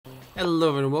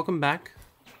Hello and welcome back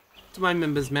to my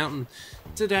Members Mountain.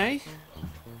 Today,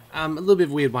 a little bit of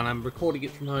a weird one. I'm recording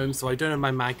it from home, so I don't have my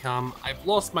mic arm. I've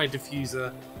lost my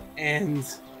diffuser, and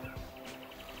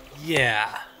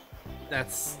yeah,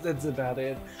 that's about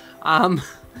it.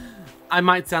 I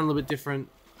might sound a little bit different.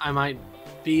 I might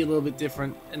be a little bit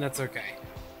different, and that's okay.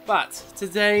 But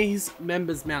today's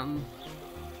Members Mountain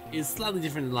is slightly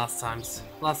different than last time's.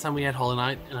 Last time we had Hollow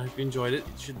Knight, and I hope you enjoyed it.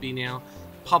 It should be now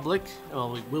public.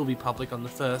 Well, it will be public on the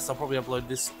 1st. I'll probably upload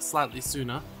this slightly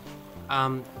sooner.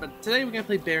 But today we're going to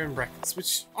play Bear and Breakfast,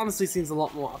 which honestly seems a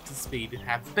lot more up to speed. It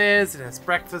has bears, it has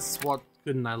breakfast. What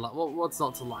couldn't I like? What's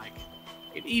not to like?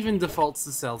 It even defaults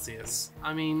to Celsius.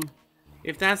 I mean,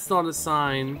 if that's not a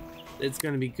sign that it's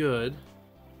going to be good,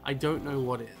 I don't know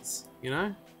what is, you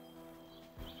know?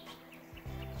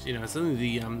 You know, it's only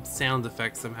the sound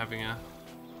effects I'm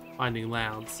finding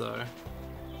loud, so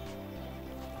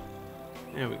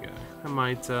there we go. I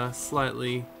might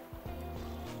slightly,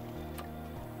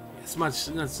 it's much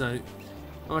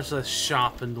less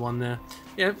sharpened one there.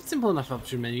 Yeah, simple enough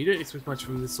option menu. You don't expect much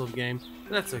from this sort of game,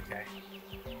 but that's okay.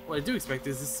 What I do expect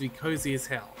is this to be cozy as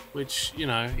hell, which, you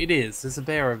know, it is. There's a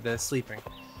bear over there sleeping.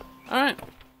 Alright.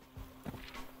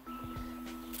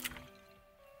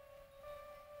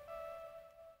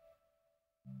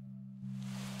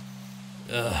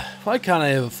 Why can't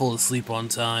I ever fall asleep on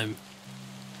time?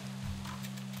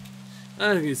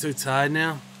 I'm getting so tired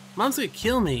now. Mom's gonna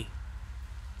kill me.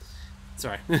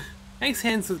 Sorry. Hank's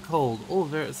hands were cold, all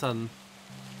very sudden.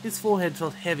 His forehead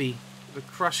felt heavy with a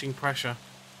crushing pressure.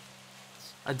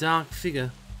 A dark figure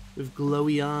with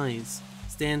glowy eyes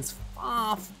stands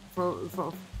far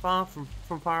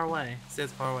away.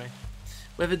 Stands far away.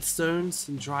 Weathered stones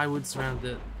and dry wood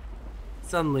surrounded it.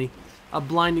 Suddenly, a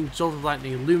blinding jolt of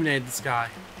lightning illuminated the sky.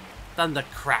 Thunder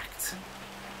cracked.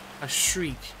 A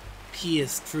shriek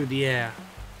pierced through the air.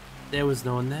 There was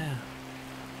no one there.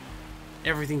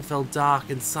 Everything fell dark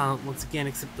and silent once again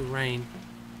except the rain.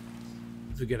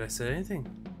 I forget I said anything.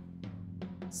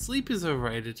 Sleep is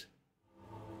overrated.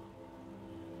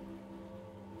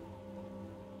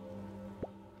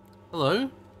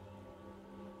 Hello?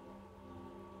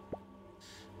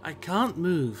 I can't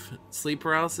move. Sleep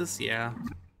paralysis? Yeah.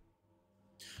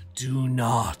 Do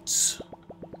not.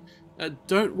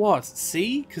 Don't what?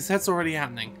 See? Because that's already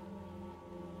happening.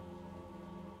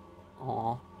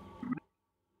 Aw.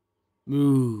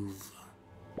 Move.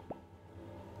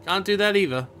 Can't do that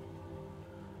either.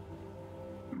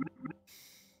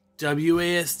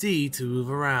 WASD to move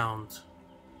around.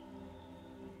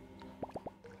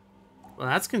 Well,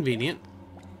 that's convenient.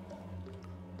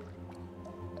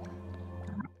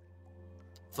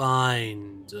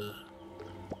 Find. You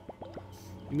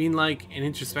mean like an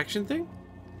introspection thing?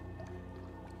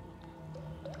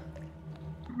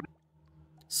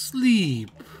 Sleep.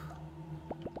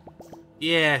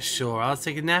 Yeah, sure. I'll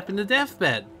take a nap in the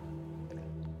deathbed.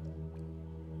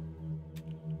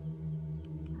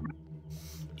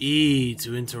 E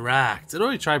to interact. I'd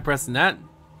already tried pressing that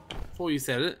before you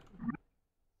said it.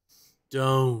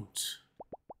 Don't.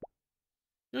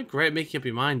 You're great at making up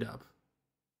your mind up.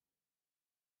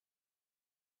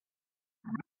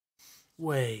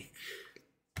 Wake.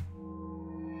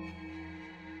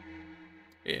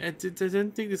 Yeah, I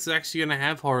didn't think this is actually going to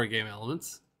have horror game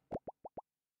elements.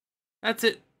 That's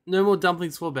it. No more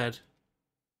dumplings for bed.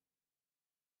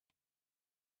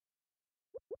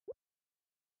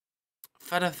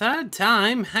 For the third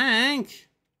time, Hank!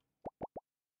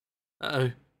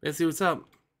 Uh-oh. Let's see what's up.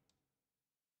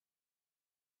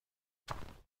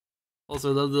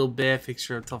 Also, a little bear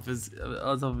fixture on top of his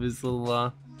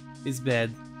little, his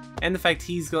bed. And the fact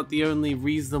he's got the only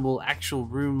reasonable actual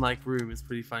room-like room is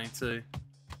pretty funny too.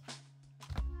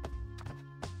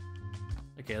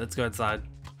 Okay, let's go outside.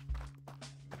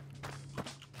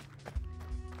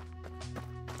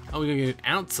 Oh, we're gonna go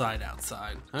outside.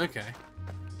 Okay.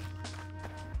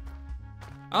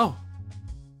 Oh.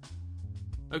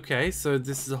 Okay, so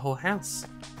this is a whole house.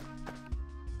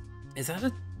 Is that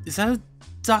a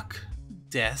duck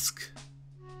desk?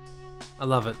 I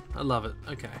love it.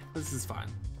 Okay, this is fine.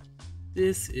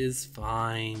 This is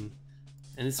fine.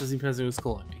 And this was the person who was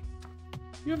calling me.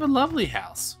 You have a lovely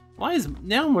house.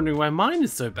 Now I'm wondering why mine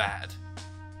is so bad.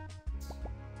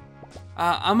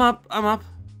 I'm up.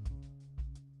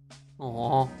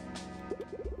 Aww.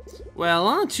 Well,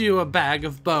 aren't you a bag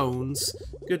of bones?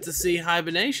 Good to see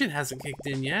hibernation hasn't kicked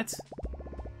in yet.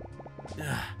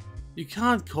 You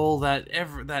can't call that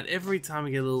every time I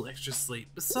get a little extra sleep.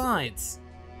 Besides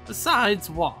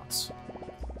what?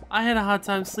 I had a hard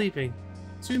time sleeping.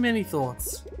 Too many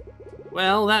thoughts.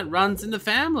 Well, that runs in the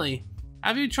family.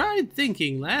 Have you tried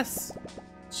thinking less?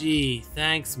 Gee,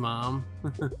 thanks, Mom.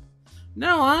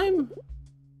 No,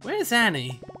 Where's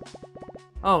Annie?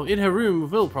 Oh, in her room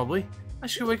with Will, probably. I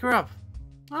should wake her up.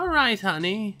 Alright,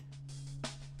 honey.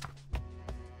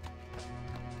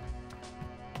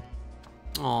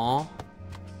 Aw.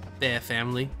 Bear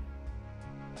family.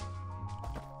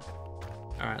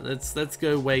 Alright, let's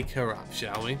go wake her up,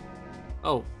 shall we?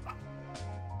 Oh.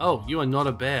 Oh, you are not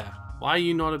a bear. Why are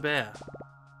you not a bear?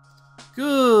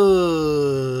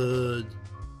 Good.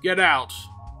 Get out.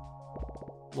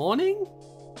 Morning?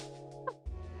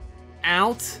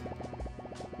 Out?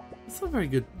 That's not very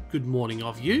good morning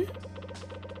of you.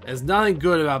 There's nothing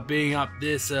good about being up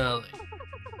this early.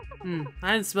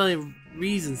 I didn't smell any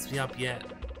reasons to be up yet.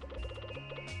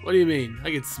 What do you mean?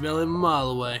 I can smell it a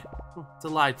mile away.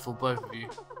 Delightful, both of you.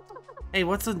 Hey,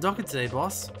 what's on the docket today,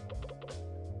 boss?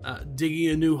 Digging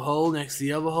a new hole next to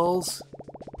the other holes?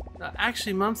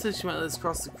 Actually, Mum said she might let us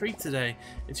cross the creek today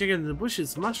and check into the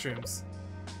bushes for mushrooms.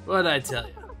 What'd I tell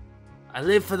you? I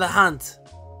live for the hunt.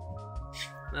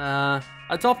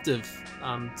 Adoptive,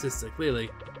 sister,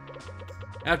 clearly.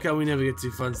 How come we never get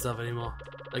to fun stuff anymore?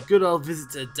 A good old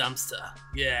visit to a dumpster.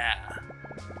 Yeah.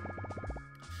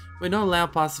 We're not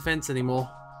allowed past the fence anymore.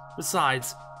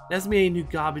 Besides, there hasn't been any new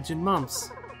garbage in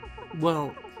months.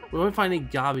 Well, we won't find any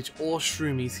garbage or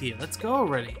shroomies here. Let's go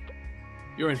already.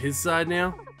 You're on his side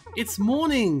now? It's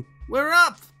morning! We're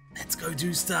up! Let's go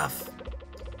do stuff.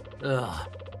 Ugh,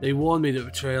 they warned me that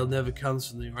betrayal never comes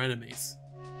from your enemies.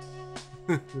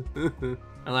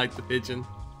 I like the pigeon.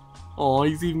 Oh,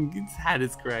 his hat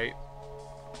is great.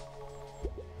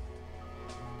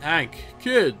 Hank,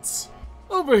 kids,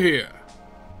 over here.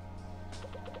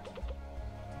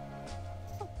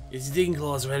 Is your digging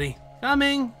claws ready?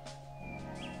 Coming.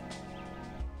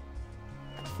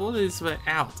 Before this way,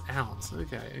 out.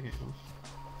 Okay.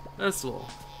 First of all,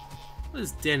 what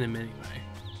is denim anyway?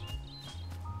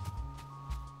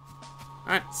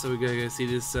 Alright, so we're gonna go see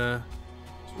this what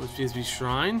appears to be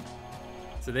shrine.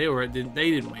 So they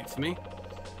didn't wait for me.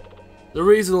 The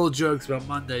reason all the jokes about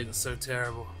Mondays are so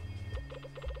terrible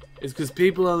is because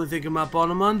people only think I'm up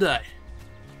on a Monday.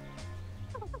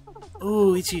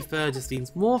 Ooh, itchy fur just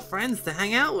needs more friends to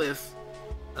hang out with.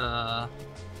 Hi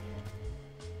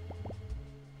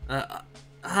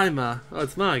Ma. Oh,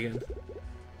 it's Ma again.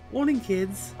 Morning,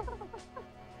 kids.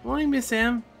 Morning, Miss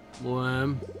M.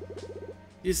 Worm.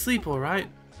 You sleep alright?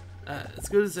 As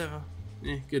good as ever.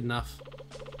 Good enough.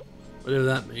 Whatever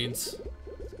that means.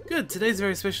 Good, today's a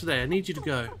very special day. I need you to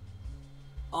go.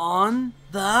 On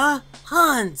the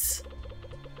hunt!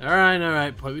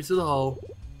 Alright, point me to the hole.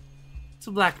 It's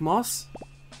a black moss.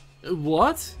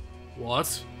 What?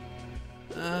 What?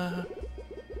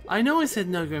 I know I said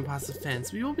no going past the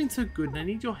fence, but you've all been so good and I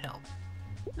need your help.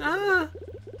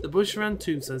 The bush around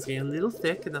Tombstone's getting a little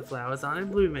thick and the flowers aren't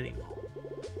in bloom anymore.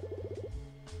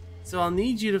 So I'll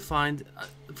need you to find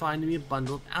me a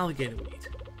bundle of alligator weed.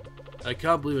 I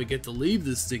can't believe I get to leave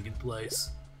this stinking place.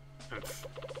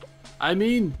 I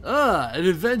mean, an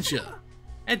adventure.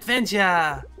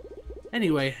 Adventure!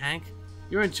 Anyway, Hank,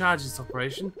 you're in charge of this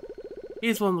operation.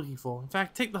 Here's what I'm looking for. In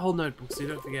fact, take the whole notebook so you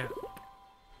don't forget.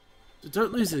 So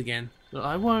don't lose it again. No,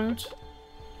 I won't.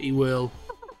 He will.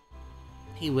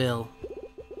 He will.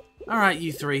 Alright,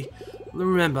 you three.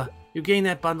 Remember, you're getting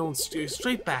that bundle and go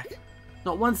straight back.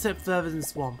 Not one step further than the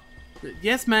swamp.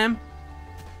 Yes, ma'am.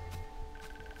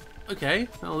 Okay,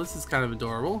 well, this is kind of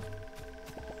adorable.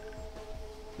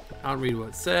 Can't read what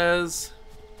it says.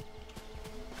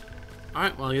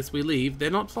 Alright, well, I guess we leave. They're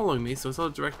not following me, so it's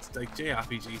not a direct, like,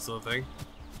 JRPG sort of thing.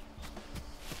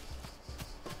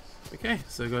 Okay,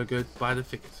 so gotta go buy the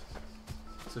thicket.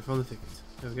 So from the thicket.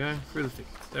 There we go, through the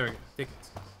thicket. There we go, thicket.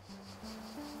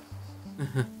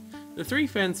 The three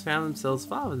friends found themselves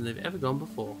farther than they've ever gone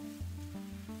before.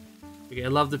 Okay, I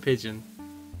love the pigeon.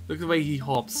 Look at the way he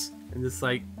hops and just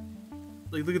like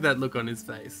look at that look on his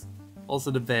face.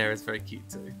 Also the bear is very cute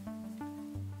too.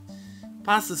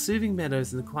 Past the soothing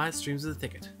meadows and the quiet streams of the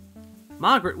thicket.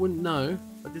 Margaret wouldn't know,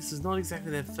 but this is not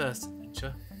exactly their first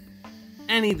adventure.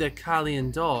 Annie the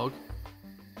Carlian dog,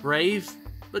 brave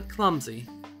but clumsy.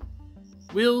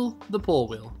 Will the poor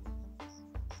Will.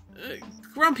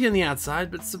 Grumpy on the outside,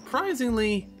 but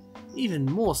surprisingly even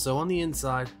more so on the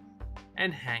inside.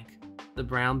 And Hank, the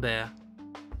brown bear.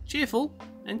 Cheerful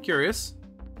and curious,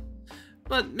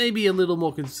 but maybe a little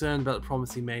more concerned about the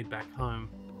promise he made back home.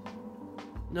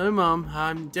 No, Mum,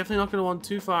 I'm definitely not going to wander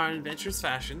too far in adventurous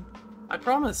fashion. I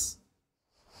promise.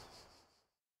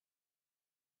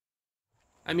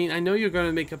 I mean, I know you're going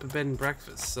to make up a bed and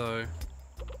breakfast, so...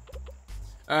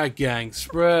 Alright, gang,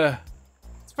 spread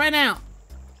out!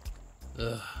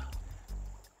 Ugh.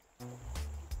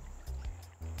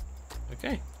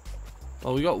 Okay.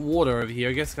 Well, we got water over here.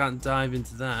 I guess I can't dive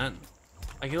into that.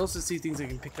 I can also see things I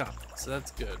can pick up, so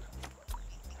that's good.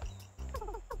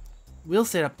 We'll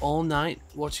stay up all night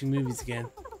watching movies again.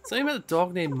 Something about a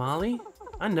dog named Marley?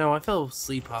 I know, I fell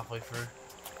asleep halfway through.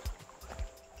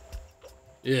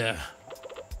 Yeah.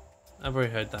 I've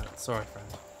already heard that. Sorry, friend.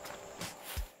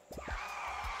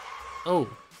 Oh.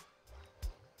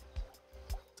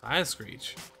 Tire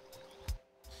screech.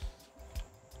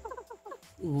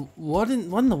 What in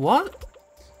the what?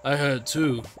 I heard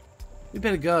too. We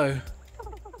better go.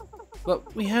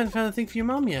 But we haven't found a thing for your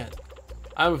mum yet.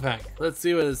 I'm back. Let's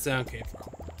see where the sound came from.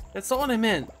 That's not what I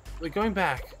meant. We're going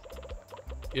back.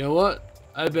 You know what?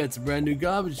 I bet it's a brand new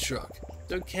garbage truck.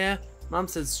 Don't care. Mum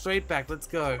said straight back. Let's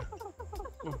go.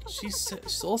 Oh, she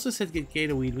also said get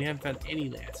gator weed. We haven't found any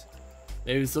yet.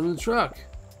 Maybe some in the truck.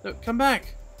 No, come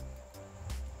back.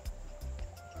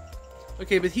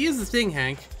 Okay, but here's the thing,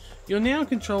 Hank. You're now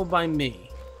controlled by me.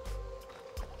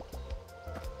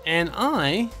 And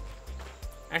I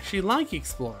actually like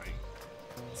exploring.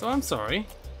 So I'm sorry.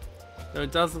 Though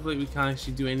it does look like we can't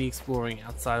actually do any exploring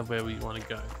outside of where we want to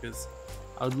go, because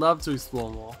I would love to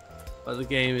explore more, but the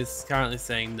game is currently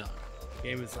saying no. The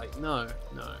game is like, no.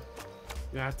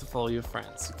 You have to follow your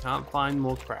friends. You can't find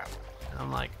more crap. And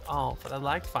I'm like, oh, but I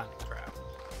like finding crap.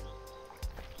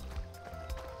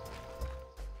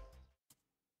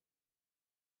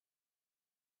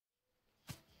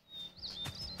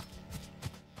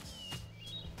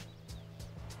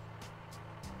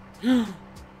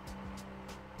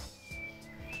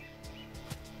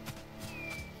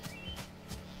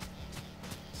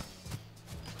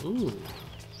 Ooh.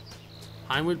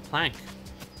 Pinewood plank.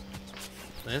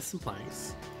 There's some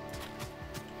planks.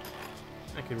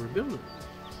 I can rebuild them.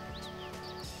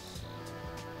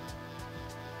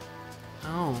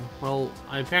 Oh, well,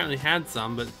 I apparently had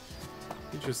some, but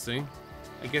interesting.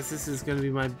 I guess this is going to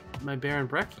be my bear and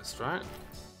breakfast, right?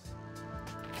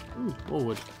 Ooh, more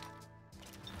wood.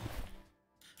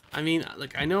 I mean,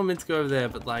 like, I know I'm meant to go over there,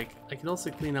 but like, I can also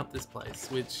clean up this place,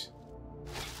 which,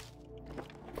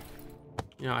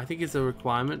 you know, I think is a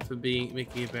requirement for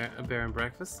making a bear and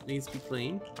breakfast. It needs to be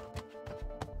clean.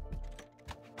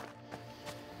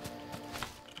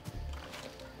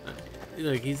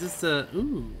 Look, he's just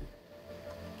ooh.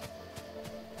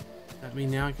 That mean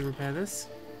now I can repair this?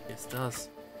 Yes, it does.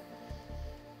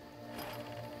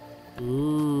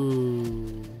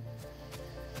 Ooh.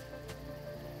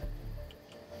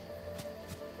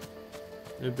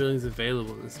 No buildings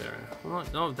available in this area. Well,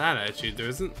 not that attitude, there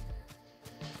isn't.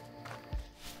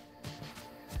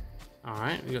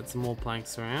 Alright, we got some more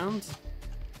planks around.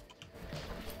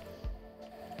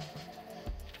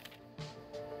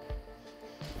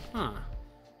 Huh.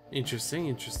 Interesting,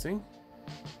 interesting.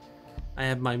 I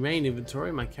have my main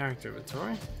inventory, my character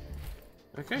inventory.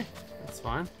 Okay, that's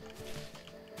fine.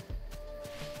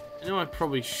 I know I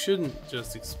probably shouldn't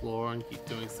just explore and keep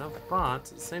doing stuff, but at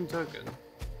the same token,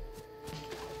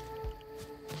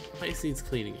 place needs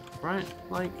cleaning up, right?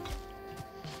 Like,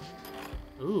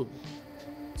 ooh,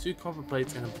 2 copper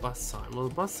plates and a bus sign. Well,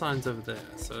 the bus sign's over there,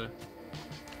 so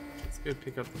let's go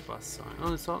pick up the bus sign.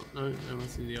 Oh, it's not. No,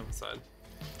 let's see the other side.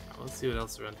 Right, let's see what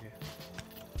else is around here.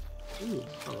 Ooh,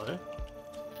 hello.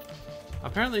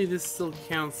 Apparently, this still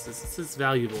counts as, it says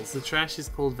valuables. The trash is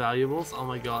called valuables. Oh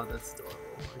my god, that's adorable.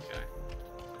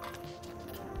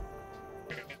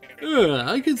 Okay.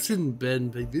 I can sit in bed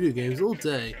and play video games all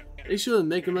day. They shouldn't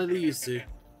make them like they used to.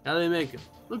 How do they make them?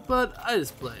 Look, bud, I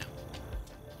just play them.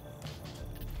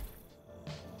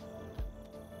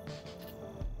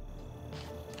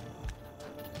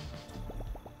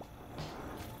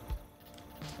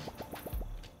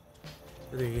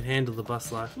 I think I can handle the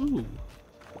bus life. Ooh.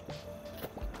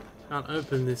 Can't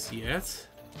open this yet.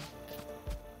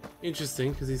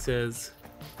 Interesting, because he says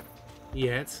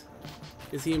yet.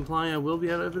 Is he implying I will be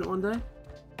able to open it one day?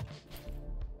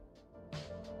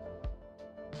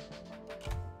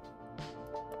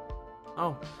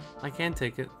 Oh, I can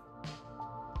take it.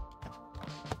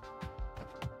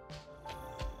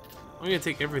 I'm gonna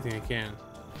take everything I can.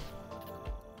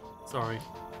 Sorry.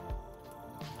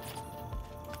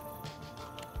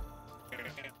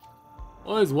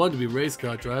 Always wanted to be a race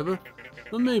car driver.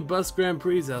 Not many bus Grand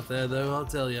Prix out there though, I'll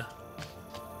tell ya.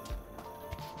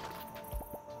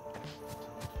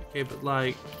 Okay, but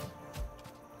like...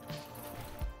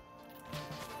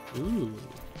 Ooh.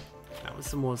 That was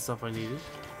some more stuff I needed.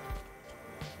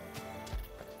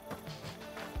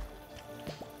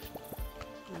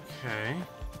 Okay.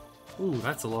 Ooh,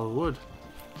 that's a lot of wood.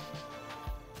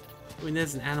 I mean,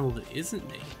 there's an animal that isn't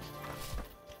me.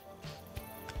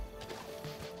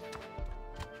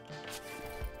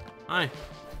 Hi.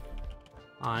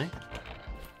 Hi.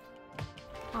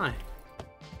 Hi.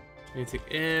 I need to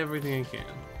take everything I can.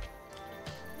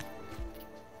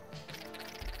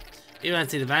 You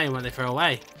don't see the value of what they throw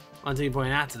away until you point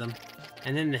it out to them,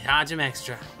 and then they charge them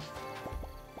extra.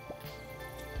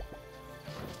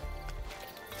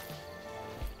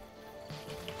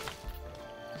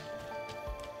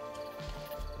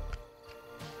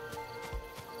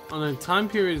 Oh no,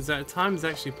 time is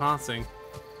actually passing.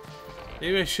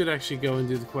 Maybe I should actually go and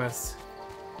do the quest.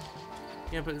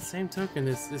 Yeah, but at the same token,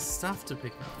 there's stuff to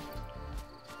pick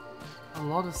up. A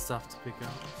lot of stuff to pick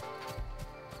up.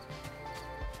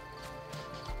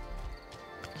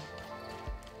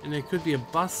 And there could be a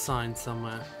bus sign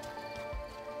somewhere.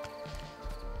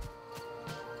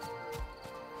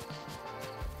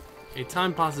 Okay,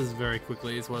 time passes very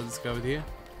quickly is what I discovered here.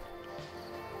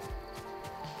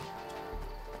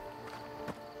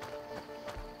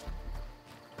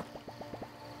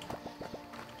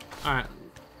 Alright.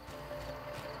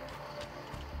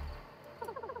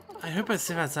 I hope I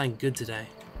sniff out something good today.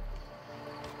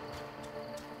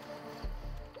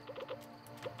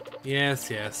 Yes,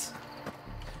 yes.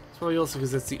 It's probably also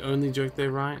because that's the only joke they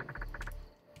write.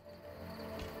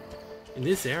 In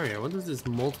this area, what if there's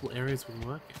multiple areas we can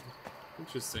work in?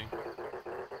 Interesting.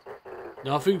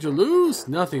 Nothing to lose,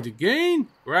 nothing to gain.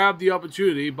 Grab the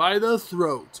opportunity by the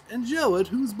throat and show it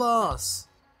who's boss.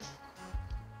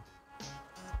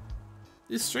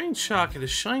 This strange shark had a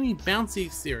shiny, bouncy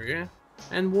exterior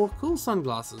and wore cool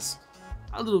sunglasses.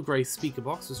 A little grey speaker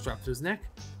box was strapped to his neck,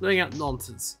 letting out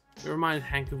nonsense. It reminded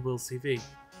Hank of Will's TV.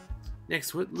 Next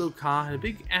to it, the little car had a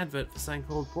big advert for something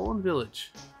called Porn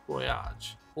Village.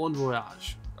 Voyage. Porn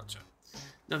Voyage. Gotcha.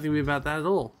 Nothing weird about that at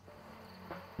all.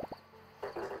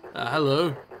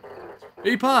 Hello.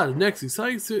 Be part of next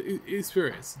exciting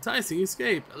experience. Enticing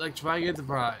escape. Electrifying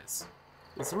enterprise.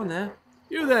 Is someone there?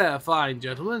 You there, fine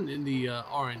gentleman in the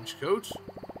orange coat.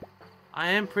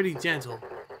 I am pretty gentle.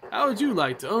 How would you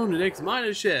like to own the next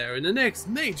minor share in the next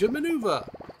major maneuver?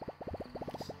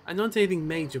 I don't say anything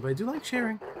major, but I do like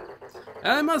sharing.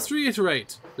 And I must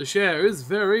reiterate, the share is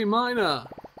very minor.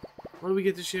 What do we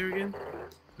get to share again?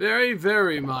 Very,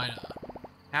 very minor.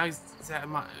 How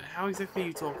exactly are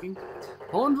you talking?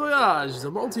 Porn Voyage is a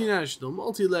multinational,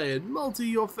 multi-layered,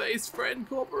 multi-your-face friend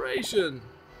corporation.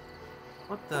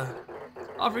 What the?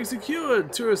 Offering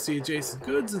secured, touristy adjacent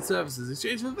goods and services in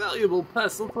exchange for valuable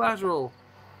personal collateral.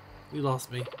 You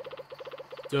lost me.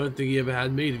 Don't think you ever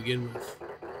had me to begin with.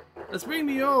 Let's bring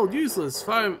the old, useless,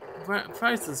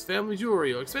 priceless family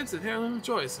jewelry or expensive heirloom of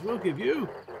choice, and we'll give you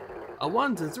a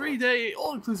 1 to 3 day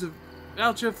all-inclusive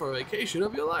voucher for a vacation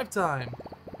of your lifetime.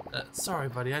 Sorry,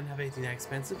 buddy, I didn't have anything that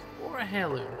expensive or a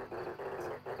heirloom.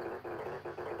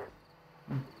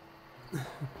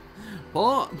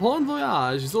 Porn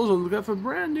Voyage is also on the lookout for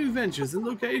brand new ventures and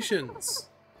locations.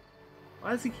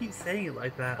 Why does he keep saying it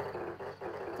like that?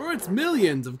 For its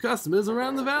millions of customers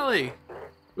around the valley.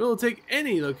 We'll take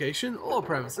any location or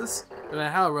premises, no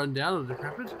matter how run down or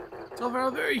decrepit, to offer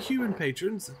our very human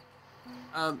patrons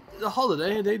the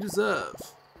holiday they deserve.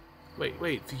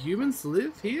 Wait, for humans to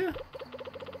live here?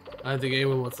 I don't think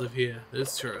anyone wants to live here.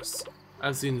 There's tourists.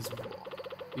 I've seen this before.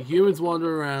 The humans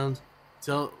wander around,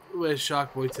 tell where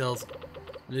Shark Boy tells them,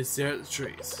 and they stare at the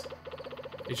trees.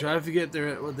 They try to forget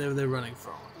whatever they're running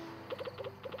from.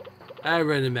 I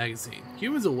read in a magazine.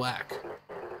 Humans are whack.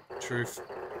 Truth.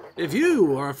 If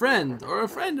you or a friend of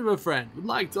a friend would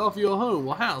like to offer your home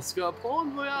or house to a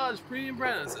Porn Voyage premium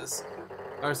premises,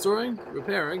 by restoring,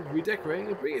 repairing, redecorating,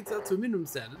 and bringing it up to a minimum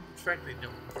standard, which frankly no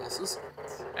one enforces,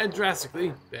 and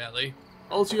drastically, barely,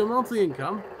 alter your monthly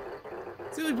income,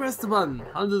 simply press the button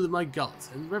under my gullet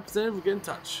and the representative will get in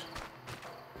touch.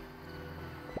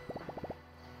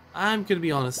 I'm gonna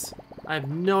be honest, I have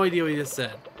no idea what he just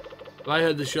said. If I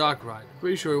heard the shark ride, I'm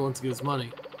pretty sure he wants to give us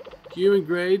money. Human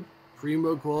grade,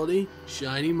 primo quality,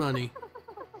 shiny money.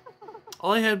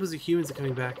 All I had was the humans are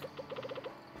coming back.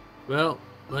 Well,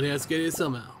 money has to get here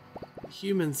somehow.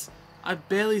 Humans, I've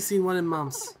barely seen one in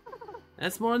months.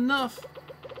 That's more than enough.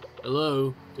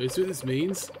 Hello, do you see what this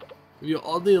means? With your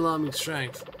oddly alarming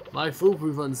strength, my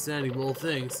foolproof understanding of all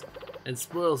things, and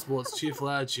Spoilsport's cheerful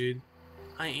attitude,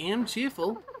 I am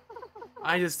cheerful.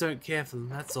 I just don't care for them,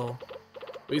 that's all.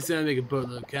 We say I make a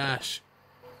boatload of cash.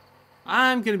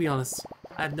 I'm gonna be honest,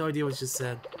 I have no idea what you just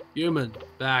said. Human,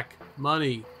 back,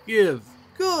 money, give,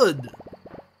 good.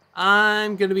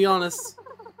 I'm gonna be honest.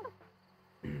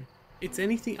 It's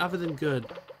anything other than good.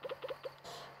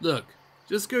 Look,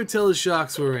 just go tell the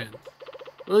sharks we're in.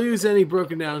 We'll use any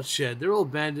broken down shed, they're all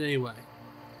abandoned anyway.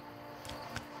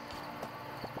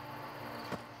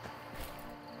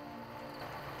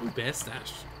 Ooh, bear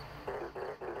stash.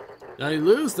 Nothing to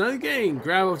lose, nothing to gain.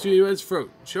 Grab opportunity by its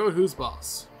throat and show it who's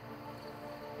boss.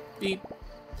 Beep.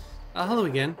 Hello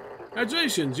again.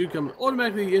 Congratulations, you come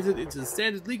automatically entered into the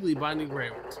standard legally binding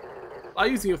agreement. By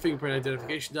using your fingerprint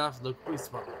identification data for the local police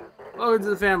department. Welcome to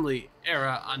the family.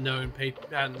 Error unknown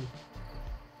pattern.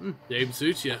 Name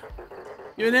suits you.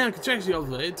 You are now contractually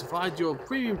obligated to provide your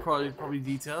premium property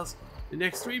details the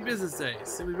next 3 business days.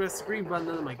 Simply press the green button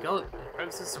under my gullet and the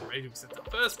premises are ready to accept the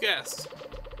first guest.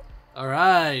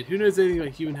 Alright, who knows anything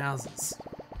about human houses?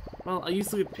 Well, I used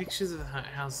to look at pictures of the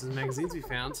houses and magazines we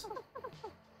found.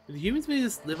 Did humans make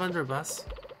us live under a bus?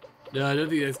 No, I don't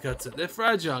think that's cuts it. They're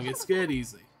fragile and get scared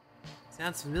easily.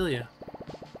 Sounds familiar.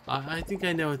 I think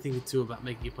I know a thing or two about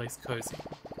making a place cozy.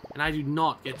 And I do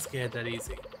not get scared that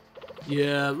easy.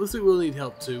 Yeah, looks like we'll need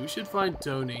help too. We should find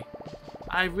Tony.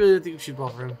 I really don't think we should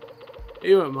bother him.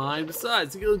 He won't mind.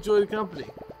 Besides, he'll enjoy the company.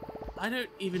 I don't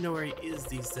even know where he is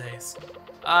these days.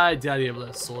 I doubt he'll be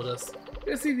able to sort us.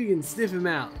 Let's see if we can sniff him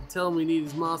out and tell him we need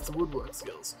his master woodwork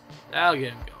skills. That'll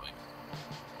get him going.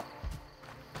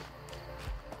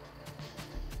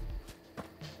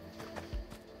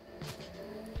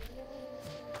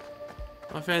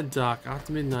 I've had dark.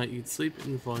 After midnight, you'd sleep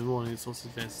in the following morning. It's also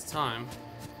advanced time.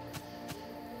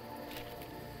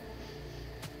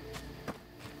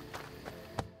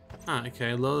 Ah,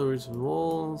 okay. Lower the roofs and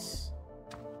walls.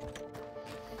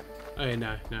 Okay,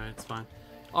 no, it's fine.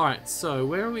 Alright, so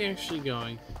where are we actually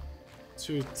going?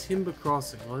 To Timber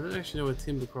Crossing. Well, I don't actually know where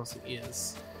Timber Crossing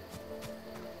is.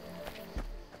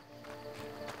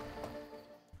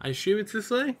 I assume it's this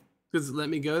way? Because it let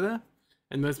me go there?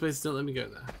 And most places don't let me go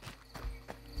there.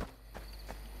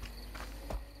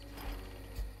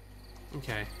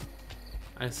 Okay.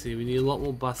 I see. We need a lot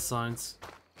more bus signs.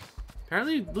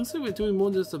 Apparently, it looks like we're doing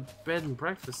more than just a bed and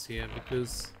breakfast here,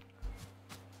 because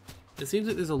it seems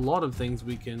like there's a lot of things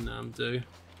we can do,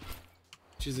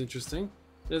 which is interesting.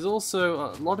 There's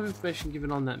also a lot of information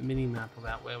given on that mini-map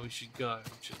about where we should go,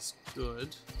 which is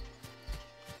good.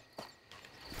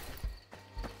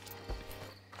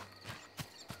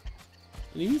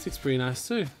 And the music's pretty nice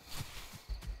too.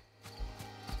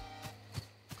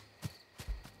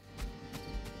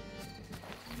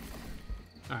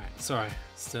 Alright, sorry.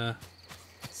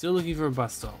 Still looking for a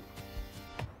bus stop.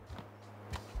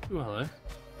 Ooh, hello.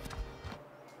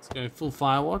 Let's go full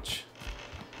Firewatch.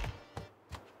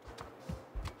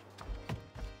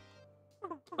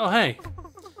 Oh, hey!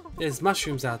 There's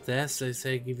mushrooms out there, so they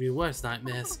say give you worse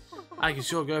nightmares. I can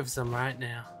sure go for some right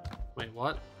now. Wait,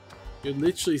 what? You're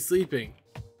literally sleeping.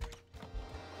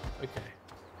 Okay.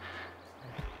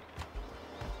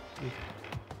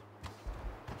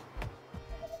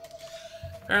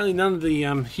 Apparently none of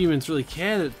the humans really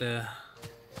care that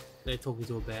they're talking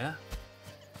to a bear.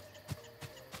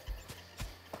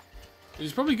 Which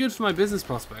is probably good for my business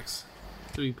prospects,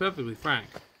 to be perfectly frank.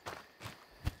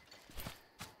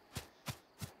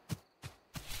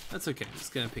 That's okay, I'm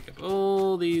just gonna pick up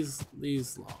all these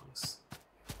logs.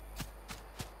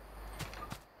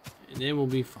 And then we'll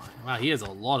be fine. Wow, he has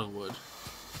a lot of wood.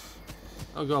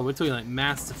 Oh god, we're talking like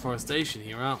mass deforestation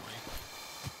here, aren't we?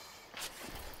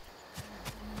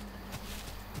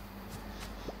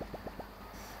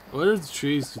 What if the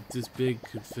trees this big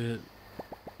could fit?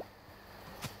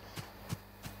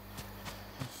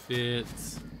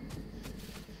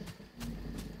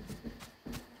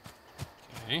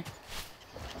 Okay.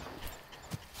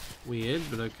 Weird,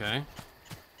 but okay.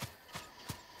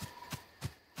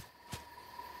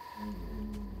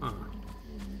 Huh.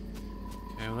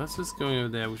 Okay, well that's just going over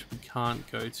there, which we can't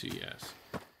go to yet.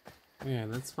 Yeah,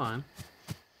 that's fine.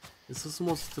 There's still some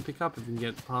more to pick up if we can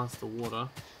get past the water.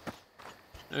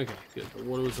 Okay, good. The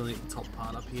water was on the top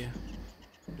part up here.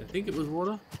 I think it was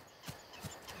water.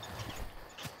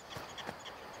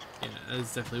 Yeah, that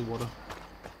is definitely water.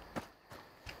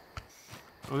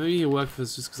 Or maybe he worked for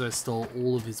us just because I stole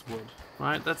all of his wood.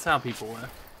 Right? That's how people work.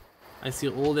 I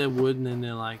steal all their wood and then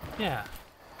they're like, yeah,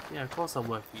 of course I'll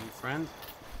work for you, friend.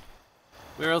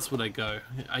 Where else would I go?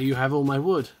 You have all my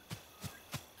wood.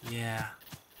 Yeah.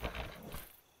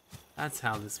 That's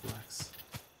how this works.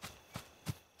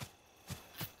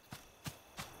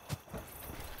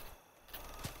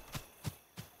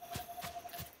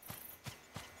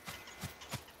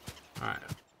 Alright,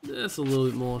 there's a little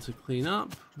bit more to clean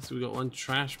up. So we got one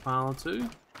trash pile too.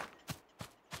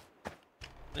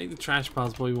 I think the trash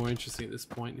piles probably more interesting at this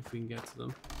point if we can get to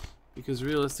them. Because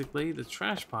realistically, the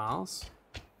trash piles...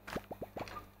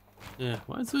 Yeah,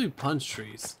 why is it punch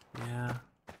trees? Yeah.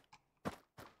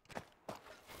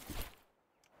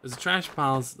 Because the trash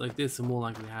piles like this are more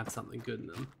likely to have something good in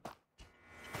them.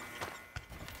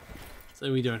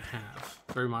 So we don't have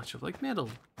very much of like metal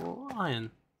or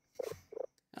iron.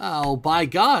 Oh, by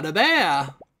God, a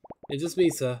bear! It's just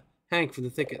me, sir. Hank from the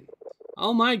thicket.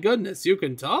 Oh my goodness, you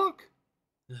can talk?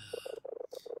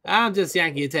 I'm just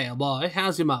yanking your tail, boy.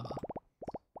 How's your mother?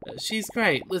 She's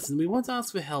great. Listen, we want to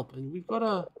ask for help, and we've got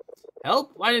a...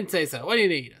 Help? I didn't say so. What do you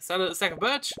need? A sack of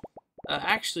birch?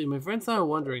 Actually, my friends and I were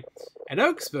wondering. An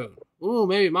oak spoon? Ooh,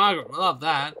 maybe Margaret will love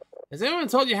that. Has anyone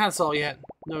taught you how to saw yet?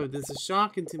 No, there's a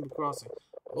shark in Timber Crossing.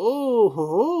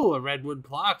 Oh, a redwood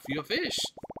plaque for your fish.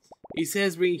 He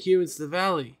says bring humans to the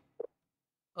valley.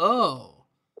 Oh.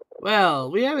 Well,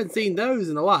 we haven't seen those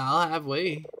in a while, have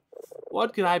we?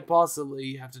 What could I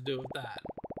possibly have to do with that?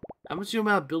 How much do you know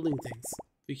about building things?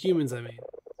 For humans, I mean.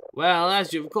 Well,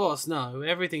 as you of course know,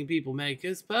 everything people make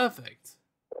is perfect.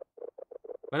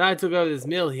 When I took over this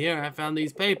mill here, I found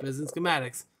these papers and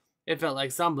schematics. It felt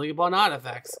like stumbling upon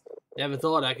artifacts. Never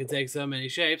thought I could take so many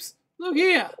shapes. Look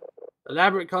here!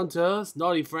 Elaborate contours,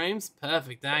 knotty frames,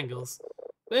 perfect angles.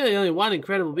 Clearly only one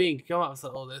incredible being can come up with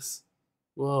all this.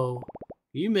 Whoa.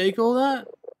 You make all that?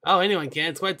 Oh, anyone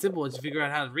can. It's quite simple once you figure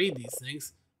out how to read these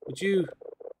things. Would you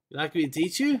like me to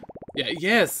teach you? Yeah,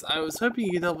 yes. I was hoping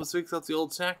you could help us fix up the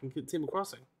old shack and Timber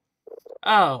Crossing.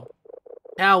 Oh.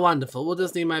 How wonderful. We'll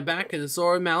just need my back and a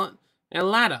saw and mallet and a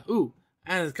ladder. Ooh,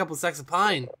 and a couple of sacks of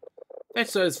pine.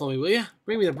 Fetch those for me, will you?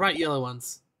 Bring me the bright yellow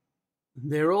ones.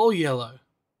 They're all yellow.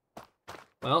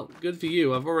 Well, good for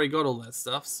you. I've already got all that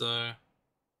stuff, so...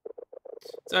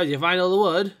 So, did you find all the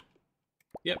wood?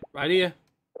 Yep, right here.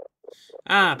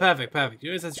 Ah, perfect.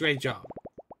 You're doing such a great job.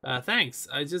 Thanks.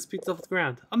 I just picked it off the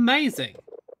ground. Amazing!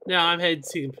 Now I'm headed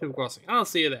to Timber Crossing. I'll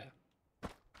see you there.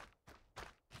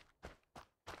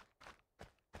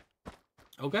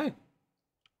 Okay.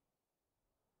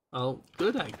 Oh,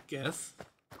 good, I guess.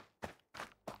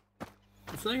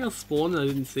 Is something else spawned that I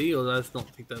didn't see, or did I just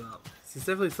not pick that up? There's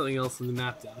definitely something else on the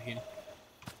map down here.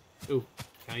 Ooh,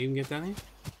 can I even get down here?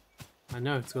 I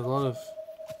know, it's got a lot of...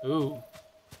 Ooh.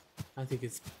 I think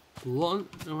it's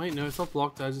blocked. Oh wait, no, it's not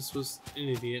blocked. I just was an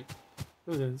idiot.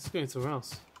 Oh, it's going somewhere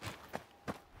else.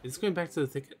 Is it going back to the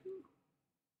thicket?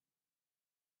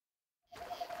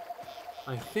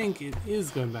 I think it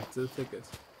is going back to the thicket.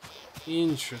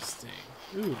 Interesting.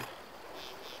 Ooh.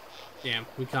 Damn,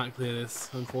 we can't clear this,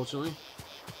 unfortunately.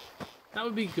 That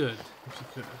would be good if you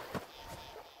could.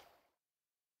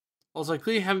 Also, I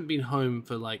clearly haven't been home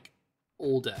for like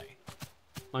all day.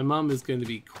 My mum is going to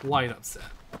be quite upset.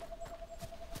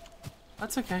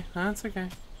 That's okay. That's okay.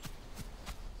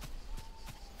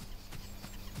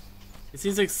 It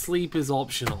seems like sleep is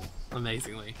optional,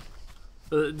 amazingly.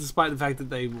 Despite the fact that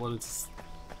they wanted to...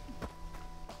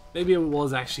 Maybe it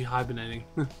was actually hibernating.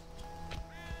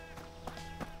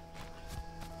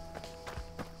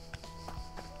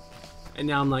 And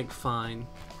now I'm like, fine.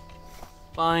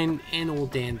 Fine and all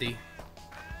dandy.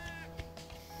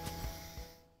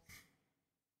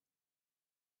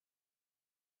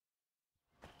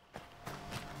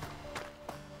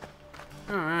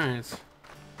 Alright.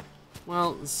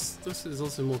 Well, this is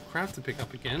also more crap to pick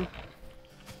up again.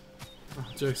 Oh,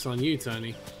 joke's on you,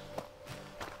 Tony.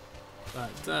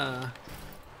 But,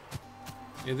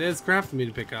 yeah, there's crap for me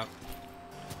to pick up.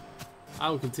 I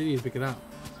will continue to pick it up.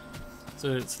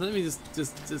 So let me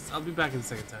just, I'll be back in a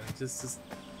second, Tony. Just.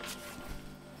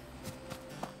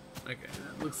 Okay,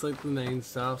 that looks like the main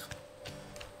stuff.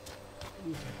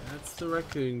 Okay, that's the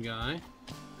raccoon guy.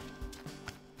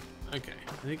 Okay,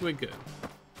 I think we're good.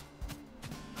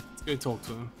 Let's go talk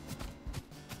to him.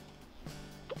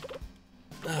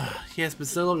 Yes, but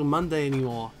it's no longer Monday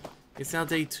anymore. It's now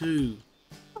day 2.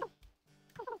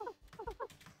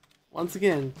 Once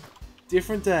again,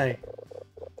 different day.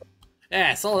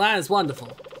 Yes, all that is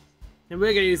wonderful. And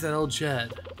we're gonna use that old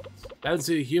shed. I haven't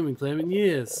seen a human clam in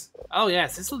years. Oh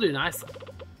yes, this will do nicely.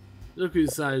 Look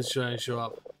whose side is trying to show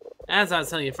up. As I was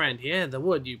telling your friend here, the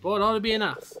wood you bought ought to be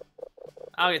enough.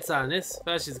 I'll get started on this.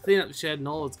 First is to clean up the shed and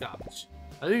all its garbage.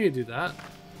 I think you can do that.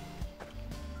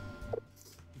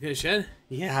 You got a shed?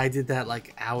 Yeah, I did that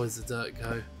like hours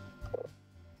ago.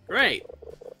 Great.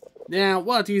 Now,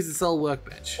 what to use this old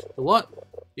workbench? The what?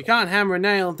 You can't hammer a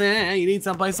nail there, you need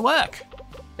someplace to work.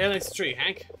 There next to the tree,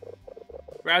 Hank.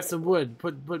 Grab some wood,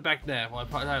 put it back there while I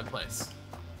put that in place.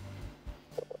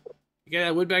 You get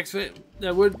that wood back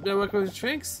that workbench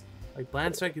fix? Like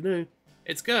Bland Strike you do.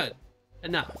 It's good.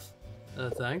 Enough.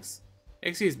 Thanks.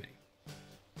 Excuse me.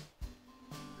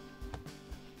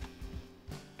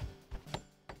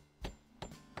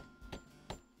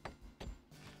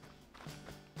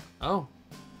 Oh.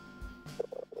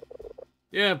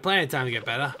 Yeah, plenty of time to get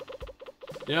better.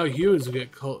 You know, humans will get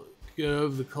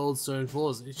over the cold stone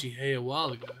floors and itchy hay a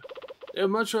while ago. They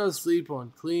would much rather sleep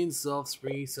on clean, soft,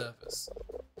 springy surface.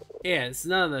 Yeah, it's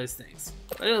none of those things,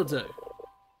 but it'll do.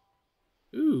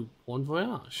 Ooh, bon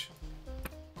voyage.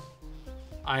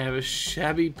 I have a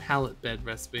shabby pallet bed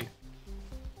recipe.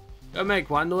 Go make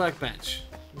one to workbench.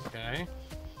 Okay.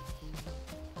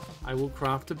 I will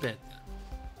craft a bed then.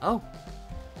 Oh.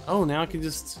 Oh, now I can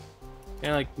just...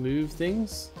 Can I like move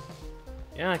things?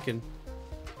 Yeah, I can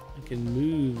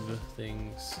move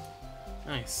things.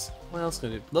 Nice. What else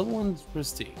can I do? Level 1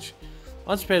 prestige.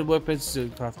 Once prepared workbench to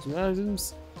crafting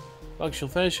items. Functional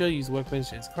furniture, use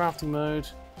workbench as crafting mode.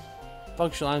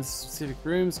 Functional items to specific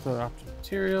rooms, craft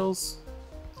materials.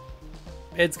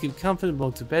 Beds give comfort and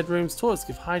belong to bedrooms. Toilets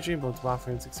give hygiene, belong to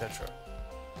bathrooms, etc.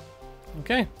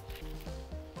 Okay.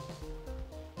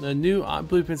 The new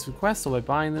blueprints request, or by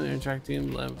buying them and interacting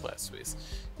in the recipes.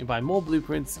 You can buy more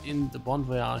blueprints in the Bon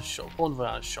Voyage shop. Bon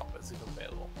Voyage shop is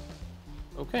available.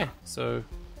 Okay, so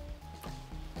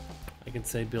I can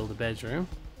say build a bedroom.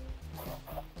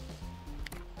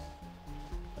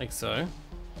 Like so.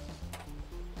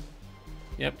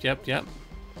 Yep.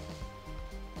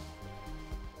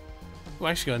 We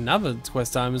actually got another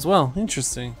quest item as well.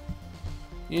 Interesting.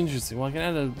 Well, I can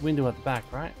add a window at the back,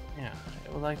 right? Yeah,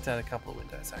 I would like to add a couple of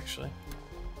windows actually.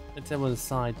 Let's add one on the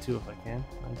side too if I can.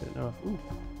 I don't know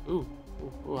if... Ooh,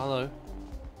 hello.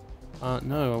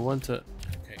 No, I want to...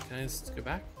 Okay, can I just go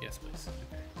back? Yes, please.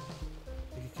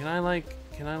 Okay. Can I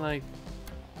like...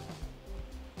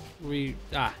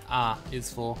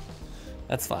 is full.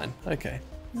 That's fine. Okay.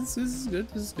 This is good.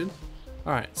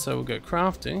 Alright, so we'll go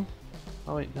crafting.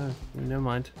 Oh wait, no, never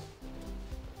mind.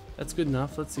 That's good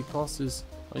enough. Let's see, cost is...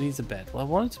 Oh, it needs a bed. Well, I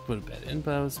wanted to put a bed in,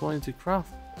 but I was wanting to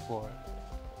craft for it.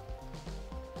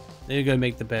 There you go,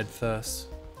 make the bed first.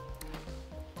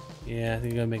 Yeah, I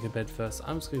think I'm gonna make a bed first.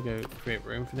 I'm just gonna go create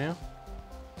room for now.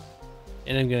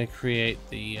 And I'm gonna create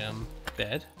the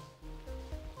bed.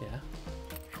 Yeah.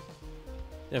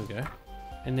 There we go.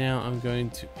 And now I'm going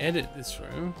to edit this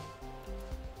room.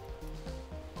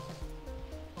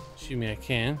 Assuming I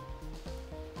can.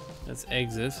 Let's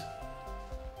exit.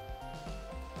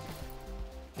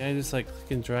 Can I just like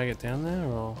click and drag it down there,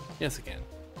 or? Yes, I can.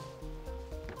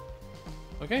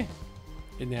 Okay.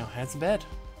 It now has a bed.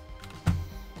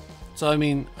 So, I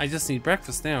mean, I just need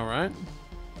breakfast now, right?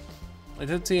 I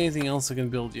don't see anything else I can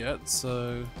build yet,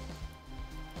 so...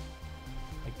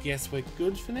 I guess we're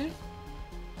good for now?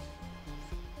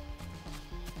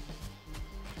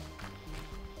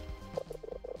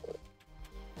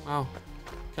 Wow.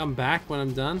 Come back when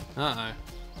I'm done? Uh-oh.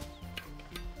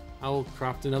 I will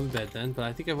craft another bed then, but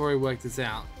I think I've already worked this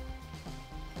out.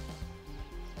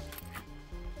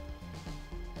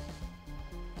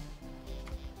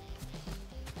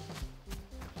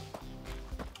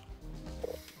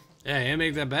 Yeah,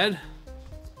 make that bed?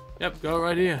 Yep, go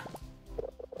right here.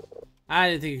 I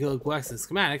didn't think it could look worse than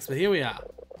schematics, but here we are.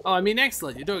 Oh, I mean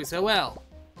excellent, you're doing so well.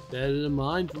 Better than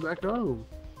mine from back home.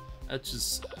 That's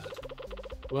just sad.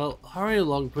 Well, hurry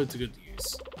along and put it to good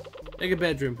use. Make a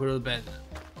bedroom, put it on the bed.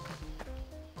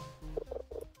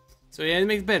 So yeah,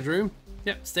 make the bedroom.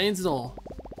 Yep, stains and all.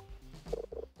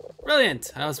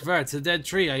 Brilliant! I was prepared to the dead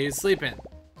tree I used to sleep in.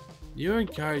 You're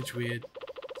encouraged, weird.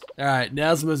 Alright,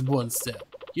 now's the most important step.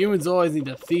 Humans always need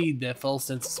to feed their false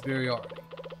sense of superiority.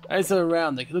 I them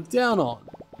around they can look down on.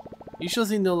 You sure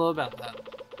seem to know about that.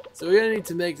 So we're gonna need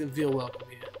to make them feel welcome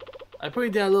here. I put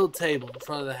you down a little table in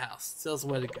front of the house to tell us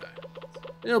where to go.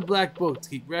 A little black book to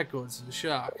keep records of the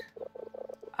shark.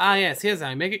 Ah yes, here's how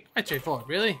I make it. Quite straightforward,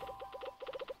 really.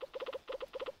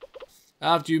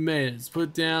 After you made it, it's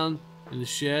put down in the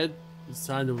shed. It's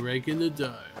time to rake in the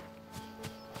dough.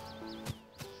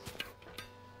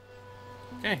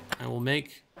 Okay, I will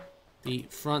make the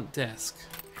front desk.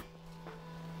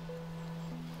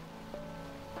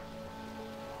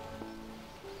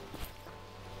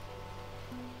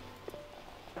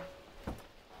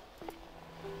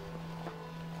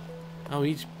 Oh,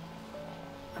 each...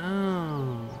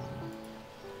 Oh.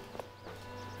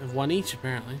 I have one each,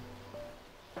 apparently.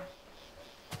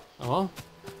 Oh, well.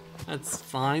 That's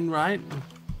fine, right?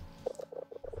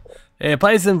 Hey,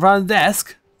 place it in front of the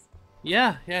desk.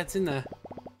 Yeah, it's in there.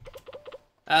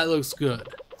 That looks good.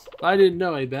 If I didn't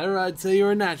know any better, I'd say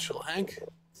you're a natural, Hank.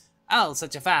 Oh,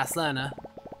 such a fast learner.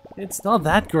 It's not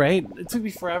that great. It took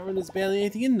me forever and there's barely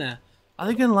anything in there. Are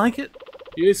they gonna like it?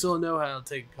 You just don't know how to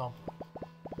take a compliment.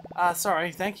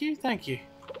 Sorry. Thank you.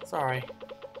 Sorry.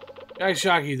 Guys,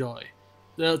 Sharky Doy.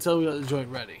 They'll tell me about the joint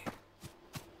ready.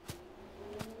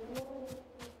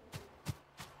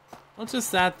 Not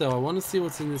just that though, I want to see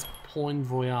what's in this Bon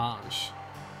Voyage.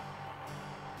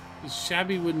 This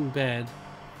shabby wooden bed.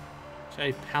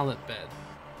 Shabby pallet bed.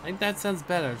 I think that sounds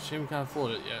better. Shame we can't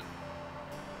afford it yet.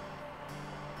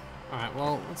 Alright,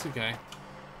 well, that's okay.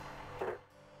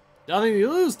 Nothing to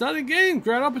lose, nothing to gain.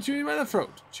 Grab an opportunity by the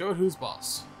throat. Show it who's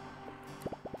boss.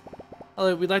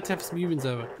 Hello, we'd like to have some humans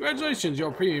over. Congratulations,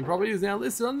 your premium property is now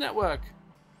listed on the network.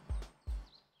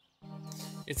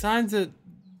 It's time to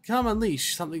come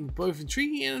unleash something both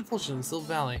intriguing and unfortunate in Silver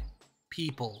Valley.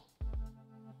 People.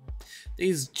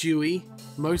 These dewy,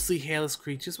 mostly hairless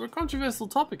creatures were a controversial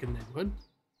topic in the neighborhood.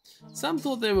 Some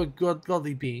thought they were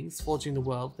godly beings forging the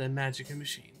world with their magic and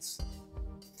machines.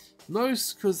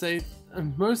 Mostly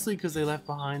because they left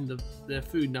behind their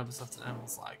food and other stuff that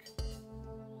animals like.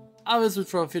 Others would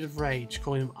throw a fit of rage,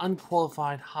 calling them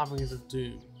unqualified harbingers of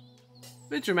doom. A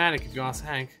bit dramatic if you ask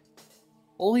Hank.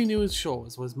 All he knew was sure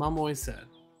was what his mum always said.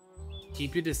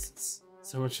 Keep your distance.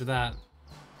 So much for that.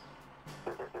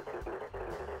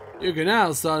 You can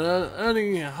now start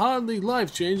earning a hardly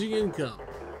life-changing income.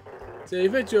 So you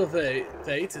bet your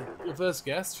fate and your first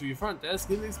guest for your front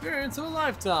desk in the experience of a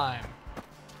lifetime.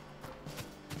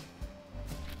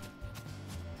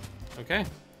 Okay.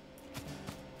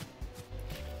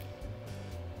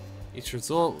 Each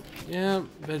resort, yeah,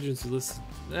 bedrooms are listed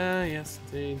there, yes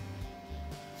indeed.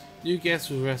 New guests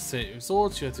will rest at your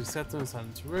resorts, you have to accept them and sign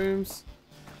into rooms.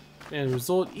 And the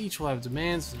resort each will have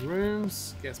demands for the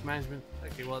rooms, guest management.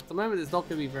 Okay, well at the moment there's not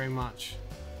going to be very much.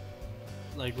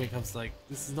 Like when it comes to like,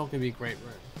 this is not going to be a great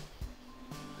room.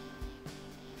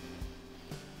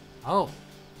 Oh.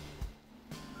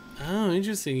 Oh,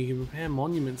 interesting, you can prepare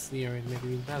monuments in the area to make it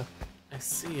even better. I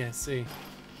see, I see.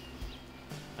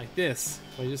 Like this,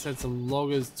 if I just had some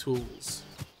loggers tools.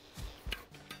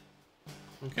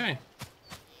 Okay.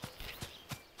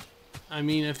 I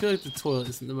mean, I feel like the toilet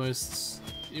isn't the most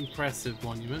impressive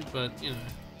monument, but you know.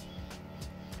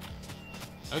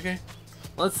 Okay.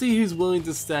 Let's see who's willing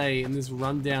to stay in this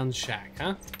rundown shack,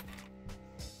 huh?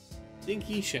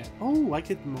 Dinky shack. Oh, I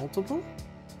get multiple?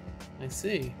 I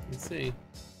see, I see.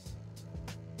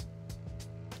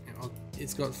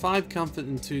 It's got 5 comfort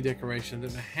and 2 decoration. I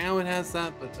don't know how it has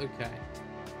that, but okay.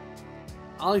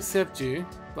 I'll accept you,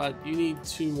 but you need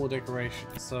 2 more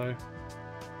decorations, so...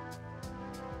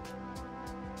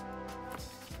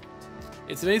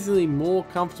 It's basically more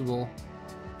comfortable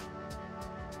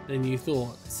than you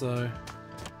thought, so...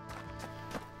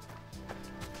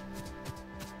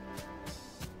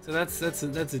 So that's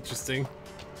interesting.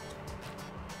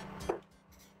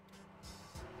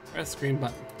 Press green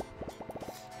button.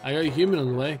 I got a human on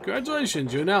the way.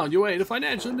 Congratulations, you're now on your way to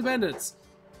financial independence.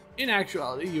 In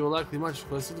actuality, you are likely much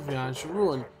closer to financial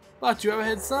ruin, but you have a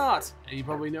head start, and you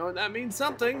probably know that means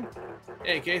something. In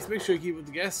any case, make sure you keep with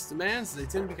the guests' demands, as they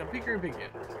tend to become pickier and pickier.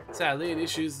 Sadly, in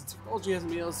issues, the technology hasn't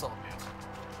been able to solve yet.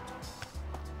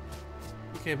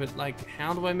 Okay, but like,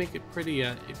 how do I make it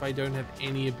prettier if I don't have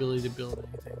any ability to build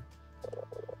anything?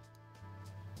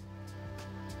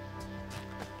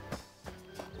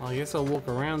 Well, I guess I'll walk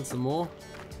around some more.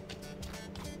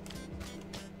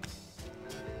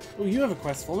 Oh, you have a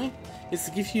quest for me? It's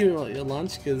to give you your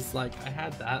lunch, because, like, I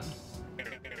had that.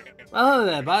 Well, hello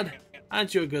there, bud.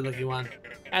 Aren't you a good-looking one?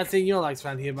 I haven't seen your legs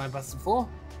around here by bus before.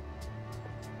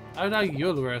 I would argue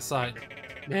you're the rare sight.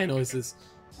 Man noises.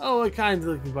 Oh, what kind of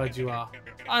looking bud you are.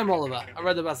 I'm Oliver. I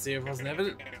rode the bus here if it wasn't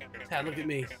evident. Now look at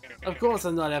me. Of course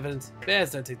I'm not evident.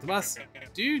 Bears don't take the bus.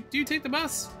 Do you take the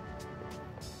bus?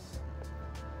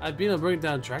 I've been on a broken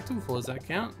down tractor before, does that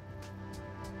count?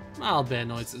 Mild bear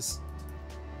noises.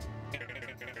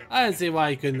 I don't see why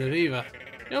you couldn't have either.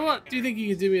 You know what? Do you think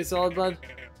you can do me a solid, bud?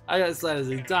 I got this letter as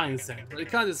a dying thing, but I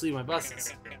can't just leave my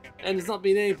buses. And there's not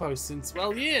been any post since,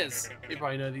 well, years. You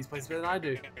probably know these places better than I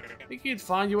do. Think you'd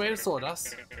find your way to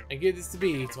Sawdust and give this to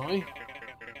Beanie, Tommy.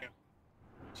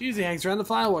 She usually hangs around the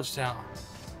Firewatch Tower.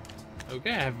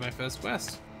 Okay, I have my first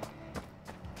quest.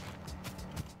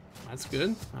 That's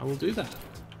good. I will do that.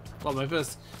 Well, my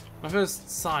first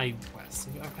side quest.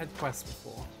 I've had quests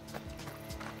before.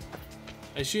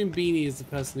 I assume Beanie is the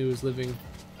person who was living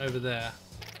over there.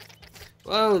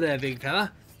 Whoa there, big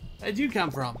fella. Where'd you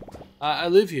come from? I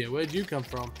live here. Where'd you come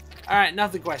from? Alright,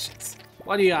 enough the questions.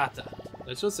 What are you after?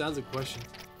 That sure sounds like a question.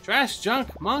 Trash,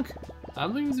 junk, monk?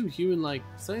 I'm looking for some human, like,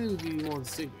 something that would be more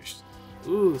distinguished.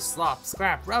 Ooh, slop,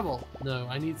 scrap, rubble. No,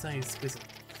 I need something exquisite.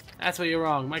 That's where you're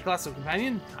wrong. My classical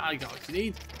companion, I got what you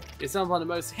need. You're someone of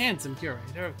the most handsome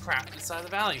curator of crap inside the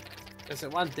valley. Just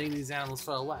that one thing, these animals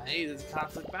fell away, there's a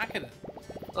can't look back at it.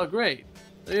 Oh great,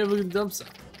 let me have a look at the dumpster.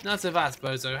 Not so fast,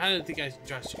 bozo, how do you think I should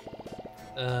trust you?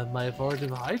 My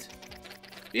authoritative height?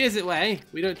 Here's it way,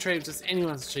 we don't trade with just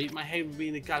anyone's street, my head would be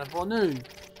in the gut of forenoon.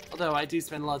 Although I do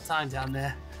spend a lot of time down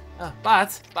there.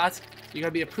 But, you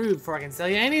gotta be approved before I can sell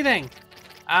you anything.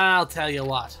 I'll tell you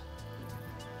what.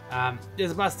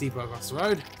 There's a bus depot across the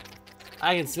road.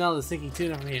 I can smell the stinky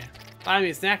tuna from here. Buy me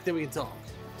a snack, then we can talk.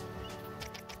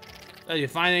 Oh, you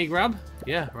find any grub?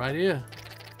 Yeah, right here.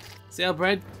 Stale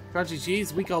bread, Crunchy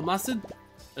cheese, weak old mustard.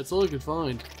 That's all I could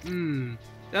find.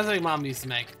 That's like Mom used to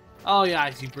make. Oh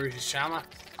yeah, you Bruce's Sharma.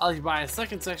 I'll let you buy a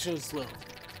second section of swill.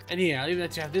 And here, I'll even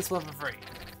let you have this one for free.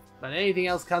 But anything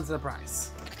else comes at a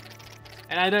price.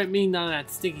 And I don't mean none of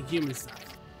that sticky human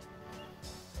stuff.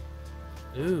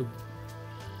 Ooh.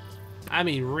 I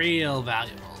mean real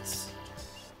valuables.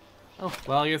 Oh,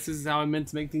 well, I guess this is how I'm meant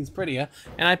to make things prettier.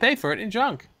 And I pay for it in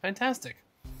junk. Fantastic.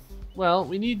 Well,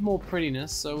 we need more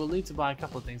prettiness, so we'll need to buy a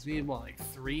couple of things. We need, what, like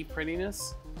 3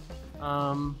 prettiness?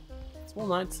 Small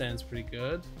nightstand's pretty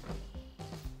good.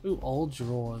 Ooh, old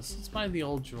drawers. Let's buy the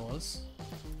old drawers.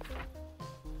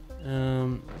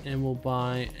 And we'll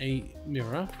buy a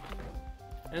mirror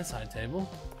and a side table.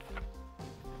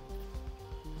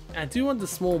 And I do want the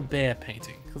small bear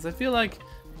painting because I feel like,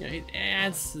 you know, it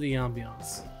adds to the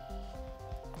ambiance.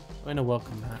 I'm gonna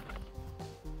welcome that.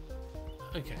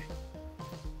 Okay.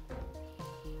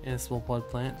 And a small pod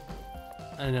plant.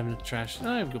 I don't have enough trash.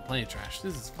 No, I've got plenty of trash.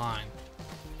 This is fine.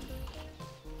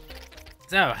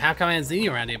 So, how come I haven't seen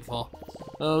you around here before?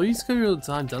 Oh, you used to come here all the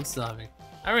time dumpster diving.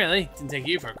 Oh really? Didn't take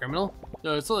you for a criminal?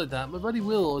 No, it's not like that. My buddy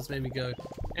Will always made me go.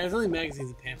 And it's only magazines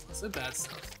and pamphlets, no bad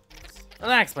stuff.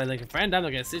 Relax, my little friend. I'm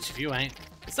not gonna stitch if you ain't.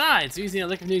 Besides, we've seen a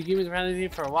lick of new humans around here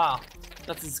for a while.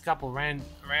 Not since a couple ran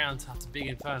around after Big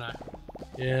Inferno.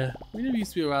 Yeah, we never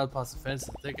used to be allowed past the fence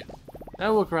and thicket.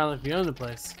 Now walk around like we own the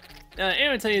place.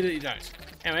 Anyone tell you that you don't.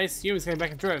 Anyways, humans going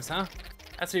back in droves, huh?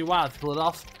 That's pretty wild to pull it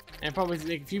off. And probably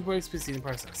make a few breaks busy in the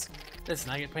process. Listen,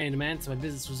 I get plenty of demand, so my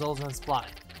business results on supply.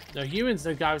 No humans,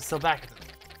 no garbage still back at them.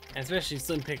 And especially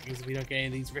slim pickings if we don't get any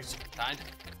of these rich kind.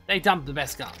 They dump the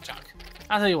best garbage junk.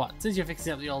 I'll tell you what, since you're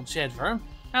fixing up the old shed for him,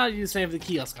 how about you just favor the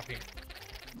kiosk up here?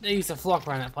 They used to flock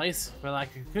around that place, but like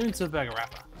a raccoon to a burger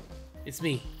wrapper. It's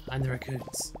me, I'm the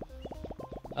raccoons.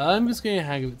 I'm just getting a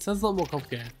hang of it. Sounds a lot more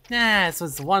complicated. Nah, so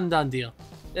it's a one done deal.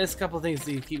 There's a couple of things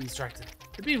that you keep distracted.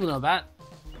 The people know about.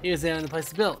 He was there in the place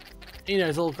to build. He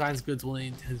knows all kinds of goods will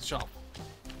need in his shop.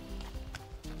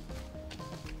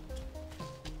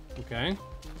 Okay.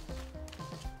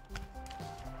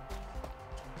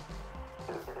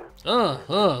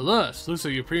 Looks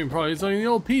like your premium product is only in the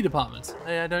old P department.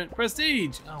 Hey, I don't.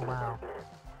 Prestige! Oh, wow.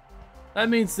 That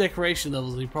means decoration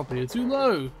levels in your property are too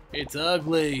low. It's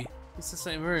ugly. It's the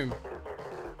same room.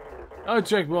 I would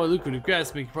check more lucrative grass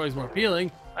to make your products more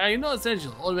appealing. I not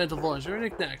essential. Ornamental furniture and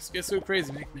knickknacks. Guess so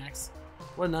crazy knickknacks.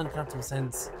 What an uncomfortable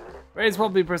sentence. Raise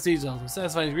property prestige levels with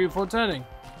satisfying degree before turning.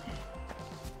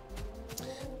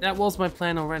 That was my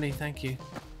plan already. Thank you.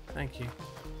 Thank you.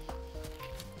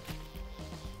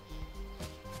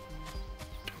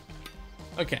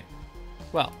 Okay.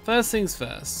 Well, first things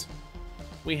first.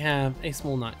 We have a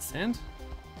small nightstand,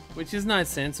 which is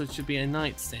nightstand, so it should be a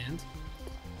nightstand.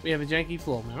 We have a janky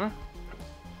floor mirror.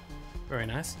 Very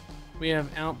nice. We have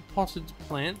our potted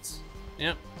plants.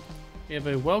 Yep. We have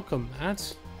a welcome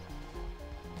mat.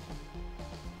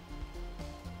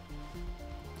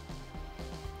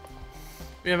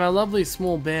 We have our lovely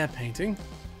small bear painting.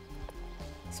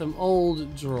 Some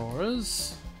old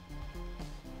drawers.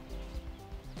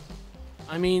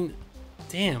 I mean,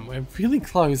 damn, we're really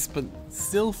close, but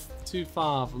still too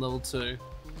far from level 2.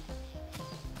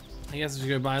 I guess we should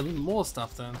go buy a little more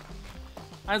stuff then.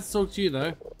 I had to talk to you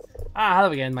though. Ah,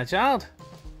 hello again, my child.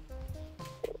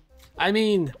 I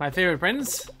mean, my favorite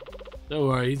apprentice? Don't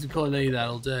worry, he's been calling me that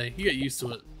all day. You get used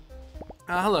to it.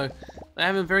 Hello. I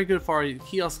have a very good authority. The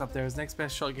kiosk up there is next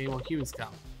best shot at getting more humans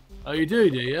come. Oh, you do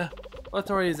you? What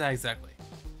authority is that exactly?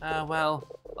 Well,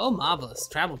 oh marvelous.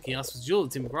 Travel kiosk was jeweled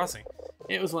at Timber Crossing.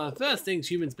 It was one of the first things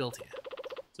humans built here.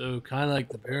 So, kind of like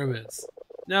the pyramids.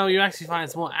 No, you actually find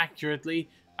it's more accurately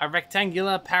a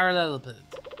rectangular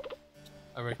parallelepiped.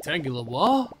 A rectangular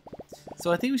what?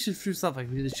 So I think we should through stuff like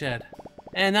we did the shed.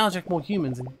 And now check more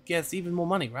humans and guess even more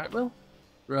money, right, Will?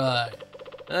 Right.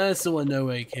 I still want to know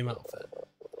where you came up with it.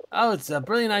 Oh, it's a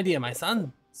brilliant idea, my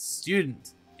son.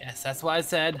 Student. Yes, that's what I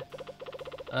said.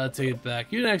 I'll take it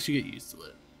back. You'd actually get used to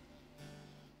it.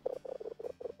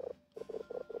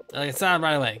 Like I said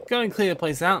right away. Go and clear the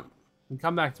place out and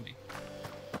come back to me.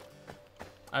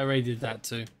 I already did that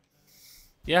too.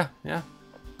 Yeah.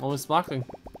 Always sparkling.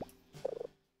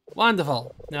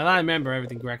 Wonderful. Now that I remember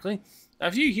everything correctly, a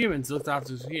few humans looked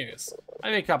after us for years.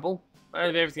 Maybe a couple, but I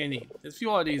have everything I need. There's a few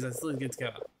oddities I still need to get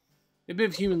together. A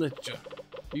bit of human literature.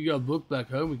 You got a book back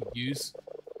home we could use.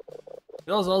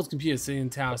 There's old computers sitting in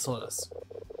town sawdust.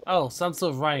 Oh, some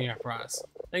sort of writing apparatus.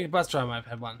 I think a bus driver might have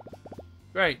had one.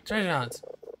 Great, treasure hunt.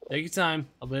 Take your time.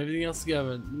 I'll put everything else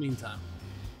together in the meantime.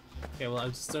 Okay, well I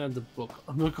just don't have the book.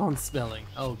 A book on spelling.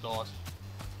 Oh god.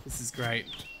 This is great.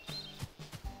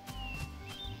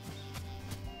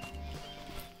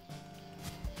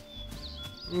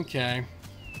 Okay.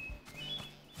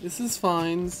 This is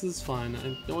fine, this is fine.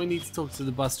 I only need to talk to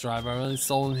the bus driver. I really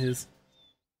stolen his.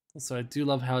 Also, I do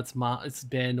love how it's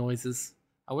bear noises.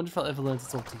 I wonder if I'll ever learn to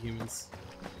talk to humans.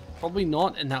 Probably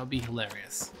not, and that would be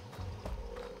hilarious.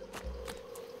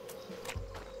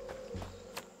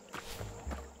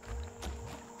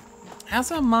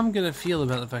 How's our mum gonna feel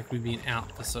about the fact we've been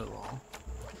out for so long?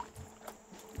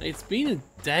 It's been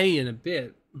a day and a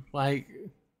bit. Like...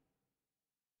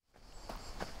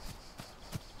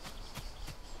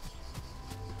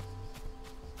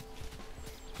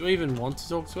 Do I even want to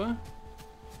talk to her?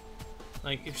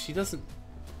 Like, if she doesn't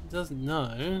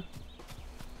know...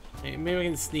 Maybe I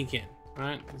can sneak in,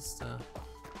 right? Just,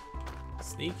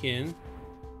 sneak in.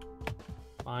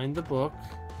 Find the book.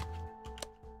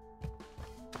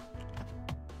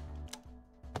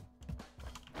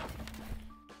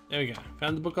 There we go.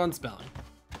 Found the book on spelling.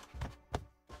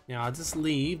 Now I'll just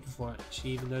leave before she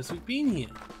even knows we've been here.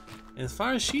 And as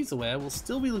far as she's aware, we'll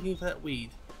still be looking for that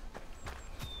weed.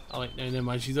 Oh wait, no, never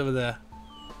mind. She's over there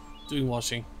doing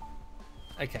washing.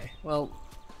 Okay, well,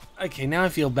 okay, now I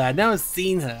feel bad. Now I've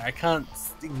seen her. I can't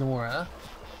ignore her.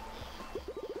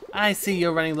 I see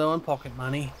you're running low on pocket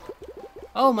money.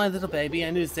 Oh, my little baby,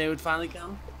 I knew this day would finally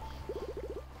come.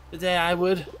 The day I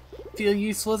would feel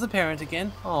useful as a parent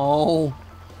again. Oh.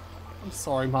 I'm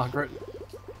sorry, Margaret.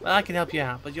 Well, I can help you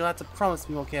out, but you'll have to promise to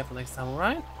be more careful next time,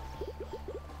 alright?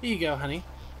 Here you go, honey.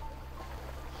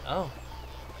 Oh.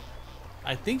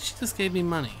 I think she just gave me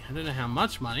money. I don't know how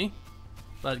much money,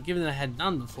 but given that I had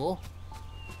none before,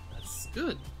 that's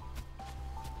good.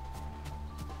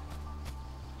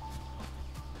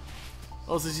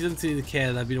 Also, she doesn't seem to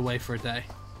care that I've been away for a day.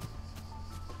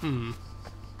 And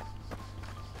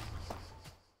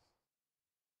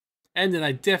then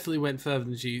I definitely went further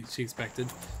than she expected.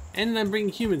 And then I'm bringing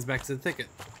humans back to the thicket.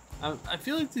 I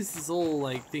feel like this is all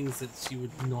like things that she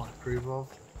would not approve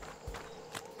of.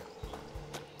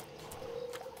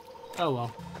 Oh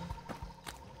well.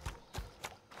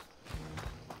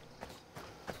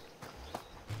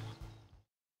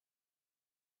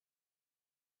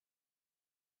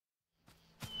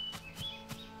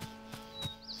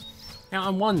 Now I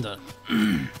wonder,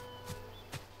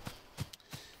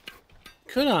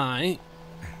 could I?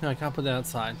 No, I can't put that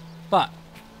outside. But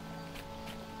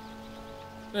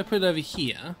I'm gonna put it over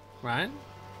here, right?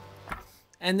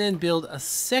 And then build a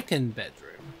second bedroom.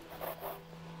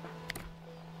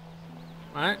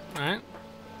 Right.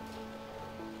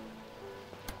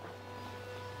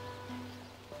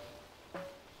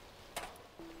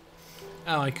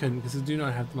 Oh, I couldn't because I do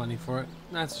not have the money for it.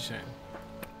 That's a shame.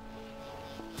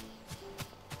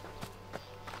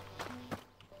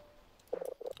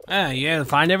 Ah, yeah,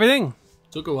 find everything?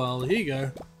 Took a while. Here you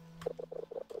go.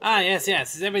 Ah, yes,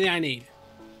 this is everything I need.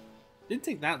 Didn't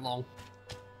take that long.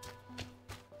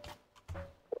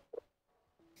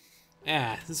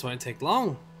 Yeah, this won't take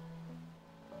long.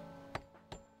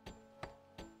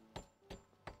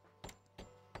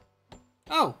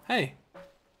 Oh, hey.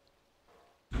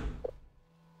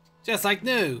 Just like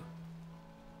new.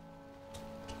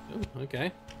 Oh,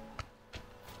 okay.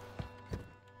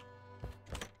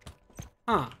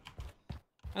 Huh.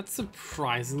 That's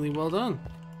surprisingly well done.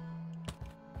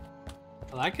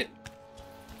 I like it.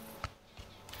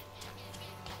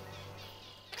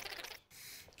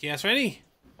 Gas ready?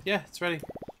 Yeah, it's ready.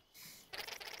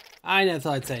 I never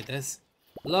thought I'd say this.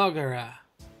 Logger,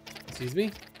 excuse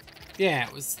me? Yeah,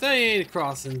 it was 38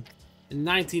 across in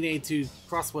 1982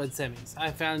 crossword semis.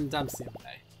 I found in dumps the other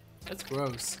day. That's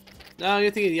gross. No,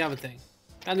 you're thinking the other thing.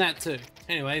 Found that too.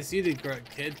 Anyways, you did great,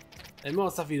 kid. There's more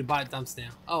stuff for you to buy at dumps now.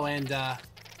 Oh, and I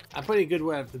put in a good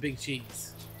word for the big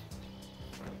cheese.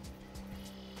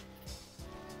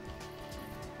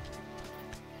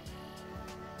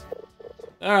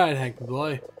 Alright, Hank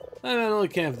boy. I'm not only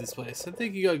can for this place. I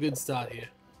think you got a good start here.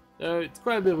 It's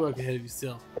quite a bit of work ahead of you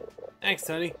still. Thanks,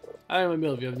 Tony. I'm in the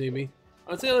middle if you ever need me.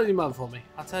 I'll tell your mother for me.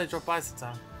 I'll tell her to drop by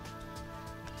sometime.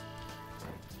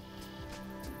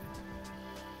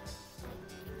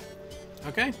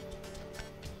 Okay.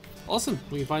 Awesome.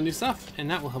 We can find new stuff, and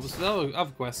that will help us with our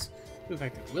other quests. In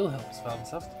fact, it will help us with other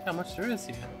stuff. Look how much there is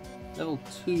here. Level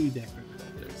 2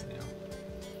 decorative there is now.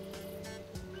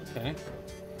 Okay.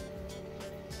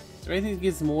 Is there anything that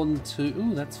gives more than 2?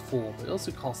 Ooh, that's 4, but it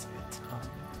also costs a ton.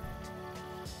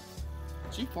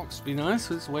 Jukebox would be nice,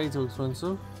 but it's way too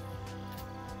expensive.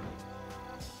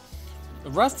 A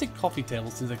rustic coffee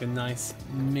table seems like a nice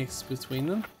mix between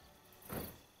them.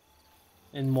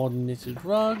 And modern knitted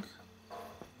rug.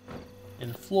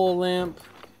 And a floor lamp.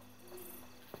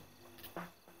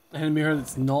 And a mirror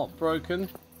that's not broken.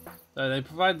 So they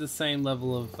provide the same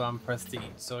level of prestige,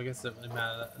 so I guess it doesn't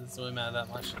really matter that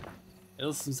much. It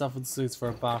also some stuff with suits for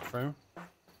a bathroom.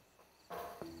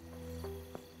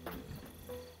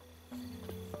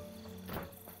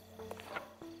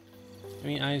 I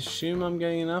mean, I assume I'm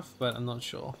getting enough, but I'm not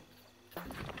sure.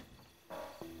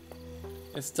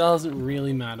 It doesn't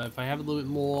really matter. If I have a little bit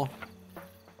more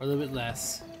or a little bit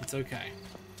less, it's okay.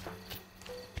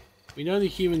 We know the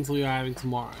humans we are having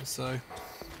tomorrow, so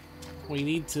we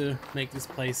need to make this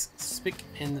place spick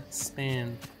and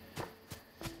span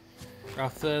for our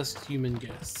first human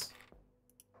guests.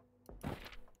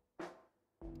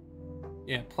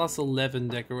 Yeah, plus 11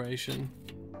 decoration.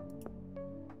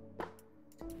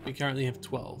 We currently have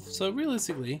 12, so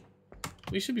realistically,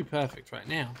 we should be perfect right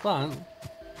now. But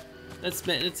let's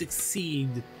exceed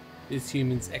this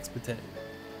human's expertise.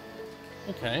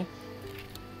 Okay.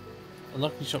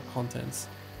 Unlocking shop contents.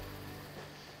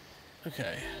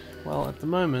 Okay. Well, at the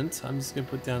moment, I'm just gonna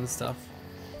put down the stuff.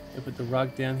 I'm gonna put the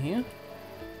rug down here.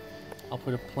 I'll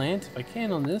put a plant if I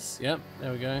can on this. Yep,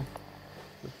 there we go.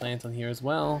 Put a plant on here as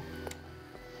well.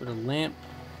 Put a lamp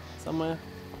somewhere.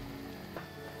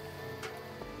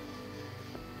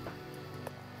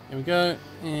 There we go,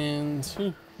 and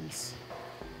let's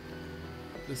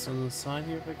put this on the side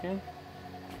here if I can.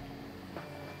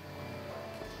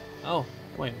 Oh,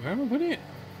 wait, where am I putting it?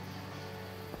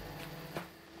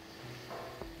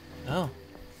 Oh,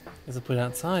 guess I'll put it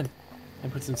outside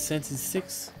and put some scented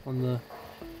sticks on the,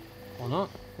 or not.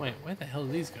 Wait, where the hell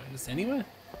do these go? Just anywhere?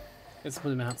 Guess I'll put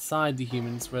them outside the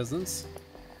human's residence.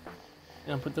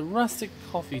 And I'll put the rustic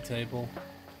coffee table.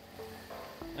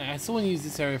 I still want to use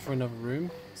this area for another room,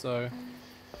 so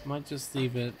I might just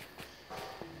leave it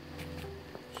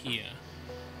here.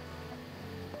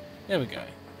 There we go.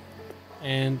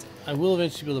 And I will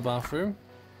eventually build a bathroom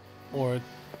or a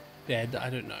bed, I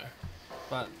don't know.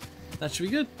 But that should be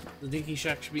good. The dinky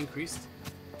shack should be increased.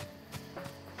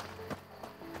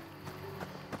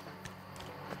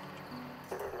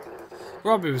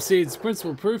 Robbery recedes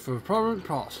principal proof of a prominent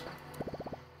plot.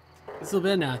 It's still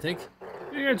better now, I think.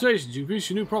 Congratulations, you increased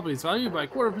your new property's value by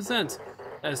 0.25%.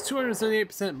 That is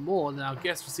 278% more than our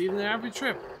guests received in their average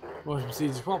trip. More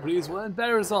prestigious properties will earn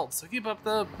better results, so keep up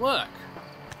the work.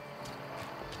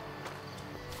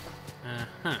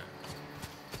 Uh-huh.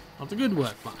 Not the good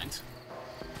work, mind.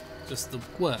 Just the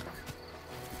work.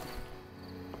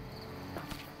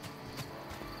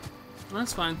 Well,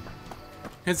 that's fine.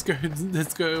 Let's go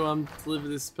deliver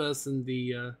this person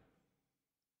the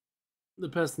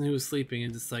person who was sleeping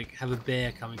and just like have a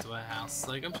bear coming to her house.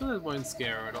 Like, I'm sure that won't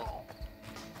scare her at all.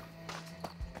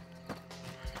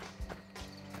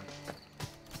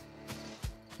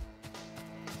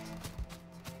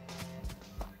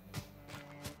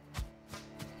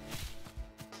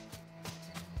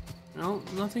 Well,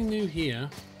 nothing new here.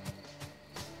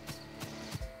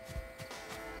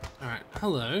 Alright,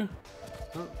 hello.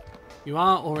 Oh, you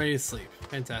are already asleep.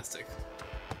 Fantastic.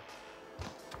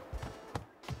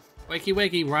 Wakey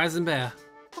wakey, rising bear.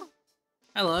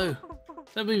 Hello.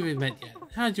 Don't believe we've met yet.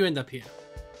 How'd you end up here?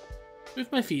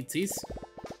 With my feetsies.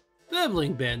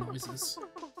 Burbling bear noises.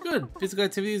 Good. Physical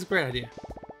activity is a great idea.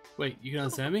 Wait, you can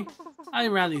understand me? I've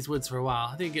been around these woods for a while.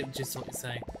 I think I get just what you're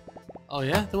saying. Oh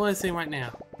yeah? The one I'm saying right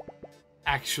now.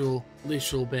 Actual,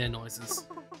 literal bear noises.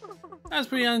 That's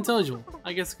pretty unintelligible.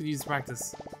 I guess I could use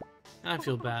practice. I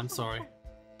feel bad, I'm sorry.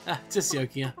 Ah, just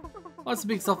joking. What's a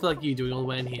big selfie like you doing all the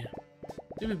way in here?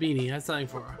 Do a Beanie, that's something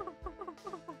for her.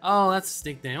 Oh, that's a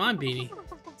nickname. I'm Beanie.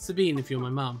 Sabine if you're my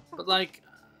mum. But like,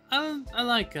 I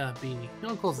like Beanie. No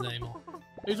one calls it anymore.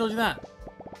 Who told you that?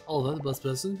 Oliver, the bus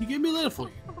person. He gave me a letter for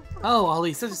you. Oh,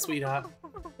 Ollie, such a sweetheart.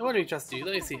 No wonder he trusted you.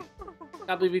 Let me see it.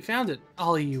 Can't believe we found it.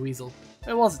 Ollie, you weasel.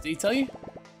 Where was it? Did he tell you?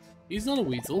 He's not a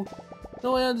weasel.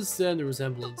 No, I understand the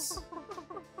resemblance.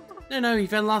 No, he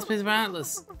found the last piece of our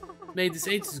atlas. Made this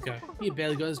ages ago. He had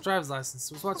barely got his driver's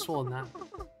license. It was much more than that.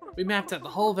 We mapped out the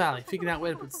whole valley, figured out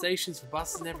where to put stations for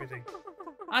buses and everything.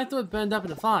 I thought it burned up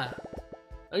in a fire.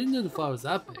 I didn't know the fire was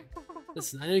that big.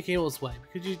 Listen, I know you came all this way,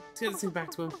 but could you get this thing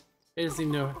back to him? He doesn't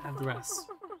even know how to have the rest.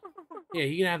 Yeah,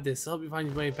 you can have this. I'll help you find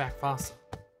your way back faster.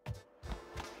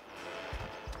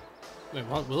 Wait,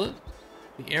 what? Will it?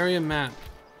 The area map.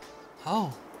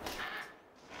 Oh.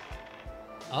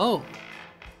 Oh.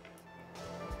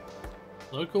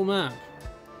 Local map.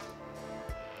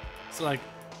 So, like,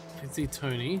 I can see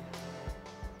Tony.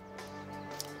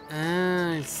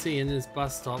 Ah, I see, and there's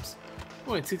bus stops.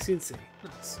 Oh, it's 16C.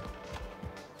 Nice.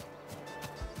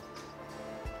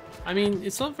 I mean,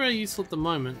 it's not very useful at the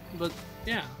moment, but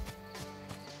yeah.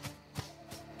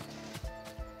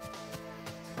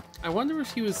 I wonder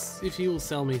if he will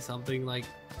sell me something like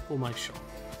for my shop.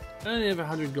 I only have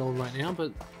 100 gold right now,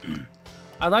 but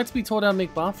I'd like to be taught how to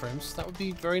make bathrooms. That would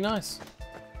be very nice.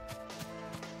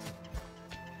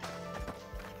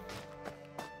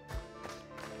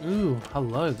 Ooh,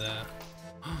 hello there.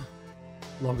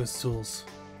 Logger's tools.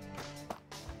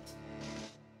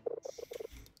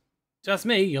 Just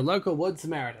me, your local wood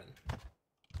Samaritan.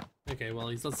 Okay, well,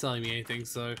 he's not selling me anything,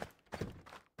 so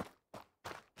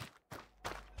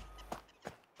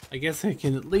I guess I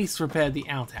can at least repair the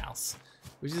outhouse,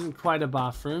 which isn't quite a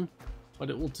bathroom, but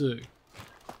it will do.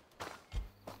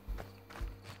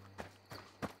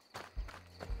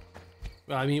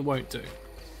 Well, I mean, it won't do,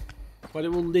 but it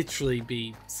will literally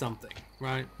be something,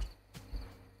 right?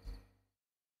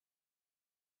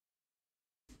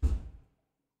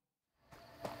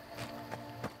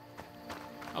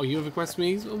 Oh, you have a quest for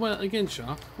me? Well, again,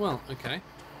 Shark. Well, okay.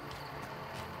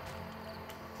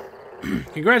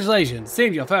 Congratulations!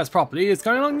 Seeing your first property is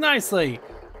coming along nicely!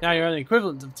 Now you're an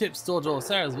equivalent of Tip's door-to-door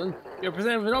salesman. You're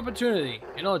presented with an opportunity.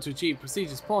 In order to achieve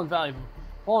prestigious Pawn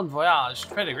Voyage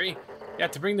pedigree, you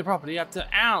have to bring the property up to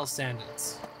our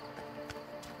standards.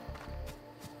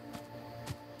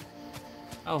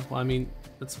 Oh, well, I mean,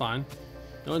 that's fine.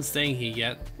 No one's staying here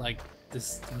yet. Like,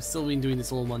 this, we've still been doing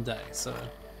this all in one day, so...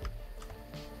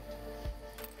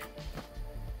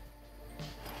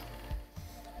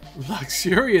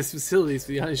 Luxurious facilities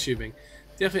for the unassuming.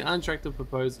 Definitely unattractive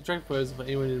proposal for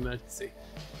anyone in an emergency.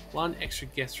 1 extra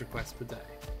guest request per day.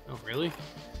 Oh, really?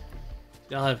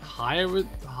 They'll have higher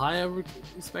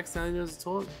respects now as a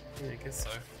toilet? Yeah, I guess so.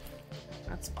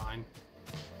 That's fine.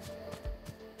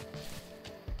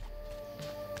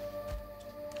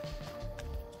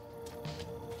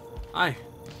 Hi.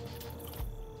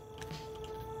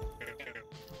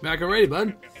 Back already,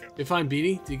 bud? You find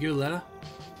Beanie? Did you get a letter?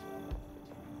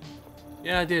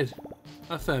 Yeah, I did.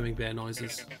 Affirming bear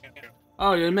noises.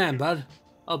 Oh, you're the man, bud.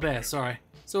 Oh, bear, sorry.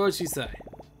 So what'd she say?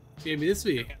 She gave me this for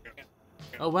you.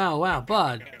 Oh, wow,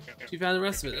 bud. She found the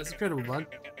rest of it. That's incredible, bud.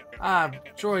 I'm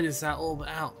drawing this out all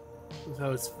out with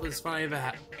her. It's the fun I ever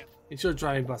had. It's your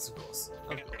driving bus, of course.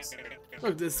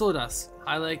 Look, there's sawdust,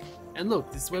 High Lake, and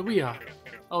look, this is where we are.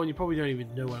 Oh, and you probably don't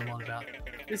even know what I'm on about.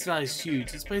 This valley's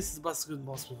huge. This place is the bus couldn't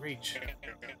possibly reach.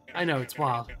 I know, it's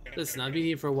wild. Listen, I've been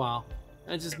here for a while.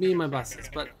 And just me and my buses,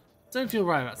 but don't feel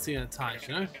right about seeing the tires,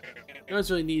 you know? No one's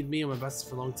really needed me and my buses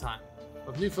for a long time.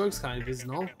 But new folks kind of visit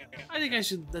and all, I think I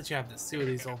should let you have this, see what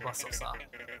these old bus stops are.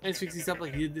 Let's fix these up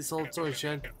like you did this old storage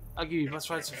shed. I'll give you bus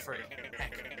rides for free.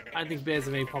 Heck, I think bears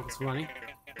have any pockets for money.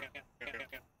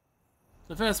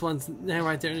 The first one's now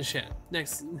right there in the shed.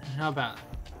 Next, how about it?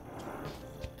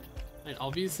 And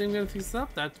obviously I'm going to fix this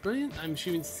up, that's brilliant. I'm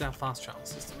assuming this is our fast travel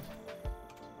system.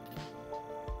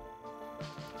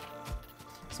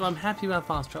 So I'm happy about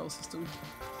fast travel system.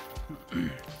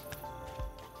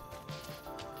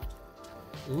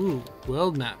 Ooh,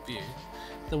 world map view.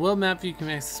 The world map view can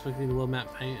be accessed quickly in the world map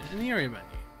pane in the area menu.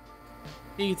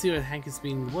 Here you can see where Hank has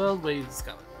been in the world where you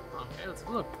discovered. Okay, let's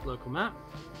have a look. Local map.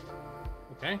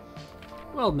 Okay.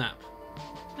 World map.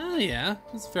 Oh yeah,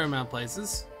 there's a fair amount of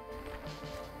places.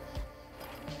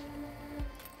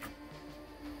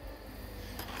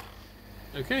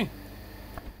 Okay.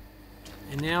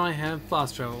 And now I have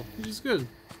fast travel, which is good.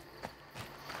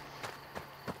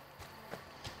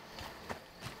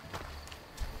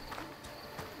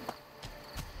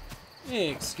 Hey,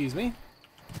 excuse me.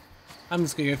 I'm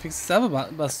just gonna go fix this other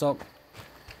bus stop.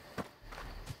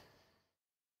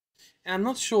 And I'm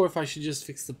not sure if I should just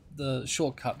fix the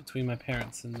shortcut between my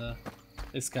parents and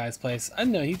this guy's place. I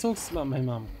don't know, he talks about my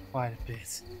mum quite a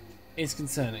bit. It's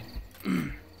concerning.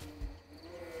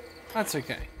 That's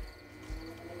okay.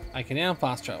 I can now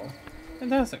fast travel.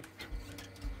 Fantastic.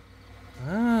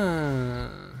 Ah.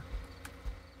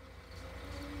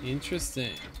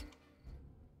 Interesting.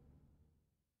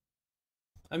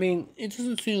 I mean, it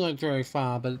doesn't seem like very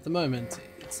far, but at the moment,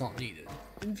 it's not needed.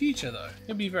 In the future, though,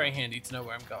 it'll be very handy to know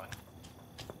where I'm going.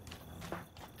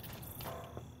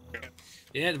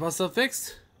 Yeah, the bus stop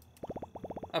fixed.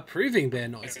 Approving bear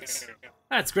noises.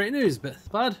 That's great news,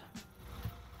 bud.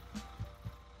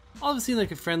 Oliver seemed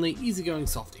like a friendly, easygoing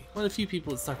softy, one of the few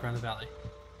people that stuck around the valley.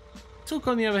 Took,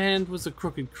 on the other hand, was a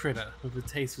crooked critter with a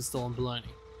taste for stolen baloney.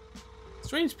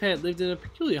 Strange pet lived in a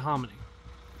peculiar harmony.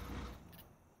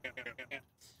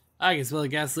 I can smell the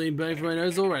gasoline burning from my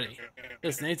nose already.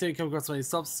 Listen, anytime you come across one of these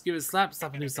stops, just give it a slap,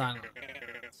 slap a new sign on it.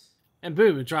 And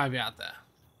boom, it'll drive you out there.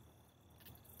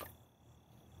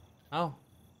 Oh.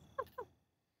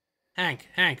 Hank,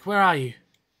 where are you?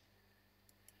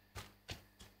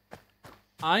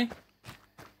 Hi?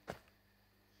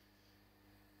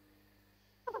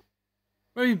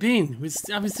 Where have you been?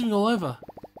 I've been sleeping all over.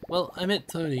 Well, I met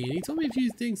Tony, and he told me a few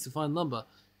things to find lumber.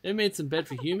 They made some bed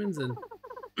for humans and...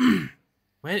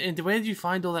 where did you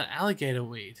find all that alligator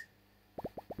weed?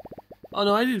 Oh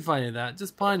no, I didn't find any of that.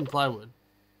 Just pine and plywood.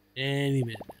 Any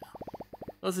minute now.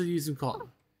 Let's use some cotton.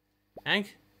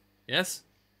 Hank? Yes?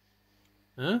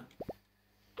 Huh?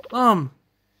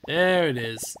 There it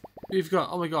is. We've got...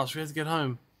 Oh my gosh, we have to get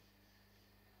home.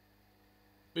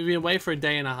 We've been away for a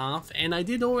day and a half, and I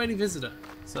did already visit her.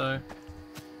 So,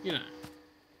 you know.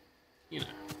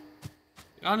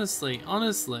 Honestly, I'm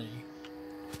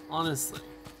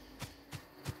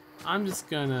just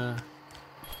gonna,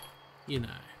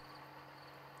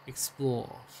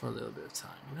 explore for a little bit of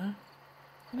time,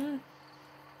 you know?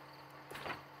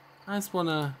 I just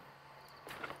wanna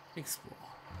explore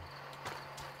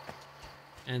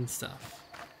and stuff.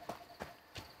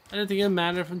 I don't think it'll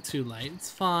matter if I'm too late.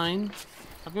 It's fine.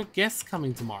 I've got guests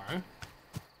coming tomorrow.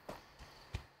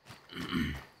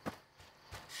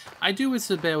 I do wish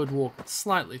the bear would walk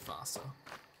slightly faster.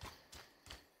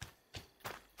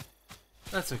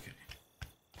 That's okay.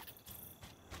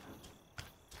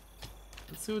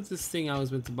 Let's see what this thing I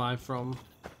was meant to buy from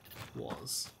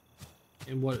was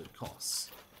and what it costs.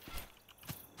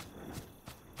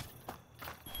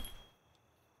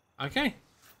 Okay.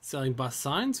 Selling bus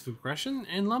signs for Gresham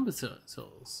and lumber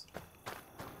tools.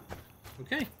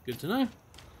 Okay, good to know.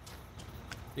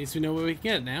 At least we know where we can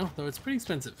get it now, though it's pretty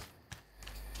expensive.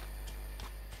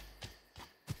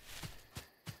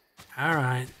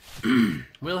 Alright.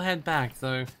 We'll head back,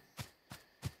 though.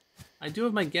 I do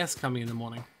have my guest coming in the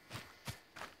morning.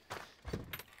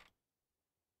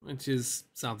 Which is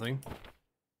something.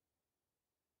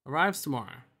 Arrives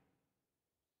tomorrow.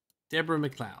 Deborah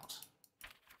McLeod.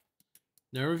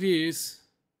 No reviews.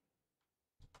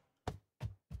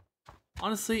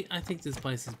 Honestly, I think this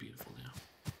place is beautiful now.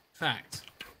 Fact.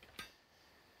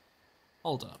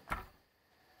 Hold up.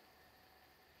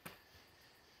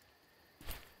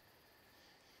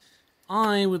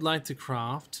 I would like to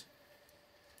craft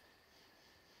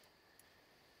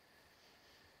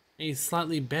a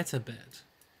slightly better bed.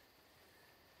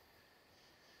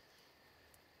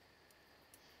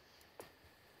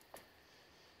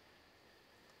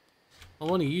 I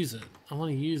want to use it. I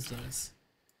want to use those.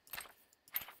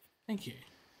 Thank you.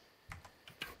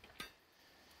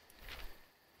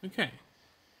 Okay.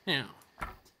 Now,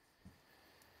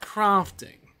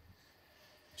 crafting.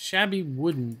 Shabby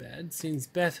wooden bed seems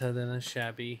better than a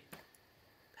shabby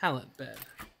pallet bed.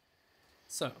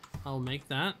 So, I'll make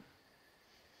that.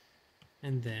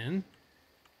 And then,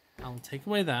 I'll take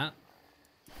away that.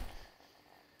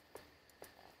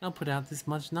 I'll put out this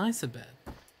much nicer bed.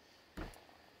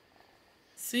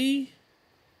 See?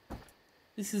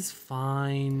 This is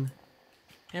fine.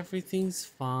 Everything's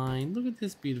fine. Look at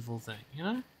this beautiful thing, you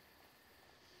know?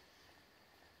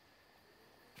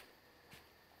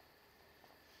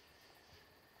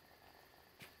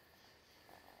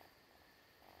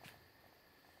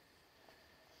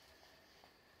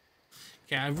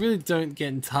 Okay, I really don't get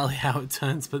entirely how it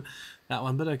turns, but that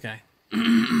one, but okay.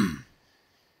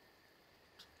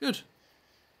 Good.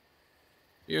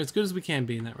 We're as good as we can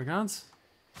be in that regards.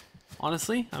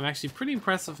 Honestly, I'm actually pretty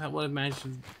impressed with what I've managed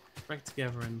to break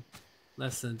together in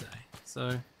less than a day. So,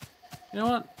 you know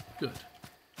what? Good.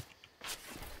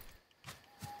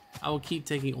 I will keep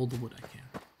taking all the wood I can.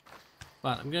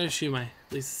 But I'm going to shoot my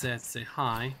Lisa to say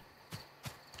hi.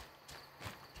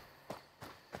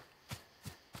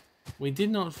 We did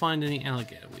not find any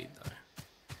alligator weed though.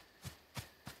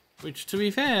 Which, to be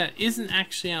fair, isn't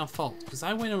actually our fault. Because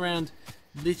I went around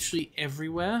literally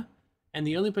everywhere. And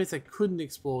the only place I couldn't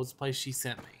explore was the place she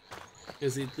sent me.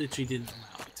 Because it literally didn't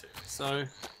allow me to. So,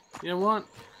 you know what?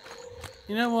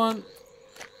 You know what?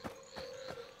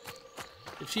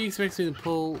 If she expects me to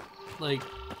pull, like,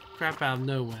 crap out of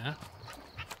nowhere...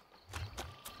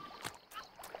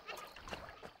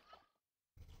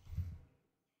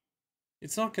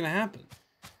 it's not gonna happen.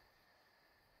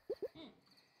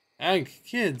 Hank,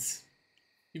 kids.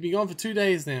 You've been gone for 2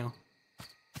 days now.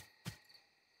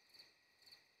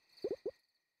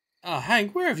 Oh,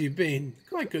 Hank, where have you been?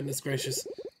 My goodness gracious.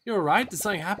 You alright? Did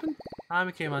something happen? I'm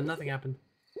okay, man. Nothing happened.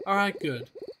 Alright, good.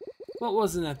 What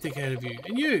was in that dickhead of you?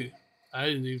 And you? I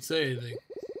didn't even say anything.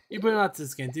 You put out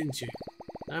this again, didn't you?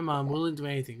 No, Mom. We didn't do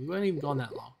anything. We weren't even gone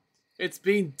that long. It's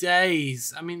been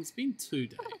days. I mean, it's been 2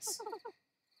 days.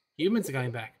 Humans are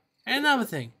coming back. And another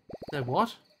thing. They're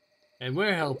what? And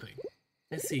we're helping.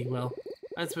 Let's see. Well,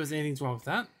 I don't suppose anything's wrong with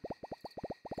that.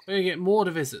 We're gonna get more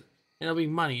to visit. And there'll be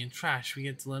money and trash. We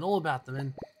get to learn all about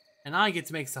them, and I get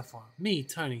to make stuff for them. Me,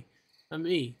 Tony.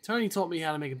 Tony taught me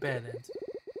how to make a bed, and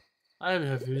I haven't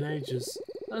heard from you in ages.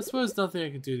 I suppose nothing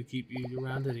I could do to keep you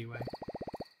around anyway.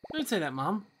 Don't say that,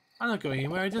 Mum. I'm not going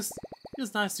anywhere. I just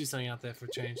Feels nice to do something out there for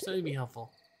a change. That'd be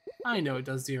helpful. I know it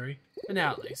does, dearie. For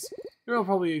now, at least. You're all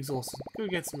probably exhausted. Go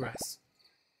get some rest.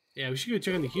 Yeah, we should go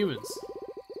check on the humans.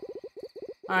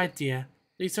 Alright, dear.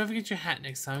 Please don't forget your hat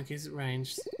next time in case it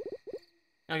rains.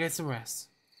 I'll get some rest.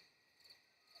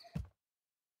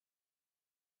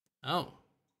 Oh.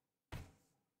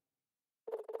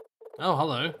 Oh,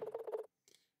 hello.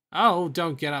 Oh,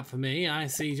 don't get up for me. I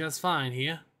see just fine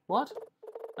here. What?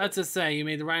 Let's just say you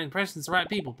made the right impressions to the right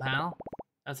people, pal.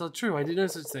 That's not true. I did no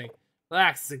such thing.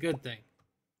 Relax, it's a good thing.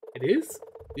 It is?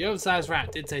 The oversized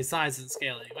rat did say size isn't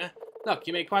scale anywhere. Look,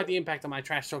 you made quite the impact on my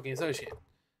trash-talking associate.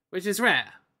 Which is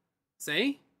rare.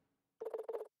 See?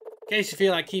 In case you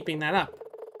feel like keeping that up.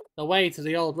 The way to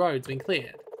the old road's been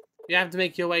cleared. You have to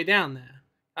make your way down there.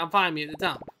 Come find me at the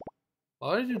dump. Why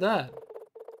would I do that?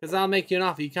 Because I'll make you an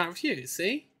offer you can't refuse,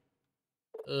 see?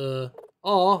 Or,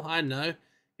 I don't know.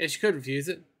 Guess you could refuse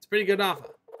it. It's a pretty good offer.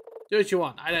 Do what you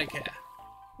want, I don't care.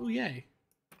 Oh, yay.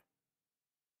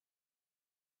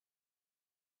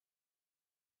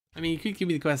 I mean, you could give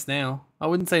me the quest now. I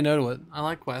wouldn't say no to it. I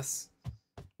like quests.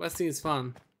 Questing is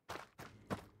fun.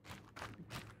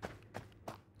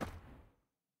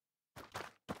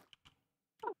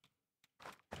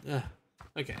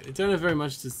 Okay, they don't have very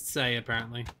much to say,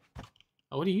 apparently.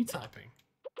 Oh, what are you typing?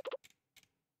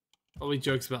 Probably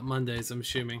jokes about Mondays, I'm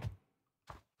assuming.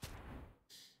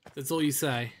 That's all you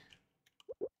say.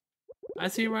 I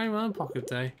see you writing my own pocket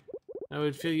day. I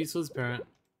would feel useful as a parent.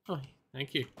 Oh,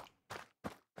 thank you.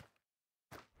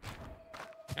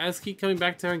 I just keep coming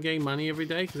back to her and getting money every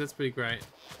day, because that's pretty great.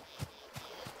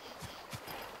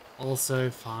 Also,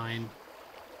 fine.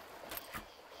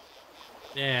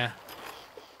 Yeah.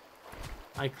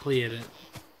 I cleared it.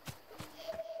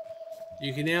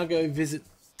 You can now go visit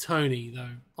Tony,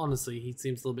 though. Honestly, he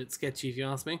seems a little bit sketchy if you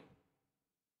ask me.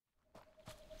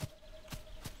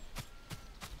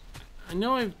 I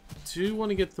know I do want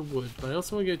to get the wood, but I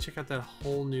also want to go check out that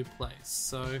whole new place,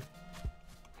 so...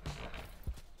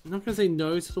 I'm not going to say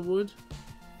no to the wood.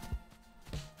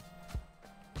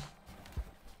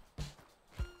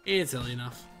 It's early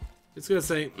enough. It's going to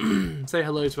say say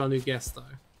hello to our new guest, though.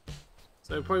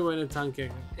 So I probably won't have time to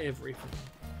get everything.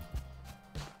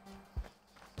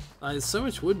 There's so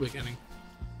much wood we're getting.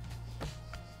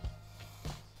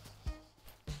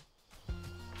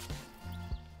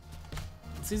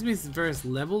 It seems to be various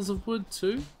levels of wood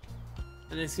too,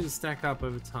 and they seem to stack up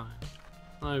over time.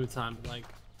 Not over time, but like,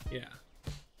 yeah.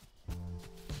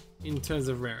 In terms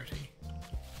of rarity.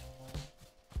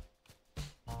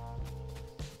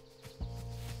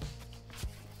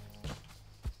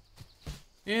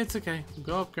 Yeah, it's okay. We'll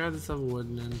go up, grab this other wood,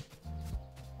 and then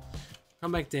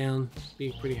come back down,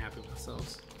 be pretty happy with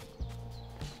ourselves.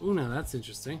 Ooh, now that's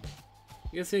interesting.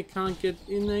 I guess I can't get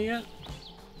in there yet?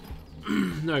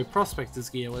 No, Prospector's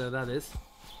gear, whatever that is.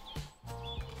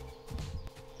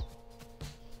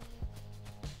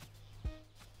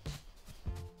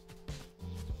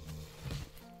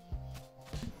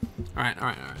 Alright,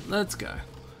 let's go.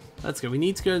 Let's go. We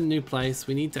need to go to a new place.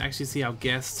 We need to actually see our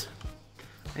guest.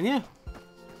 And yeah,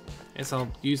 guess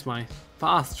I'll use my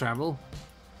fast travel.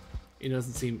 It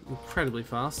doesn't seem incredibly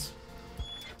fast.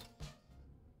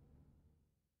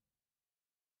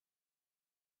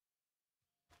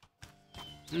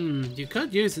 You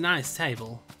could use a nice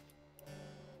table.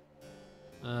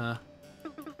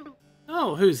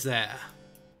 Oh, who's there?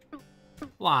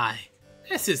 Why,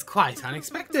 this is quite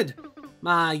unexpected.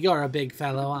 My, you're a big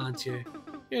fellow, aren't you?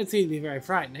 You don't seem to be very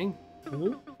frightening.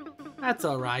 Ooh. That's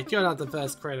alright, you're not the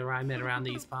first critter I met around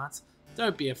these parts.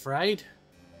 Don't be afraid.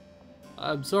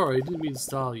 I'm sorry, I didn't mean to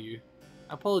startle you.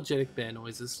 Apologetic bear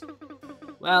noises.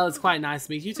 Well, it's quite nice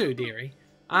to meet you too, dearie.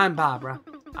 I'm Barbara.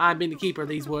 I've been the keeper of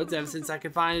these woods ever since I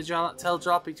could find a tell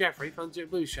Droppy Jeffrey from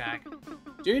Blue Shag.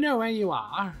 Do you know where you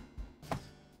are?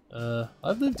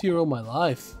 I've lived here all my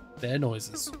life. Bear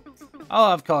noises.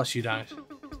 Oh, of course you don't.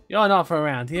 You're not from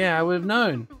around here, I would have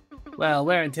known. Well,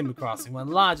 we're in Timber Crossing, one of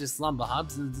the largest lumber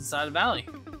hubs in the Decided Valley.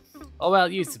 Oh, well,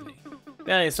 it used to be.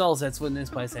 Barely soul sets wouldn't in this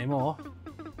place anymore.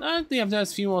 I think I've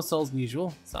noticed a few more souls than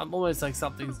usual, so I'm almost like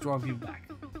something's drawing people back.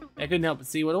 I couldn't help but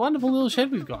see what a wonderful little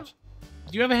shed we've got.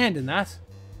 Did you have a hand in that?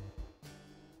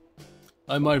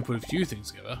 I might have put a few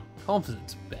things together.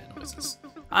 Confident bear noises.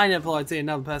 I never thought I'd see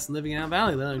another person living in our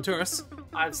valley, let alone tourists.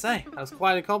 I have to say, that was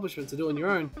quite an accomplishment to do on your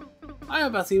own. I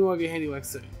hope I'll see more of your handiwork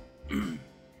soon.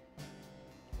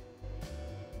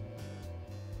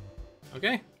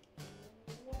 Okay.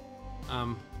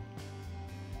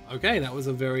 Okay, that was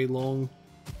a very long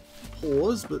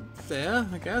pause, but fair,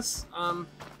 I guess.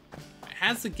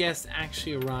 Has the guest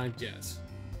actually arrived yet?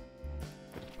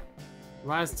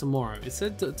 Arrives tomorrow. It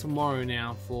said tomorrow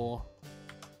now for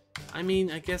I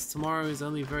mean, I guess tomorrow is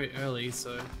only very early,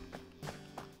 so...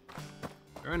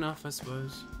 Fair enough, I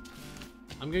suppose.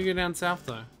 I'm gonna go down south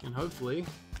though, and hopefully...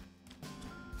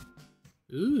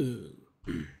 Ooh.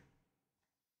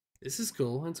 This is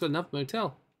cool, and it's got enough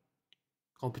motel.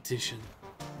 Competition.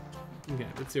 Okay,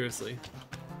 but seriously.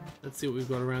 Let's see what we've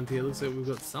got around here. Looks like we've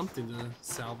got something to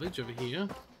salvage over here.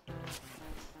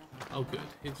 Oh good,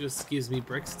 it just gives me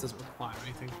bricks, it doesn't require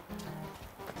anything.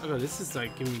 Oh god, this is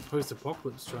like giving me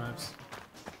post-apocalypse drives.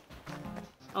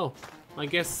 Oh, my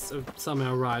guests have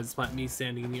somehow arrived despite me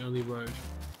standing in the only road.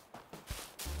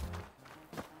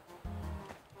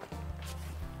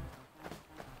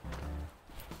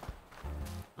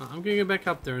 I'm gonna go back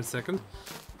up there in a second.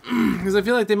 Because I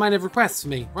feel like they might have requests for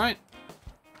me, right?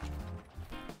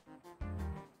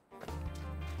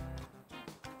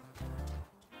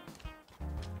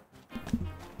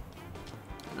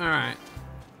 Alright.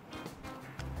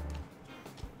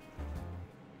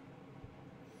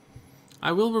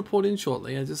 I will report in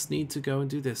shortly, I just need to go and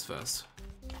do this first.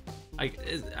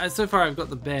 So far I've got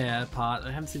the bear part,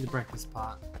 I haven't seen the breakfast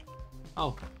part.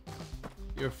 Oh,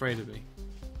 you're afraid of me.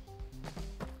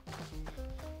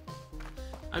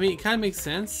 I mean, it kind of makes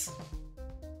sense.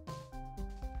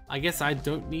 I guess I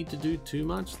don't need to do too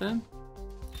much then.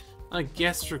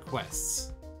 Guest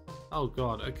requests. Oh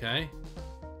god, okay.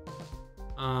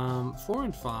 4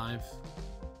 and 5.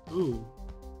 Ooh.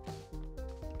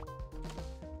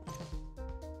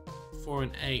 4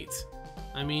 and 8.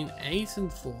 I mean, 8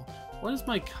 and 4. What is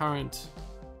my current?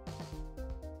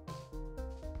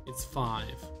 It's 5.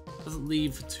 Doesn't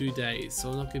leave for 2 days, so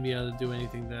I'm not gonna be able to do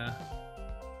anything there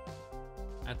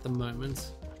at the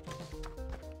moment.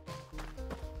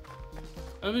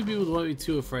 Other people won't be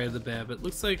too afraid of the bear, but it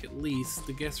looks like at least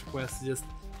the guest request is just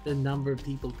the number of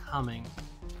people coming.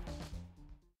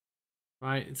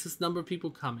 Right? It's just number of people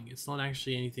coming. It's not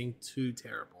actually anything too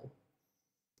terrible.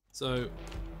 So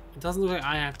it doesn't look like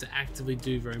I have to actively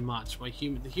do very much. The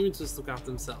humans just look after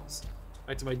themselves. In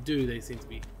fact, if I do, they seem to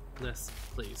be less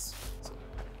pleased. So,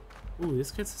 ooh, this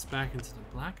gets us back into the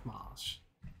Black Marsh.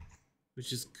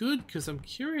 Which is good, because I'm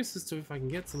curious as to if I can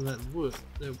get some of that wood,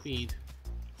 that weed.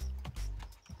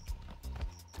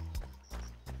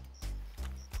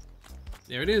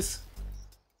 There it is.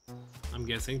 I'm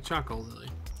guessing charcoal lily.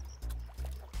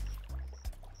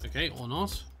 Okay, or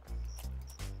not.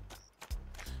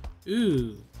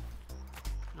 Ooh.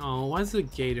 Oh, why is it a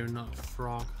gator, not a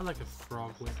frog? I like a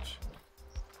frog witch.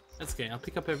 That's okay, I'll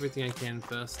pick up everything I can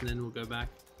first, and then we'll go back.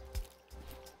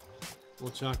 More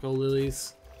charcoal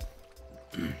lilies.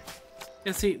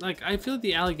 Yeah, see, like, I feel like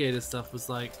the alligator stuff was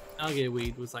like, alligator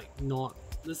weed was like not,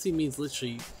 this means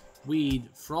literally weed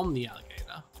from the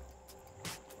alligator.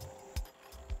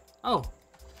 Oh,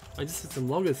 I just had some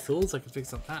logger tools, I can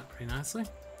fix up that pretty nicely.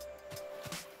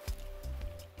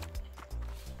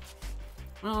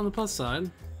 Well, on the plus side,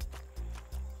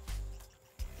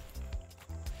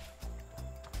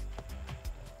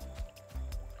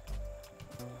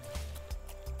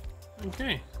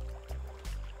 okay.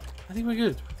 I think we're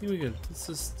good. I think we're good. Let's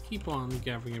just keep on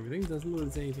gathering everything. Doesn't look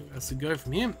like there's anything else to go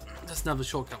from here. Just another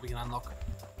shortcut we can unlock.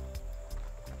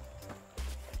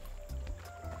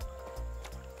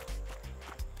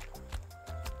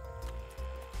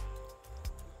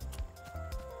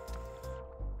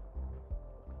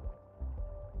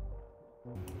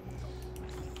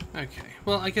 Okay,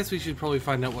 well, I guess we should probably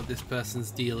find out what this person's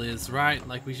deal is, right?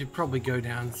 Like, we should probably go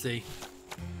down and see.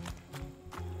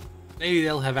 Maybe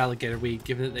they'll have alligator weed,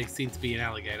 given that they seem to be an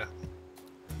alligator.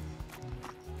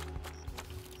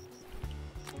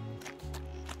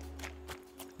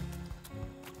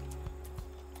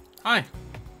 Hi.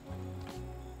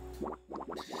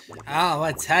 Oh,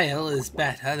 a tail is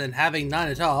better than having none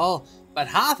at all, but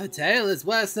half a tail is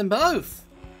worse than both.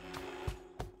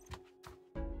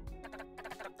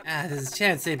 There's a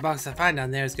chance the box I find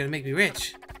down there is going to make me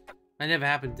rich. Might never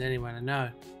happen to anyone I know.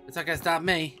 It's not going to stop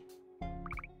me.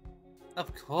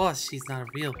 Of course she's not a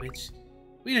real witch.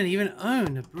 We don't even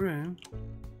own a broom.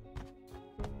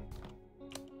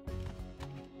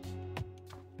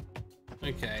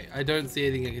 Okay, I don't see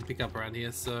anything I can pick up around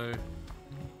here, so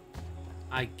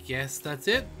I guess that's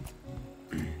it.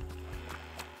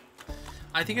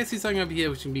 I think I see something over here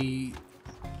which can be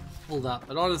pulled up,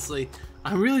 but honestly,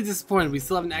 I'm really disappointed we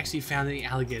still haven't actually found any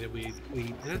alligator weed.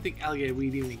 I don't think alligator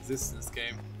weed even exists in this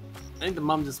game. I think the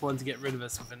mum just wanted to get rid of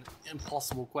us with an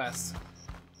impossible quest.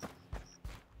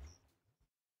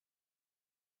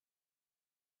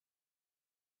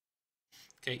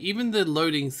 Okay, even the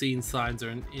loading scene signs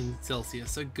are in Celsius,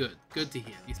 so good. Good to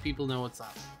hear. These people know what's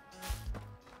up.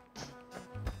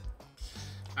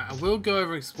 Alright, I will go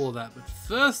over and explore that, but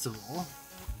first of all...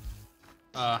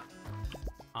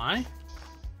 Hi.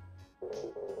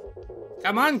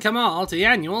 Come on, to the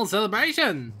annual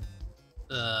celebration.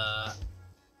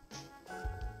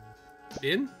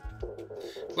 Finn?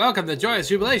 Welcome to Joyous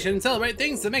Jubilation and celebrate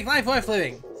things to make life worth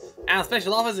living. Our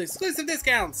special offers exclusive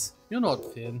discounts. You're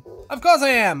not Finn. Of course I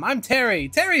am. I'm Terry.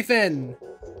 Terry Finn.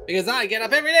 Because I get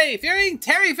up every day fearing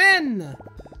Terry Finn.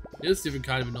 It's a different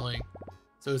kind of annoying.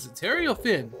 So is it Terry or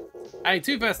Finn? Adding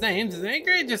two first names is an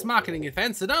egregious marketing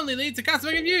offense that only leads to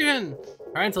customer confusion.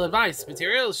 Parental advice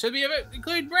materials should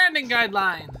include branding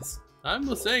guidelines. I'm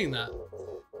not saying that.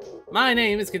 My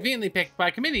name is conveniently picked by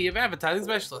a committee of advertising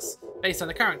specialists based on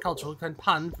the current cultural and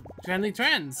pun-friendly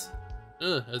trends.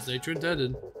 As nature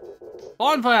intended.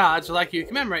 Bon Voyage would like you to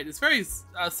commemorate this very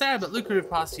sad but lucrative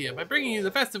past year by bringing you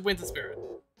the festive winter spirit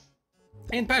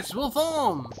in purchasable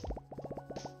form.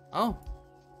 Oh.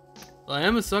 Well, I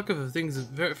am a sucker for things,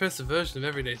 a festive version of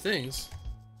everyday things.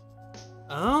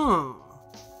 Oh.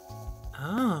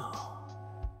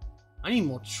 I need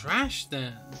more trash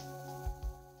then.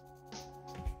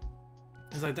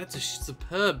 It's like, that's a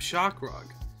superb shark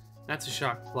rug. That's a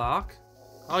shark plaque.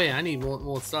 Oh yeah, I need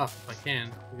more stuff if I can,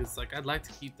 because like I'd like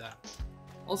to keep that.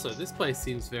 Also, this place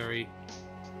seems very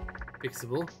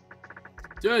fixable.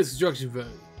 Joyous construction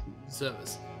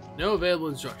service. No available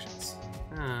instructions.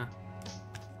 Oh,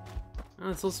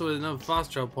 there's also another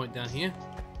fast travel point down here.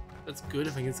 That's good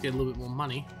if I can just get a little bit more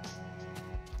money.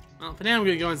 Well, for now I'm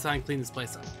going to go inside and clean this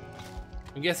place up.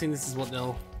 I'm guessing this is what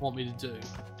they'll want me to do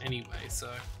anyway, so...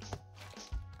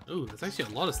 Ooh, there's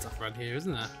actually a lot of stuff around here,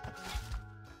 isn't there?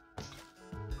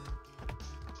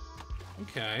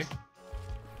 Okay.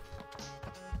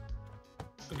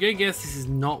 I'm gonna guess this is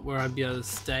not where I'd be able to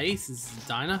stay, since this is a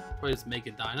diner. Probably just make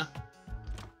a diner.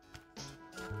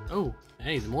 Oh,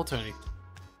 hey, there's more turning.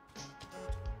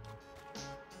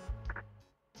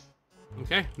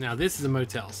 Okay, now this is a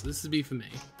motel, so this would be for me.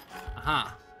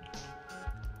 Aha.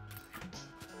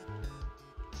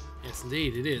 Yes,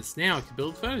 indeed, it is. Now I can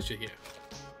build furniture here.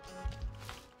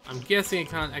 I'm guessing I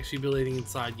can't actually build anything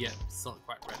inside yet. It's not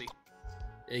quite ready.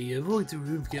 Yeah, you avoid the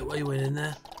room to get why you went in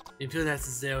there. Didn't feel that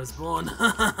since the day I was born.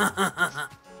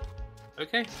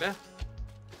 Okay, fair.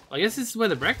 Well, I guess this is where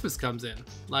the breakfast comes in.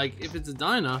 Like, if it's a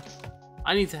diner,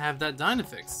 I need to have that diner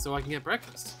fixed so I can get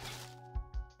breakfast.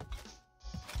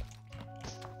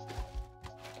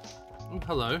 Oh,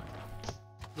 hello.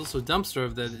 There's also a dumpster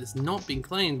over there that is not being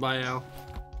claimed by our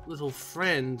little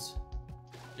friend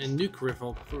and Nuke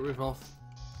ripoff.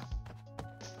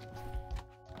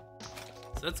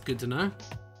 So that's good to know.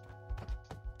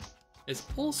 There's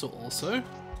also a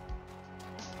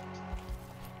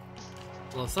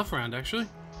lot of stuff around actually.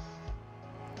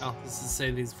 Oh, this is the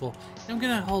same thing as before. I'm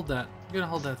gonna hold that. I'm gonna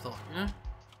hold that thought, you know?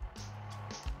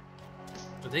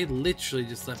 But they literally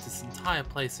just left this entire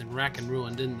place in rack and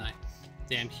ruin, didn't they?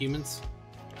 Damn humans.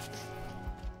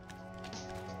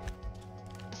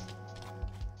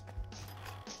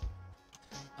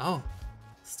 Oh,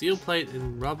 steel plate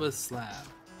and rubber slab.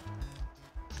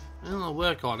 Well, I'll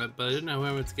work on it, but I didn't know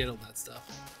where to get all that stuff.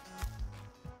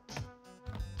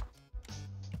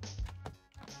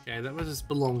 Okay, that must just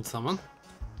belong to someone.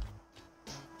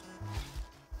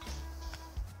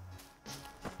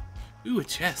 Ooh, a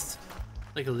chest.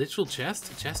 Like a literal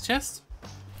chest? A chest?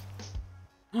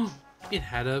 Oh, it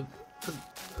had a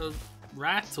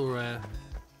rat or a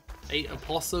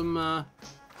possum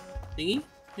thingy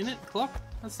in it, clock.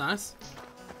 That's nice.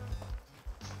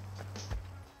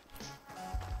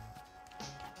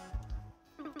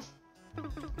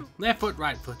 Left foot,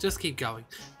 right foot, just keep going.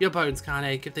 Your bones can't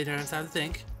ache if they don't have to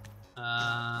think.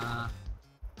 Oh,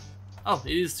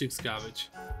 it is Took's garbage.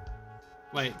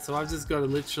 Wait, so I've just got to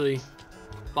literally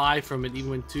buy from it even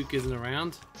when Took isn't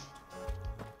around?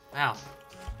 Wow,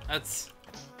 that's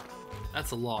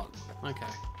a lot. Okay.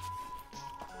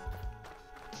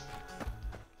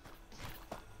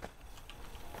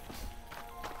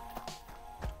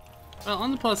 Well,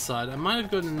 on the plus side, I might have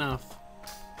gotten enough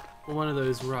for one of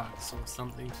those rugs or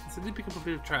something. So I did pick up a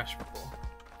bit of trash before.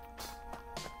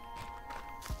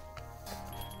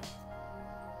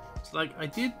 So, like, I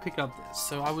did pick up this,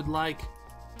 so I would like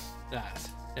that,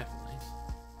 definitely.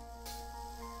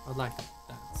 I'd like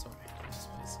that, sorry, this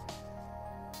place.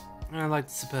 And I like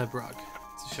the superb rug.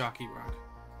 It's a Sharky rug.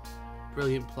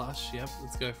 Brilliant plush, yep,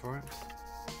 let's go for it.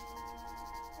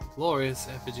 Glorious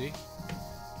effigy.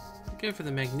 Go for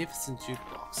the magnificent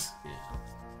jukebox. Yeah.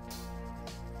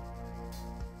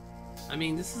 I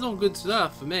mean, this is all good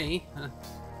stuff for me.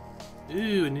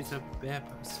 Ooh, I need to have a bear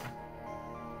poster.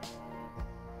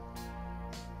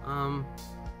 I'll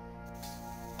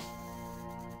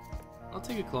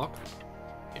take a clock.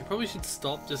 Yeah. I probably should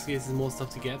stop just in case there's more stuff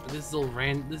to get, but this is all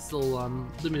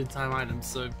limited time items,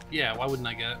 so yeah, why wouldn't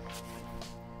I get it?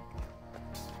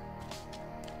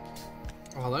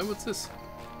 Oh, hello, what's this?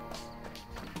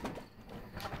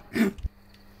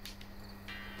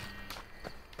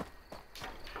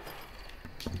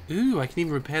 Ooh, I can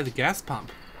even repair the gas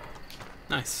pump.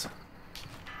 Nice.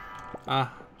 Can't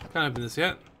open this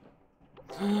yet.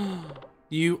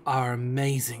 You are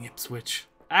amazing, Ipswich.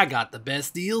 I got the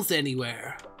best deals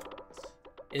anywhere.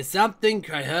 It's something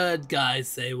I heard guys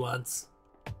say once.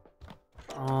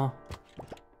 Aw.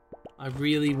 I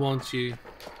really want you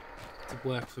to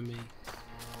work for me.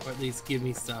 Or at least give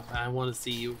me stuff. I want to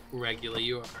see you regularly.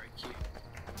 You are very cute.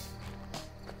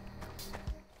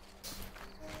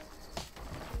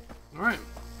 Alright.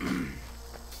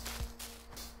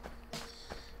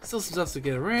 Still some stuff to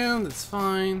get around, that's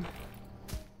fine.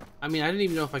 I mean, I didn't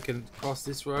even know if I could cross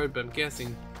this road, but I'm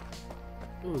guessing...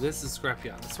 Ooh, this is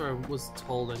scrapyard. That's where I was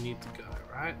told I need to go,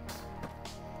 right?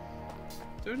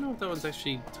 Don't know if that one's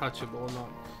actually touchable or not.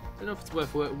 Don't know if it's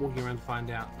worth walking around to find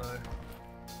out, though.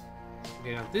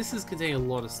 Okay, now this is containing a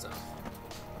lot of stuff.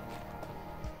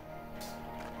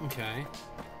 Okay.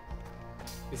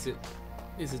 Is it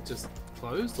just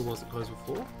closed, or was it closed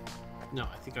before? No,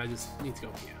 I think I just need to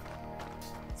go here.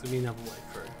 It's gonna be another way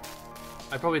through.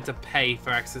 I probably have to pay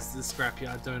for access to the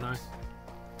scrapyard, don't I?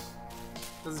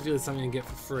 Doesn't feel like something I get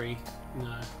for free.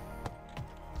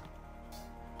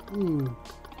 No.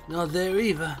 Not there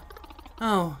either.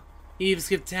 Oh, he either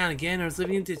skipped town again or is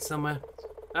living in a ditch somewhere.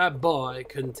 That boy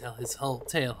couldn't tell his whole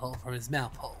tail hole from his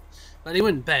mouth hole. But he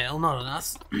wouldn't bail, not on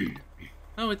us.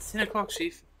 Oh, it's 10 o'clock,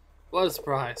 Chief. What a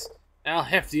surprise. Our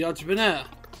hefty entrepreneur.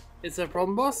 Is there a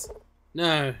problem, boss?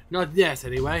 No, not yet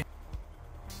anyway.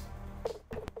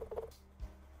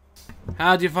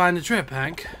 How'd you find the trip,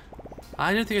 Hank?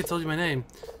 I don't think I told you my name.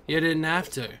 You didn't have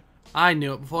to. I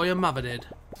knew it before your mother did.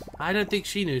 I don't think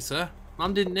she knew, sir.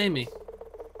 Mom didn't name me.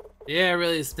 Yeah, it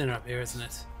really is thinner up here, isn't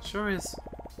it? Sure is.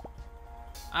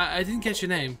 I didn't catch your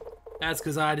name. That's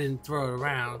because I didn't throw it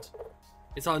around.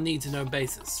 It's on a need-to-know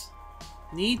basis.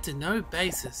 Need-to-know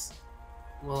basis?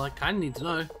 Well, I kinda need to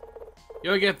know.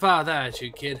 You'll get far with that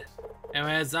attitude, kid.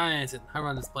 Anyways, I ain't it. I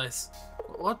run this place.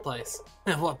 What place?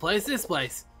 What place? This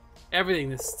place. Everything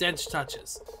this stench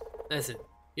touches. Listen,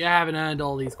 you haven't earned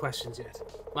all these questions yet.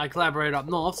 My collaborator up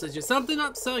north says you're something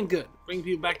good. Bring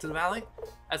people back to the valley?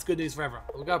 That's good news for everyone.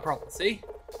 We've got a problem, see?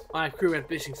 My crew went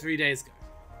fishing 3 days ago.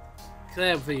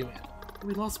 Clear for you in.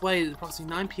 We lost weight at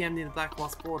approximately 9 PM near the Black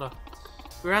Wasp border.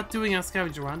 We were out doing our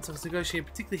scavenger run, so I was negotiating a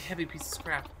particularly heavy piece of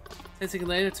scrap. 10 seconds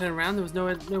later, turned around, there was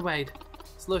no Wade.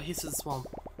 Slow hiss of the swamp.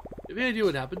 Have you any idea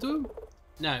what happened to him?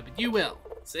 No, but you will.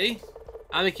 See?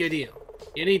 I'll make you a deal.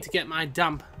 You need to get my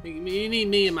dump. You need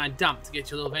me and my dump to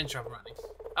get your little venture up and running.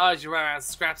 Otherwise, you run around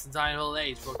scraps and die in old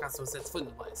age before a customer sets foot in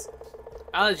the place.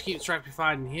 I'll let you keep track you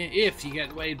find in here if you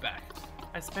get Wade back.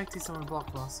 I suspect he's on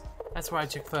block, boss. That's where I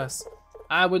check first.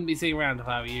 I wouldn't be sitting around if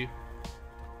I were you.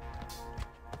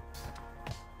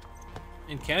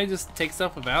 And can I just take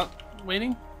stuff without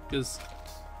waiting? Because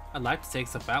I'd like to take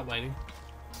stuff out waiting.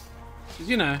 Because,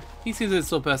 you know, he seems like the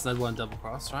sort of person I'd want to double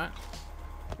cross, right?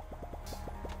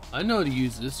 I know how to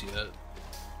use this yet.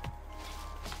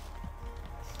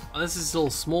 Oh, this is all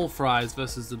small fries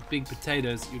versus the big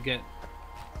potatoes that you get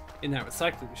in that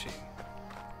recycling machine.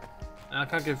 And I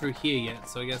can't go through here yet,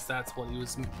 so I guess that's what he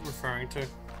was referring to.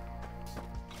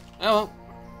 Oh well.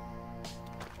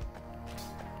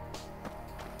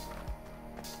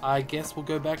 I guess we'll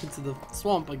go back into the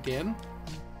swamp again.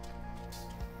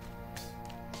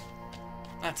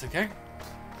 That's okay.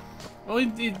 Well,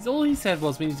 all he said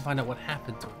was we need to find out what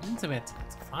happened to him. He didn't say we had to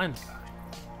find the guy.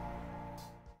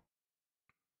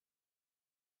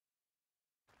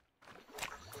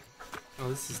 Oh,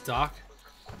 this is dark.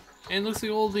 And it looks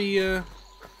like all the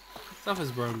stuff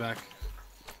is grown back.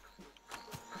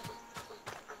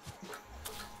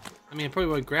 I mean, I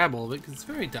probably won't grab all of it because it's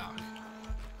very dark.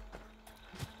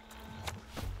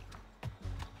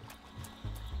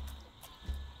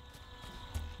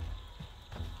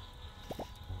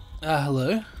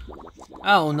 Hello?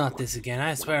 Oh, not this again.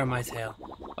 I swear on my tail.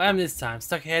 What happened this time?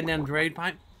 Stuck your head down the drain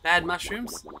pipe? Bad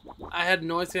mushrooms? I heard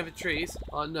noise over trees.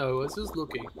 Oh no, I was just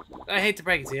looking. I hate to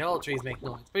break it to you, all trees make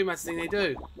noise. Pretty much the thing they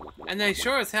do. And they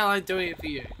sure as hell ain't doing it for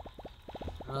you.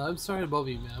 I'm sorry to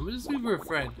bother you, man. We're just looking for a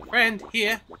friend. Friend,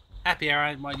 here. Happy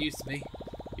I ain't what it used to be.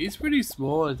 He's pretty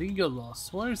small. I think he got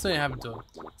lost. What did you say happened to him?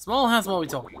 Small, how small are we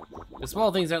talking? The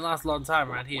small things don't last a long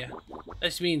time around here.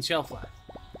 That should mean shelf life.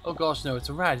 Oh gosh, no, it's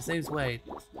a rat. His name's Wade.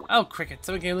 Oh, cricket.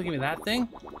 Someone came looking at that thing?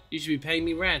 You should be paying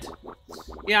me rent.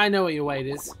 Yeah, I know where your Wade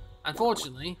is.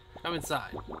 Unfortunately, come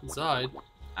inside. Inside?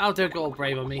 Oh, don't go all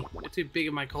brave on me. You're too big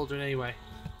in my cauldron anyway.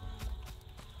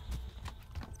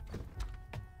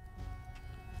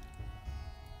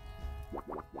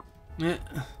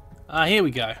 Here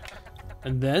we go.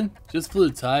 And then, just for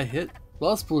the tie hit,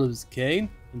 Boss pulled up his cane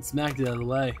and smacked it out of the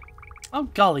way. Oh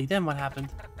golly, then what happened?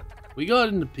 We got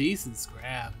it into piece and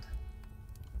scrammed.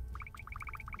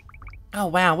 Oh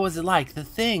wow, what was it like? The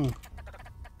thing?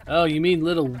 Oh, you mean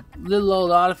little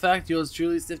old artifact yours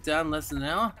truly sniffed down in less than an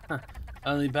hour?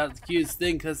 Only about the cutest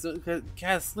thing,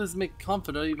 cataclysmic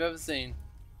comforter you've ever seen.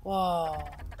 Whoa.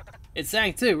 It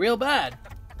sank too, real bad.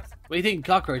 What do you think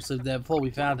cockroach lived there before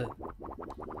we found it?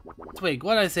 Twig,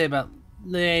 what did I say about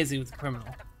liaising with the criminal?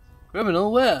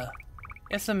 Criminal? Where?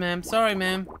 Yes, sir, ma'am. Sorry,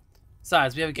 ma'am.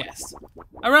 Besides, we have a guest.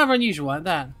 A rather unusual one at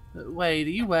that. Wade, are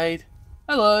you Wade?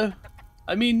 Hello.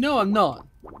 I mean, no, I'm not.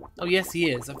 Oh, yes, he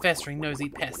is. A festering, nosy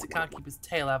pest that can't keep his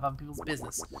tail out of other people's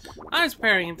business. I was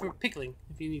preparing him for pickling,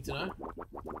 if you need to know.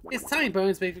 His tiny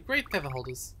bones make for great feather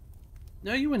holders.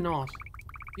 No, you were not.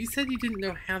 You said you didn't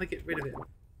know how to get rid of him.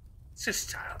 It's just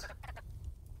a child.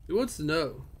 Who wants to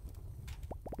know?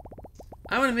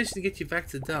 I want a mission to get you back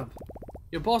to the dump.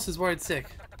 Your boss is worried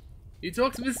sick. You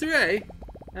talked to Mr. A?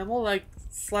 I'm more like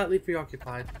slightly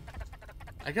preoccupied.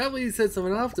 I can't believe you sent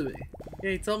someone after me.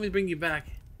 Yeah, he told me to bring you back.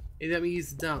 He let me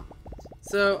use the dump.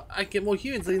 So I can get more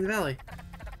humans living in the valley.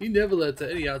 You never let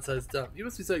to any outside dump. You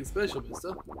must be something special,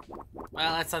 mister.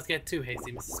 Well, let's not get too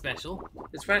hasty, Mr. Special.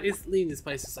 This rat is leaving this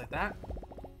place just like that.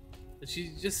 But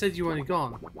she just said you wanted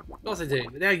gone. Of course I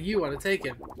did, but now you want to take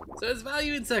him. So there's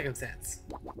value in circumstance.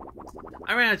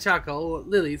 I ran out of charcoal or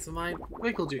lilies for my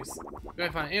wickle juice. Go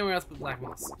find anywhere else but black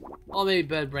moss. Or maybe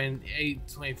bird brain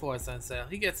 824 is on sale.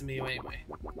 He gets me anyway.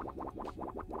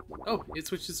 Oh, it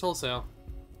switches wholesale.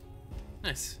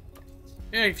 Nice.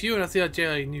 Yeah, if you and I'll see how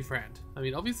jail your new friend. I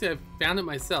mean, obviously I found it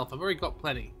myself. I've already got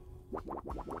plenty.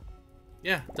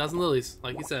 Yeah, dozen lilies,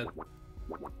 like you said.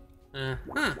 Yeah,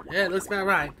 it looks about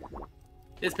right.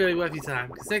 It's barely worth your time,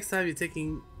 because next time you're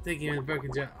taking in a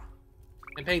broken jar.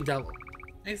 And paying double.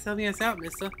 Thanks for helping us out,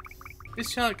 mister.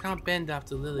 This child can't bend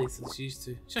after lilies as she used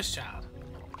to. Just child.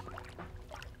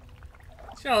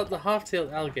 Charlotte, the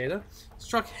half-tailed alligator,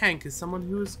 struck Hank as someone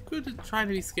who was good at trying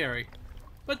to be scary,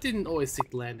 but didn't always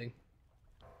stick the landing.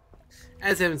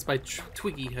 As evidenced by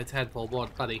Twiggy, her tadpole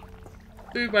buddy,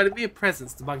 who by the mere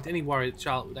presence debunked any worry that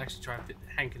Charlotte would actually try and fit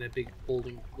Hank in a big,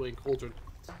 balding, glowing cauldron.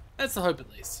 That's the hope, at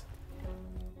least.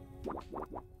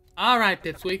 Alright,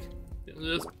 Pipsqueak.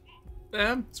 Just,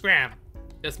 scram.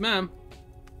 Yes, ma'am.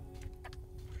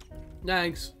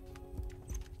 Thanks.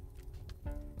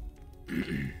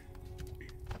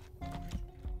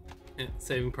 Yeah,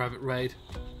 Saving Private Raid.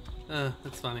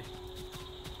 That's funny.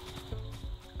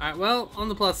 Alright, well, on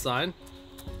the plus side,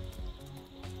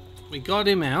 we got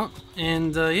him out,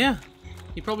 and yeah,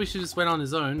 he probably should have just went on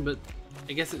his own, but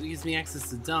I guess it gives me access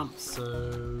to dumps,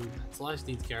 so that's all I just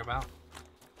need to care about.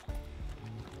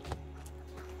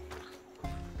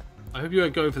 I hope you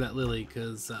won't go for that lily,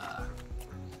 because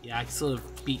yeah, I can sort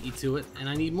of beat you to it, and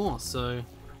I need more, so...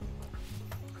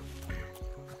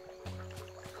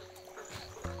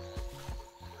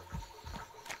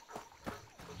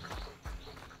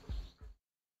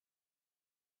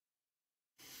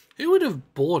 Who would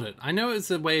have bought it? I know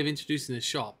it's a way of introducing the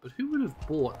shop, but who would have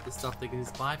bought the stuff they can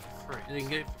just buy for free? They can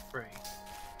get it for free.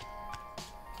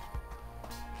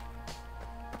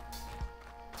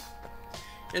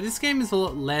 Yeah, this game is a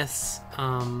lot less,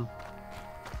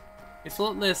 it's a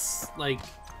lot less, like,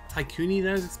 tycoony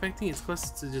than I was expecting. It's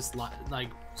closer to just,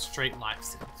 like straight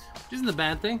lifestyle. Which isn't a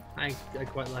bad thing. I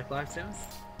quite like lifestyles.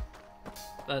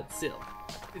 But still,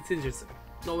 it's interesting.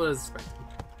 Not what I was expecting.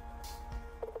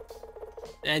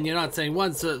 And you're not saying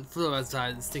 1 foot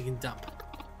outside the stinking dump.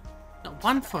 Not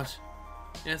 1 foot.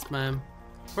 Yes, ma'am.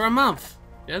 For a month.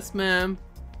 Yes, ma'am.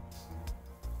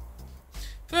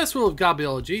 First rule of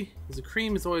garbiology is the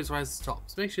cream is always rises to the top,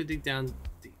 so make sure to dig down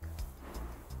deep.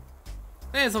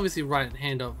 There's obviously right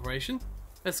hand operation.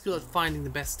 Their skill at finding the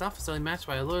best stuff is only matched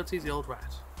by her loyalty to the old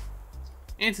rat.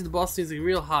 Anthony the boss seems like a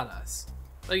real hard ass,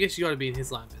 but I guess you gotta be in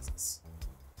his line of business.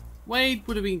 Wade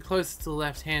would have been closer to the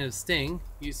left hand of Sting,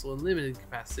 useful in limited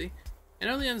capacity, and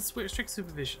only under strict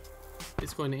supervision.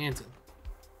 It's going to Anton.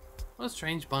 What a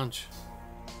strange bunch.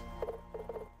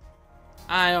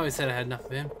 I always said I had enough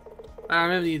of him. I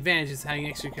remember the advantages of having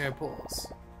extra care of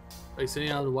paws. Are you sitting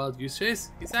out of the wild goose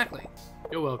chase? Exactly.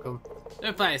 You're welcome.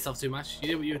 Don't fight yourself too much. You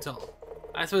did what you were told.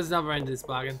 I suppose there's another end to this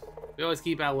bargain. We always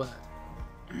keep our word.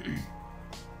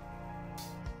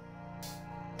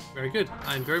 Very good.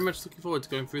 I'm very much looking forward to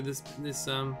going through this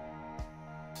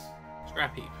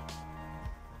scrap heap.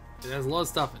 It has a lot of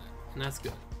stuff in it, and that's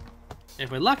good. If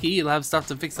we're lucky, you'll have stuff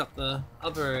to fix up the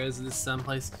other areas of this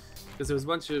place, because there was a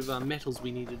bunch of metals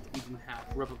we needed that we didn't have,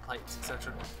 rubber plates,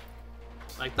 etc.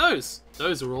 Like those.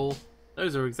 Those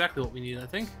are exactly what we need, I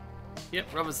think.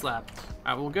 Yep, rubber slab.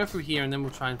 Alright, we'll go through here and then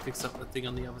we'll try and fix up the thing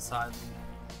on the other side.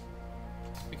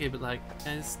 Okay, but like,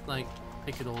 can I just like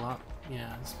pick it all up?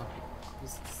 Yeah, I just want to pick it up.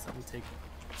 Just let me take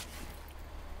it.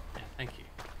 Yeah, thank you.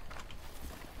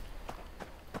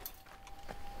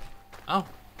 Oh.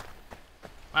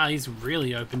 Wow, he's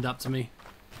really opened up to me.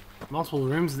 Multiple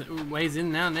rooms, ways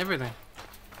in now and everything.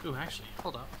 Ooh, actually,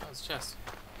 hold up. That was chest.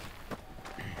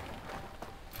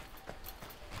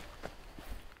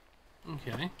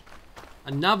 Okay.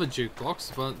 Another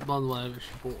jukebox, but one that I actually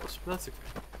bought. But that's okay.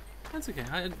 That's okay.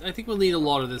 I think we'll need a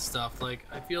lot of this stuff. Like,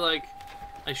 I feel like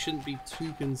I shouldn't be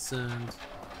too concerned.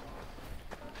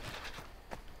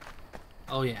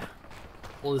 Oh yeah.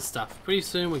 All this stuff. Pretty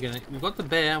soon we've got the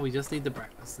bear, we just need the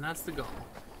breakfast, and that's the goal.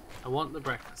 I want the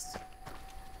breakfast.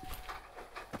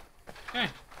 Okay.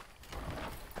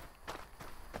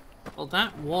 Well,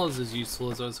 that was as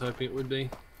useful as I was hoping it would be.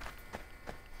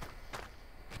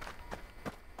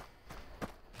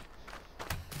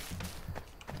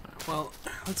 Well,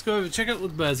 let's go over check out what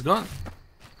the bear's got.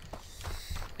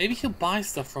 Maybe he'll buy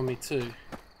stuff from me too.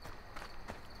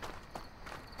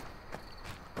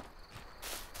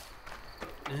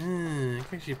 I can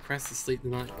actually press the sleep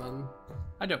tonight button.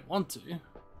 I don't want to,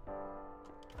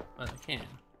 but I can.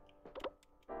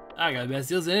 I got the best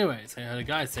deals anyways. I heard a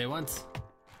guy say once.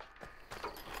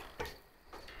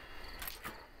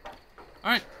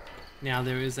 Alright, now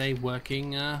there is a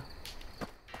working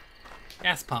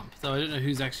gas pump. Though I don't know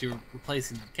who's actually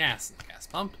replacing the gas in the gas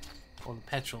pump, or the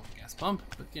petrol in the gas pump,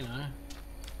 but you know,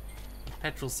 the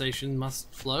petrol station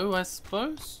must flow, I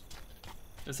suppose.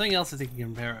 There's something else I think you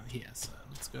can repair over here, so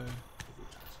let's go do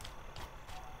that.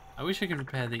 I wish I could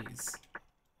repair these,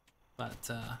 but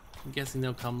I'm guessing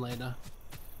they'll come later.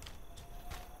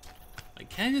 Like,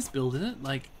 can I just build in it?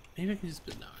 Like, maybe I can just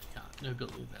build. No, I can't. No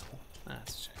building available.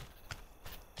 That's a shame.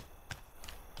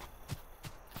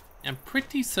 I'm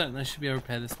pretty certain I should be able to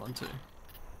repair this one too.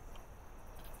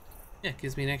 Yeah, it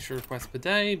gives me an extra request per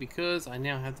day because I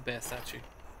now have the bear statue.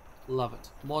 Love it.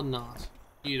 Modern art.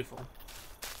 Beautiful.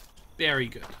 Very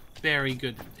good. Very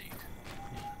good indeed.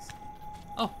 Yes.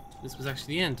 Oh, this was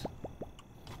actually the end.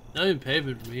 No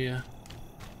pavement from here.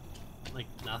 Like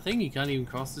nothing? You can't even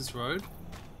cross this road?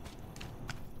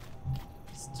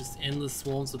 It's just endless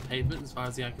swarms of pavement as far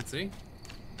as the eye can see.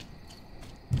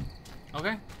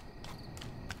 Okay.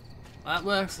 Well, that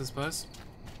works, I suppose.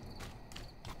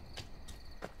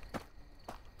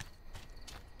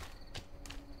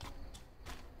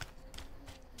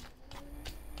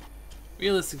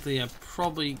 Realistically, I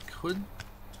probably could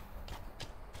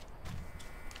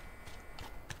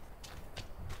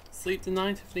sleep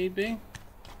tonight if need be.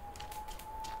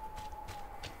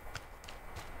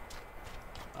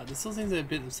 There still seems a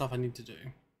bit of stuff I need to do.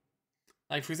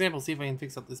 Like, for example, see if I can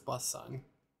fix up this bus sign.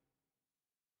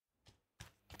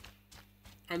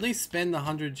 Or at least spend the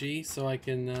 100G so I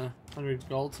can 100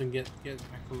 gold and get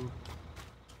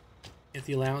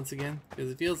the allowance again,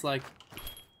 because it feels like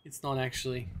it's not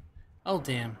actually. Oh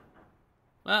damn.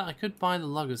 Well, I could buy the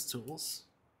logger's tools,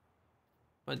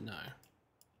 but no.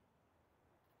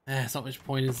 There's not much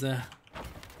point, is there?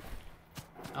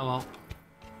 Oh well.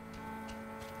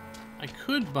 I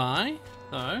could buy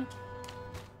though.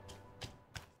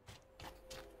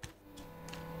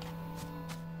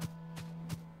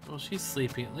 Well, she's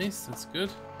sleeping at least, that's good.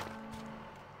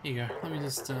 Here you go, let me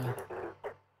just go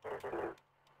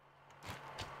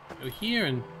here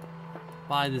and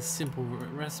buy this simple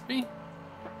recipe.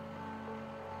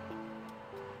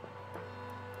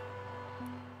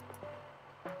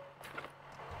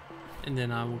 And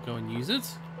then I will go and use it.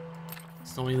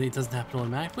 So normally it doesn't happen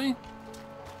automatically.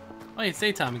 Oh, it's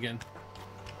daytime again.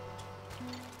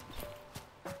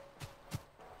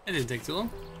 It didn't take too long.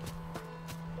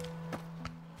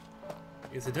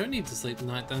 I guess I don't need to sleep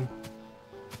tonight then.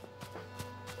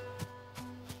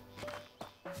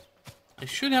 I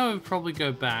should, however, probably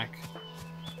go back.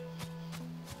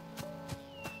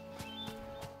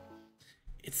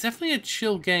 It's definitely a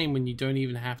chill game when you don't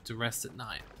even have to rest at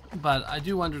night. But I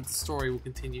do wonder if the story will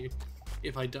continue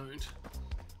if I don't.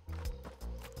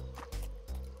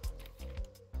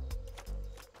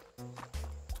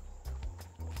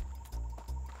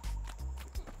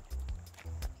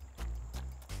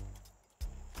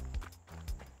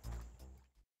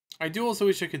 I do also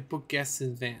wish I could book guests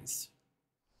in advance.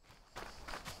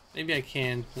 Maybe I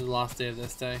can for the last day of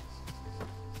this day.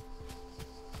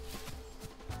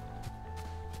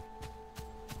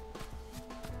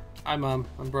 Hi Mom,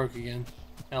 I'm broke again.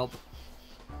 Help.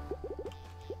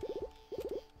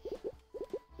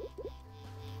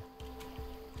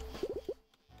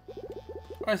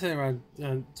 I turn around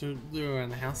to look around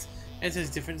the house, and it's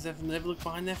different as I've never looked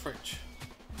behind their fridge.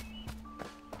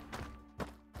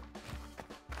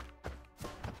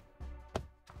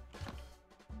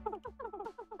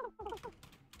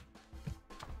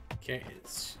 Okay,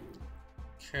 it's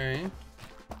okay.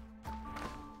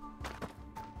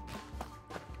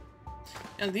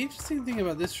 And the interesting thing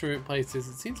about this place is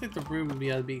it seems like the room will be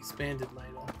able to be expanded later.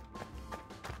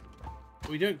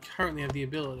 We don't currently have the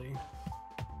ability.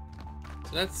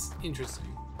 So that's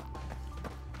interesting.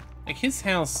 Like his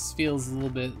house feels a little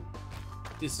bit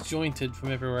disjointed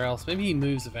from everywhere else. Maybe he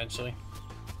moves eventually.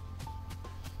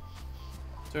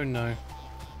 Don't know.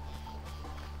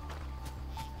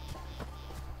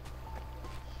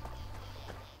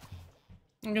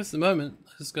 I guess at the moment,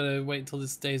 I just gotta wait until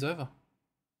this day's over.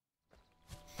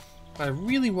 But I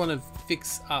really want to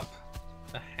fix up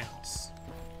the house.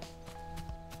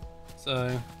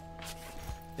 So,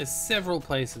 there's several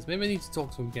places. Maybe I need to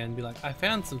talk to him again and be like, I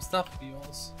found some stuff for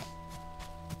yours.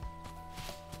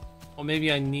 Or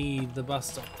maybe I need the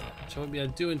bus stop, which I won't be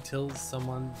able to do until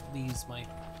someone leaves my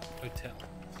hotel.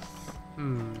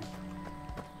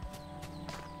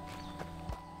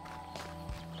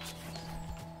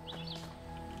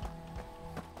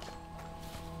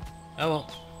 Oh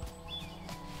well.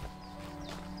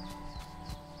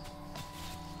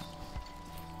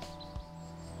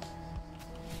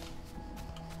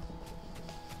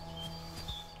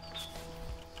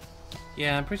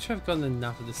 Yeah, I'm pretty sure I've gotten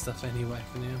enough of this stuff anyway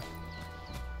for now.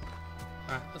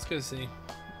 Alright, let's go see.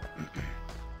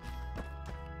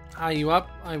 Are you up?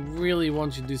 I really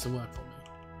want you to do some work for me.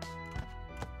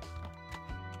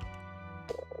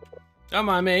 Don't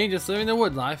mind me, just living the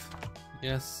wood life.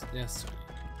 Yes, yes.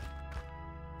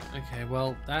 Okay,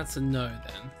 well, that's a no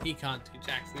then. He can't do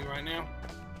jack for me right now.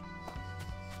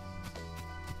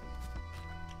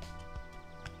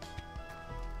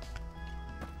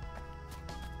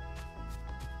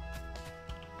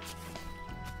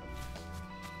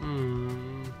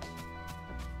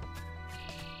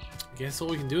 I guess all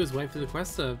we can do is wait for the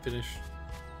quest to finish.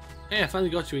 Hey, I finally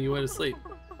got you when you went to sleep.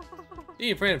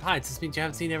 Being afraid of heights, this means you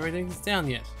haven't seen everything that's down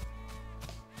yet.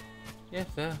 Yeah,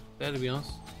 fair. Fair to be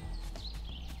honest.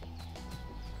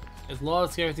 There's a lot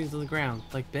of scary things on the ground,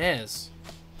 like bears.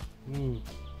 And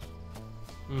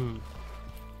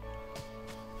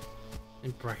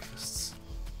breakfasts.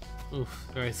 Oof,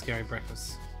 very scary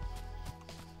breakfasts.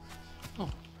 Oh.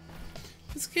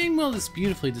 This game world is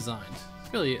beautifully designed.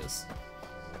 It really is.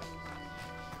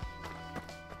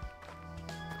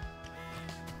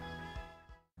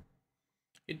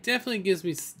 It definitely gives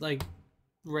me like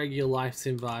regular life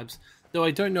sim vibes, though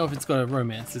I don't know if it's got a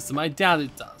romance system. I doubt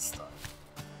it does though.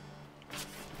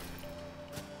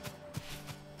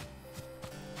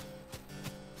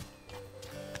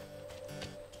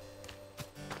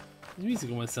 The music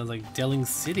almost sounds like Delling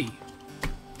City.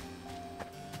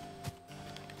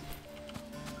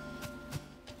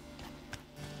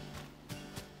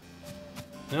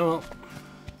 Oh well.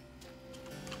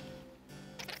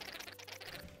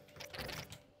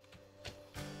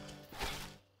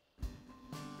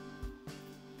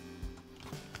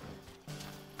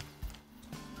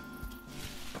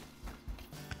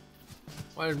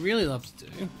 What I'd really love to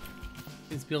do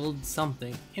is build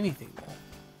something, anything more.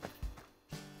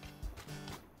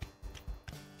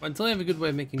 But until I have a good way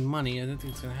of making money, I don't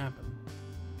think it's going to happen.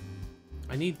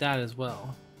 I need that as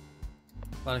well,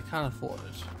 but I can't afford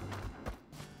it.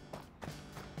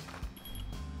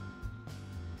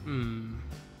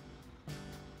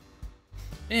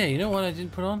 Yeah, you know what I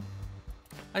didn't put on?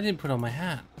 I didn't put on my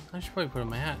hat. I should probably put on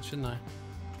my hat, shouldn't I?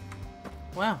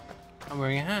 Wow, I'm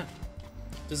wearing a hat.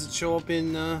 Does it show up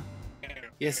in,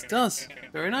 Yes, it does.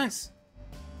 Very nice.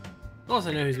 Of course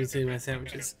I know who's been stealing my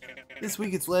sandwiches. This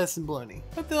week it's lettuce and bologna.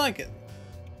 Hope they like it.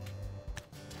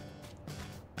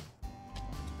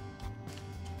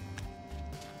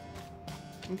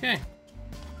 Okay.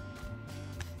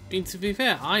 I mean, to be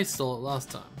fair, I stole it last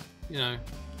time. You know.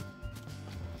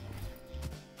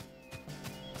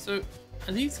 So,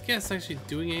 are these guests actually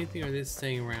doing anything, or are they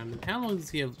staying around? And how long does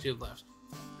he have left?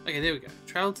 Okay, there we go.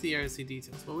 Travel to the area to see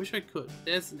details. Well, I wish I could.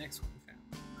 There's the next one we found.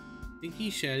 Dinky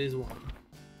Shed is one.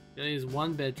 There is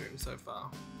one bedroom so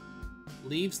far.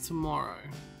 Leaves tomorrow.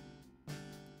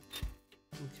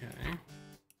 Okay.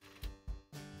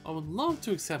 I would love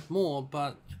to accept more,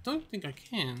 but I don't think I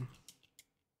can.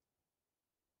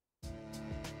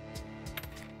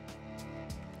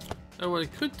 So what I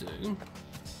could do...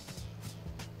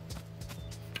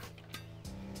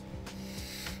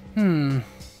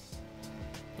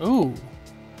 Ooh.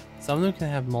 Some of them can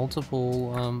have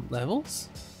multiple levels?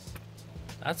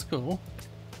 That's cool.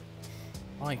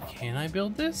 Like, can I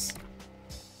build this?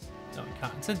 No, I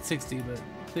can't. It said 60, but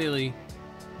clearly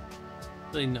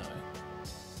no.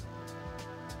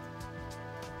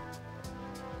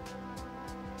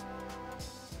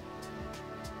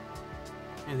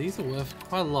 Yeah, these are worth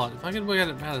quite a lot. If I could work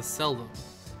out how to sell them.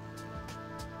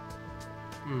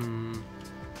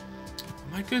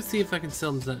 I might go see if I can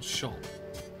sell them to that shop.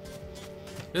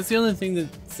 That's the only thing that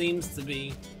seems to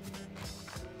be...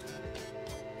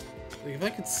 Like, if I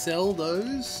could sell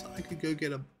those, I could go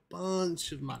get a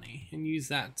bunch of money and use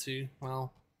that to,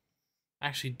 well,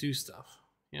 actually do stuff,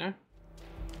 you know?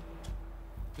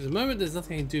 Because at the moment there's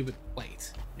nothing I can do but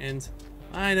wait, and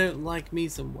I don't like me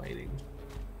some waiting.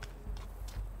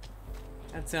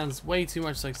 That sounds way too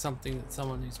much like something that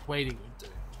someone who's waiting would do.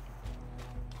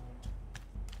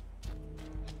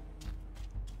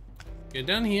 Go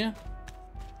down here,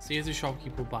 see if the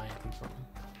shopkeeper will buy anything from me.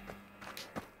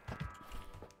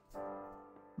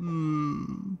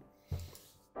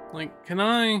 Like, can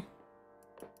I...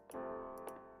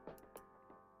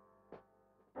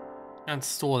 Can't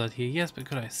store that here. Yes, but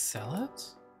could I sell it?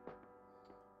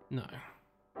 No.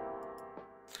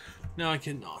 No, I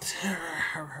cannot.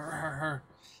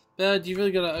 Bird, you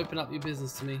really gotta open up your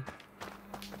business to me.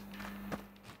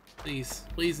 Please.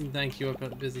 Please and thank you, open up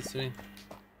the business to me.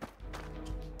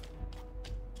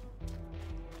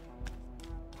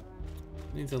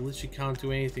 It means I literally can't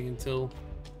do anything until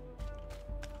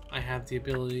I have the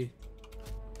ability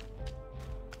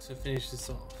to finish this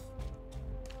off,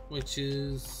 which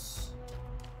is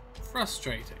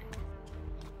frustrating.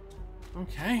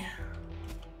 Okay,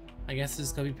 I guess I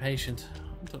just gotta be patient.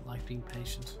 I don't like being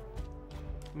patient.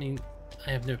 I mean,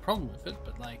 I have no problem with it,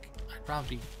 but like, I'd rather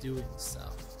be doing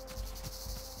stuff.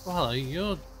 Well, hello,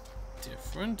 you're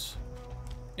different.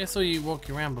 I saw you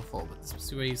walking around before, but this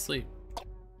is where you sleep.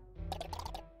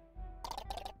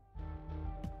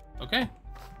 Okay.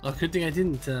 Well, good thing I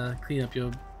didn't clean up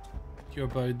your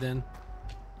abode then.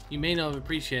 You may not have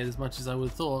appreciated as much as I would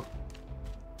have thought.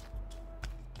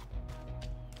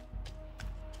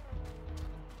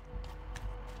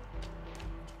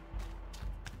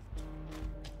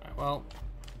 Alright, well.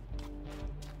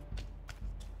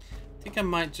 I think I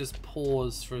might just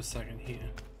pause for a second here.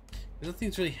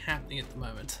 Nothing's really happening at the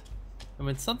moment. And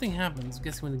when something happens, I'm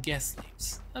guessing when the guest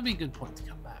leaves, that'd be a good point to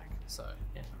come back. So,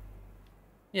 yeah.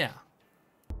 Yeah.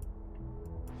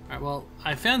 Alright, well,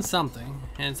 I found something,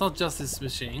 and it's not just this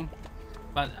machine,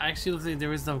 but actually looks like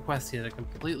there is another quest here that I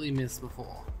completely missed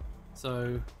before.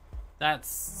 So, that's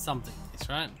something,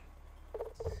 right?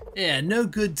 Yeah, no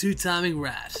good two-timing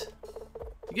rat.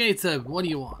 The gate's open, what do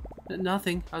you want?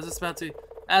 Nothing, I was just about to...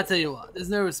 I'll tell you what, there's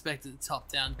no respect at the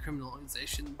top-down criminal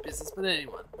organization business but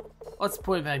anyone. What's the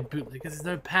point of having bootlickers? There's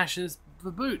no passion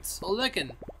for boots, or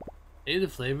licking. Maybe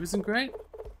the flavor isn't great?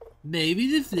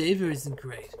 Maybe the flavor isn't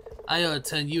great. I ought to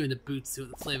turn you into boots to see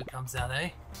what the flavor comes out, eh?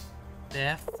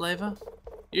 Their flavor?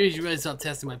 You usually ready to stop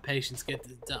testing my patience, get to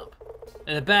the dump.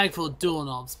 And a bag full of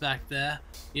doorknobs back there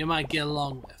you might get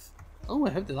along with. Oh,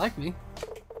 I hope they like me.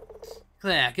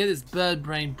 Claire, get this bird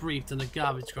brain briefed on the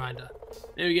garbage grinder.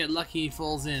 Maybe we get lucky he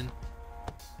falls in.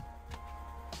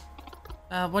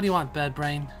 What do you want, bird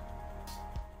brain?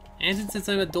 Anton said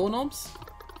something about doorknobs?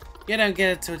 You don't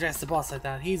get it to address the boss like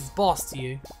that. He's boss to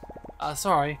you.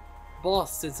 Sorry.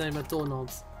 Boss said something about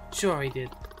doorknobs. Sure he did.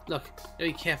 Look,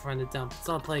 be careful around the dump. It's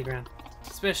not a playground.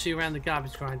 Especially around the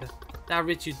garbage grinder. That'll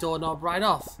rip your doorknob right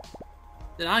off.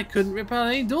 Then I couldn't rip out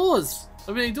any doors.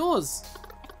 Open any doors.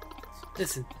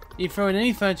 Listen, you throw in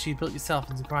any furniture you built yourself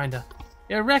into the grinder.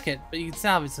 You'll wreck it, but you can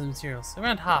salvage some materials.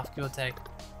 Around half, give or take.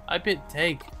 I bet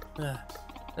take. Ugh.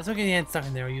 Let's not get your hand stuck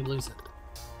in there or you lose it.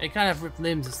 You can't have ripped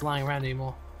limbs just lying around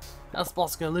anymore. Else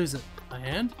boss gonna lose it. My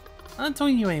hand? I'm not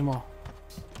talking to you anymore.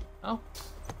 Oh.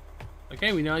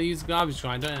 Okay, we know how to use the garbage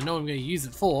grinder and I know what I'm gonna use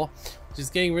it for, which is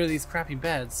getting rid of these crappy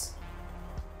beds.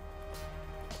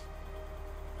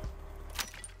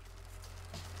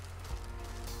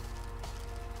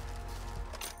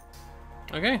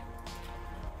 Okay.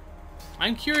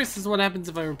 I'm curious as to what happens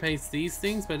if I replace these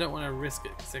things, but I don't want to risk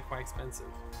it because they're quite expensive.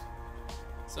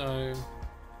 So,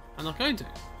 I'm not going to.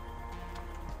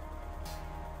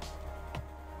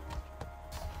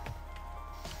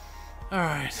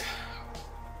 Alright.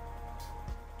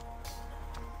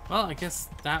 Well, I guess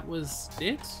that was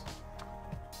it,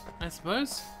 I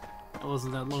suppose. It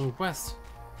wasn't that long a quest.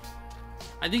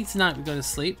 I think tonight we go to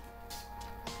sleep.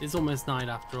 It's almost night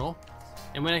after all.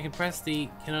 And when I can press the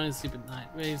can only sleep at night,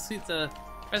 when you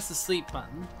press the sleep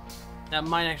button, that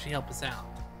might actually help us out.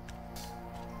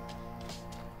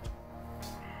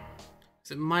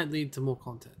 So it might lead to more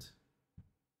content.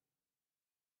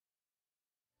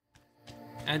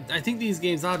 And I think these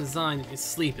games are designed to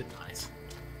sleep at night.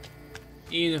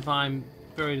 Even if I'm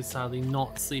very decidedly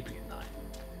not sleeping at night.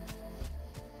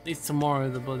 At least tomorrow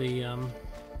the bloody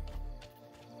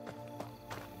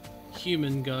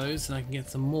human goes and I can get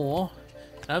some more.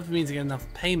 That hopefully means I get enough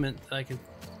payment that I can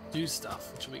do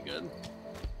stuff, which will be good.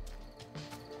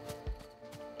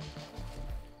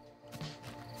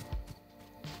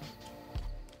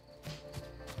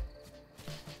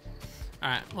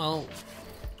 Alright, well,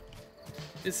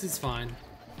 this is fine.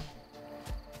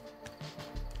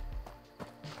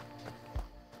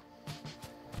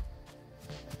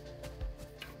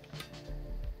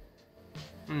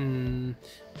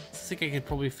 I think I could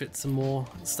probably fit some more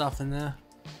stuff in there.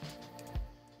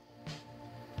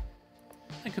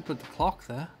 I could put the clock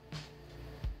there.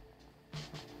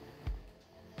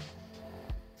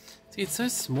 See, it's so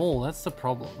small, that's the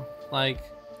problem. Like,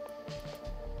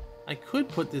 I could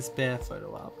put this bear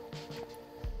photo up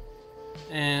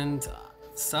and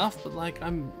stuff, but like,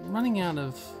 I'm running out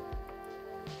of...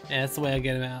 Yeah, that's the way I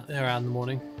get her out in the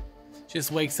morning. She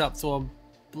just wakes up to a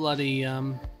bloody,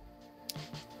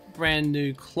 brand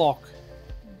new clock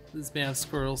that's made of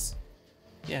squirrels.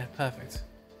 Yeah, perfect.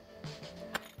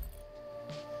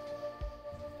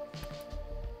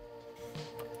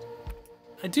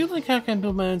 I do like how I can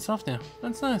build my own stuff now.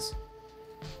 That's nice.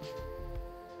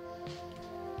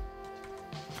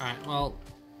 Alright, well,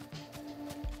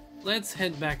 let's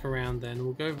head back around then.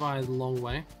 We'll go via the long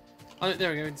way. Oh,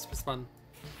 there we go, just press button.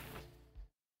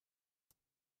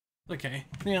 Okay,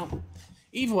 now,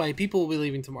 either way, people will be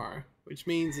leaving tomorrow, which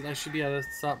means that I should be able to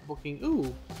start booking.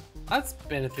 Ooh, that's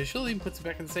beneficial. Even puts it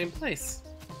back in the same place.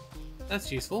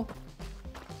 That's useful.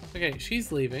 Okay,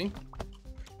 she's leaving.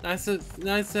 Nice to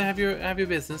have your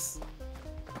business.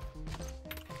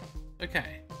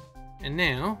 Okay, and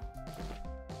now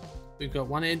we've got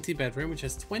one empty bedroom which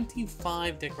has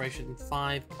 25 decoration and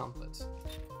 5 comfort.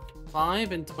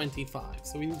 5 and 25.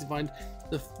 So we need to find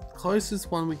the closest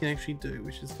one we can actually do,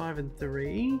 which is 5 and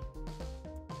 3.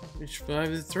 Which 5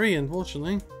 is 3,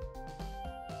 unfortunately.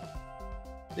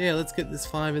 Yeah, let's get this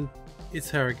 5 and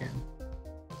it's her again.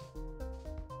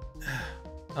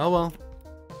 Oh well.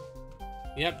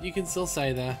 Yep, you can still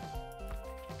say there.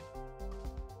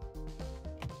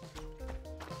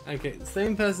 Okay, the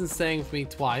same person's staying with me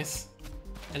twice,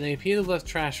 and they appear to have left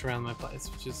trash around my place,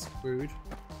 which is rude.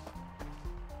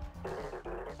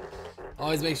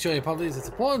 Always make sure your property is a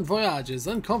support voyages,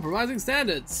 uncompromising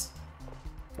standards.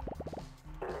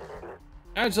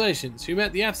 Congratulations, you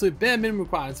met the absolute bare minimum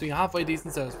requirements to be a halfway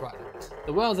decent service provider.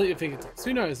 The world's at your fingertips.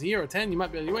 Who knows, a year or 10, you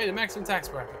might be on your way to maximum tax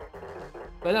bracket.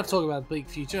 But enough talk about the bleak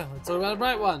future, let's talk about a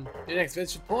bright one. Your next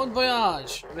venture, Porn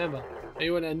Voyage. Remember, if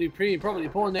you want a new premium property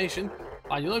porn nation,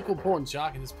 find your local porn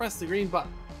shark and just press the green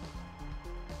button.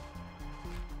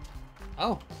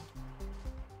 Oh.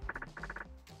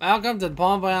 Welcome to the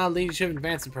Porn Voyage Leadership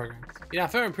Advancement Program. You now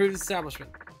further improve this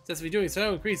establishment. Successfully doing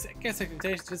so, increase guest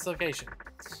expectations to this location.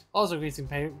 Also increasing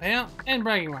payout and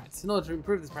bragging rights. In order to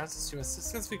improve this process, you must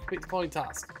successfully complete the following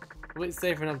task. Complete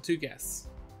stay for another 2 guests.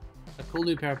 A cool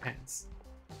new pair of pants.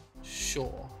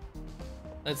 Sure.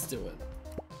 Let's do it.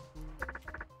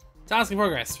 Task in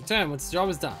progress. Return once the job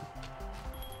is done.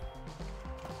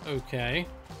 Okay.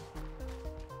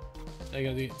 I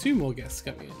gotta get 2 more guests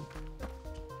coming in.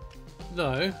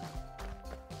 Though,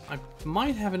 I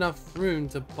might have enough room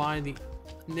to buy the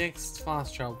next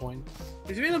fast travel point.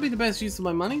 Which may not be the best use of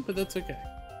my money, but that's okay.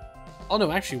 Oh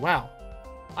no, actually, wow.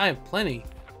 I have plenty.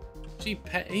 He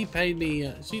paid me,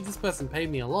 this person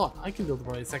paid me a lot. I can build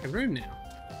probably a 2nd room now.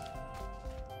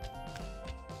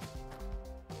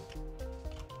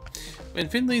 When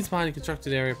Finn leaves behind a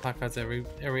constructed area placards every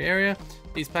area,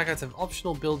 these placards have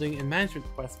optional building and management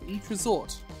requests for each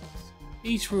resort.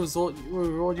 Each resort will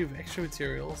reward you with extra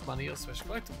materials, money, or special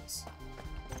collectibles.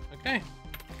 Okay,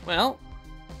 well,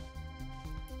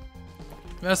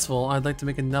 first of all, I'd like to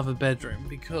make another bedroom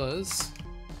because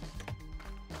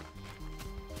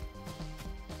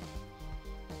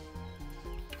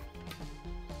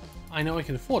I know I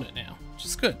can afford it now, which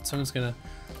is good. So I'm just gonna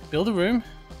build a room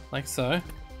like so.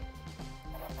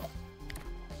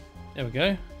 There we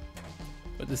go.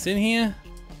 Put this in here.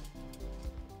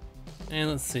 And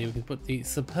let's see, we can put the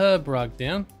superb rug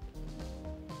down.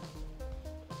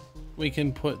 We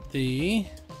can put the...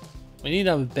 We need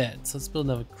another bed, so let's build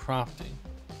another crafting.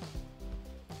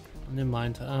 Never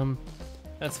mind,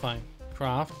 that's fine.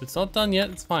 Craft, it's not done yet,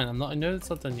 it's fine. I know it's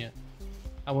not done yet.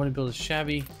 I want to build a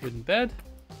shabby wooden bed.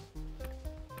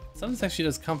 Some of this actually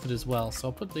does comfort as well, so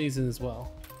I'll put these in as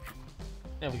well.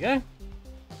 There we go.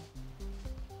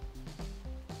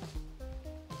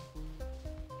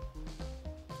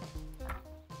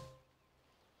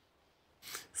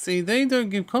 See, they don't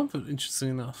give comfort, interesting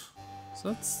enough.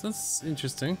 So that's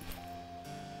interesting.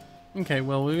 Okay,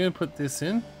 well, we're going to put this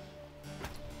in.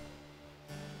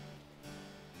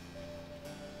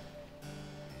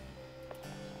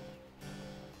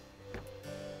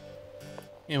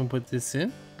 And we'll put this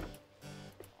in.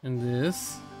 And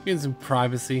this. Getting some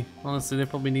privacy. Honestly, they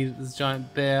probably need this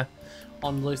giant bear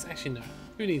on the loose. Actually, no.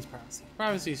 Who needs privacy?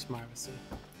 Privacy is privacy.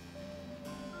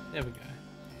 There we go.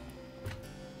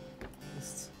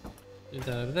 Just do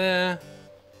that over there.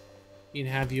 You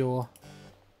can have your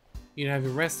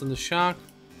rest on the shark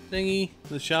thingy.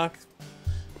 The shark.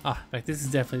 Ah, in fact, this is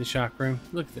definitely the shark room.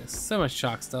 Look at this. So much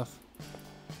shark stuff.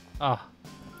 Ah,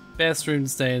 best room to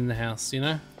stay in the house, you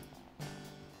know?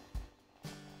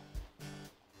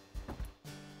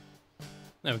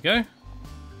 There we go.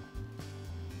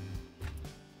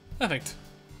 Perfect.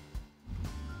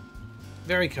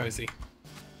 Very cozy.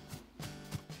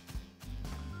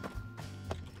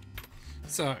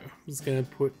 So, I'm just going to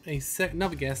put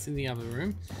another guest in the other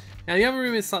room. Now, the other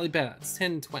room is slightly better. It's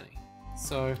 10 and 20.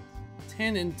 So,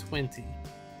 10 and 20.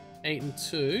 8 and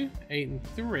 2. 8 and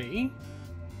 3.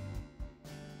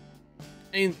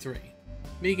 8 and 3.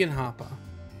 Megan Harper.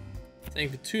 Staying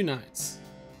for 2 nights.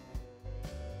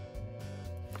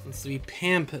 Wants to be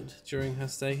pampered during her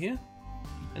stay here.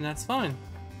 And that's fine.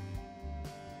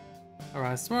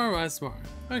 Arise tomorrow, rise tomorrow.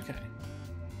 Okay.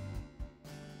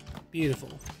 Beautiful.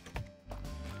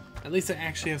 At least I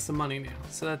actually have some money now,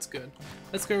 so that's good.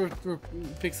 Let's go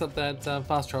fix up that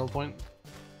fast travel point.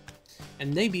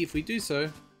 And maybe if we do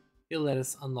so, he'll let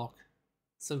us unlock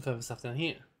some further stuff down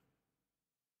here.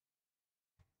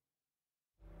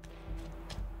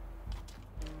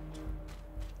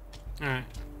 Alright.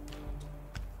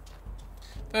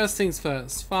 First things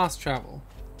first, fast travel.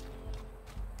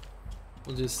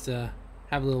 We'll just have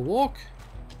a little walk.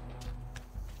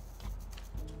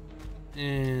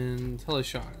 And hello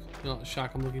shark. Not the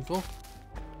shark I'm looking for.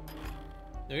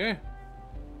 There we go.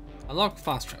 Unlock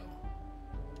fast travel.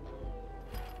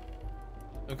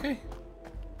 Okay.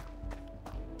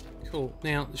 Cool.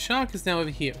 Now the shark is now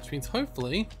over here, which means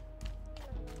hopefully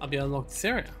I'll be able to unlock this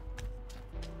area.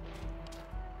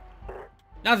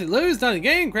 Nothing to lose, nothing to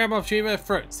gain. Grab opportunity by the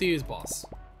throat. See you's boss.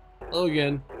 Hello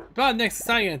again. Part of next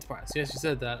exciting enterprise. Yes, you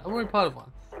said that. I'm already part of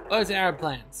one. Loads of Arab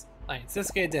plans. Like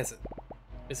Sesca Desert.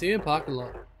 I see you in park a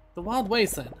lot. The Wild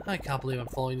Wasteland. I can't believe I'm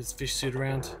following this fish suit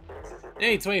around.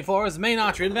 A24 is the main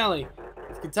artery of the valley.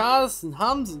 With guitars and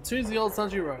hums and tunes of the old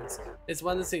country roads. It's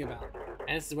one to sing about.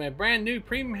 And this is where a brand new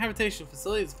premium habitation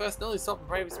facility is the first and only stop and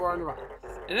pray before on the run.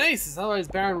 And Ace is otherwise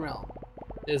Barren Realm.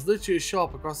 There's literally a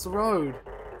shop across the road.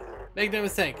 Make no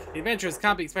mistake, the adventurers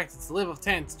can't be expected to live off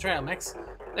tents and trail mix.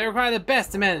 They require the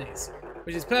best amenities,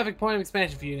 which is perfect point of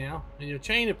expansion for you now, and your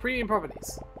chain of premium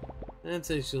properties. And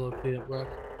so you should all clean up work.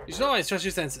 You should always trust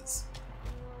your senses.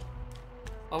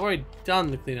 I've already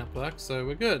done the cleanup work, so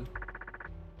we're good.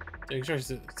 So you can trust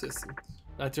your system.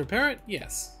 Like to repair it?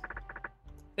 Yes.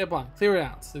 Step 1, clear it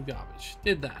out, the garbage.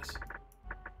 Did that.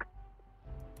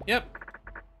 Yep.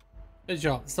 Good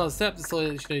job. It's not a step, it's all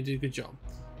that you know you did a good job.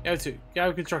 Go to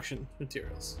gather construction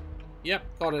materials. Yep,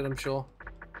 got it, I'm sure.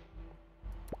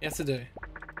 Yes, I do.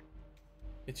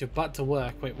 Get your butt to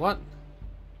work. Wait, what?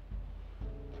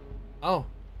 Oh.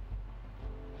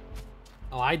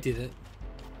 Oh, I did it.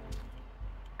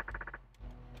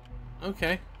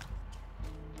 Okay.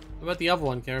 What about the other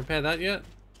one? Can I repair that yet?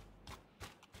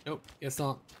 Nope, guess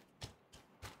not.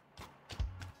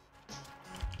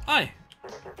 Hi!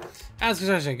 How's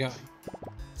construction going?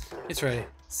 It's ready.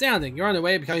 Sounding, you're on the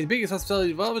way to becoming the biggest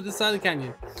hospitality developer this side of the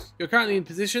canyon. You're currently in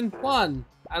position 1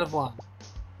 out of 1.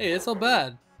 Hey, that's not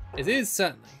bad. It is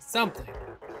certainly something.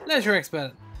 Leisure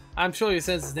expert. I'm sure your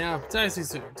senses now are precisely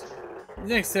suited. The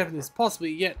next step in this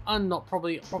possibly yet not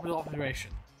probably proper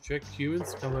operation. Trick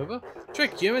humans come over.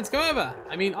 Trick humans come over!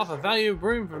 I mean, offer value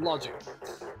room for lodging.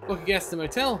 Book a guest in the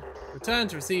motel. Return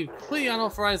to receive completely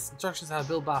unauthorized instructions how to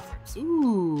build bathrooms.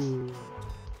 Ooh.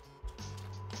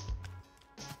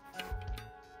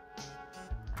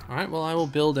 Alright, well I will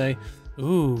build a,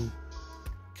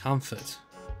 comfort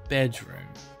bedroom.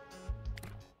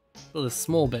 Build a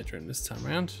small bedroom this time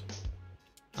around.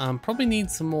 Probably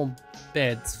need some more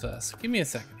beds first. Give me a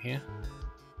second here.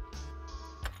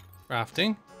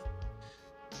 Crafting.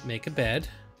 Make a bed.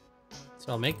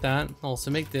 So I'll make that, also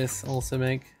make this, also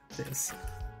make this.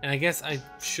 And I guess I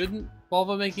shouldn't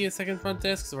bother making a second front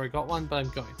desk because I already got one, but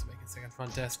I'm going to make a second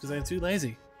front desk because I'm too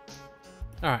lazy.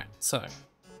 Alright, so I'm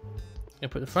going to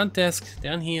put the front desk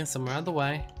down here, somewhere out of the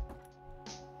way.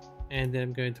 And then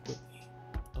I'm going to put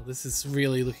the... Oh, this is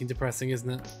really looking depressing, isn't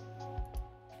it?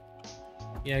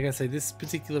 Yeah, I gotta say, this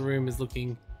particular room is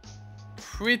looking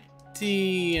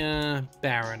pretty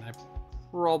barren.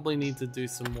 probably need to do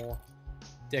some more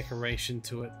decoration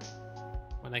to it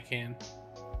when I can.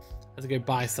 I have to go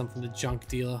buy some from the junk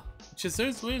dealer, which is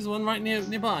there's one right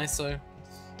nearby, so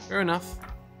fair enough.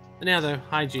 But now though,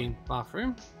 hygiene,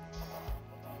 bathroom.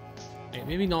 Okay,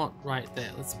 maybe not right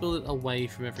there. Let's build it away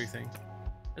from everything.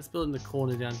 Let's build it in the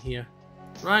corner down here,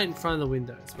 right in front of the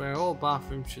windows, where all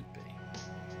bathrooms should be.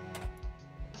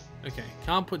 Okay,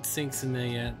 can't put sinks in there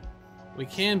yet. We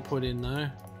can put in though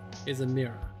is a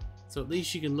mirror, so at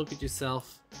least you can look at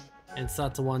yourself and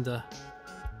start to wonder,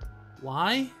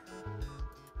 why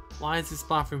does this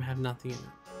bathroom have nothing in it?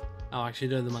 Oh, I actually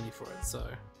don't have the money for it, so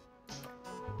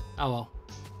oh well.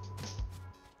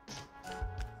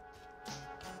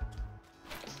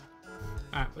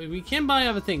 Alright, we can buy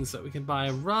other things, so we can buy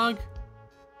a rug,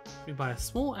 we can buy a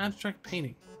small abstract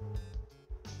painting,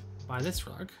 buy this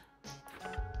rug,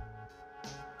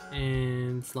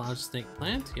 and large snake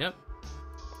plant, yep.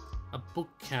 A book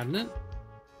cabinet.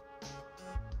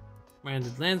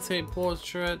 Rounded landscape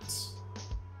portrait.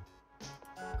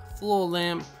 A floor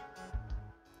lamp.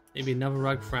 Maybe another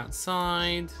rug for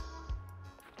outside.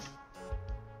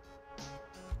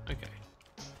 Okay.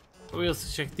 But we also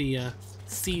check the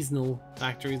seasonal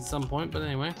factories at some point, but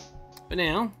anyway. But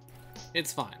now,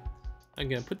 it's fine. I'm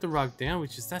gonna put the rug down,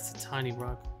 that's a tiny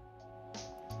rug.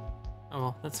 Oh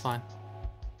well, that's fine.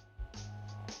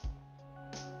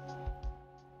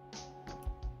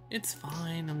 It's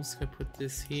fine, I'm just gonna put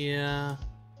this here.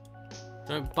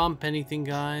 Don't bump anything,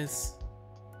 guys.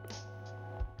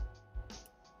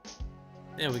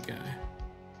 There we go.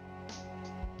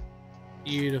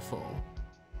 Beautiful.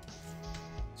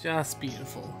 Just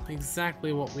beautiful.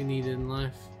 Exactly what we needed in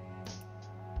life.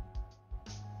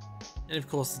 And of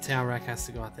course the tower rack has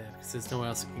to go out there because there's nowhere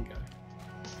else it can go.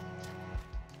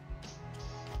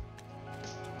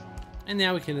 And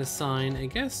now we can assign a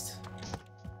guest.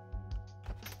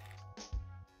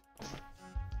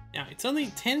 Now, it's only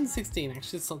 10:16,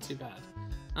 actually, it's not too bad.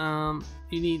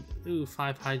 You need,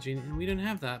 5 hygiene, and we don't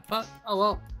have that, but, oh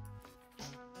well.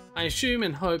 I assume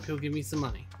and hope he'll give me some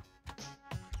money.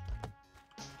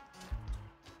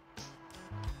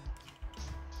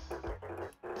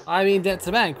 I mean, debt's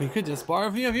a bank, we could just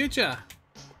borrow for your future.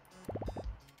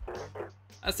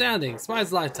 Astounding,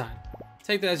 Spider's lifetime.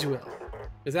 Take that as you will.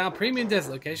 With our premium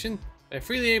desert location, we're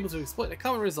freely able to exploit a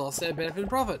common resource at benefit and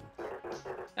profit.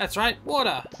 That's right,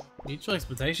 water! Mutual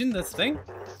exploitation, that's the thing.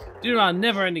 Due to our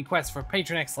never-ending quest for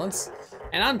patron excellence,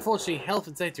 and unfortunately health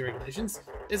and safety regulations,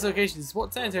 this location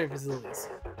supports sanitary facilities,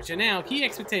 which are now a key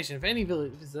expectation of any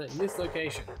visitor in this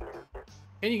location.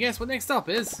 Can you guess what next stop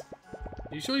is?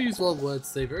 You sure use a lot of words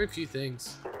to say very few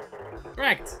things.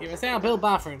 Correct! You must now build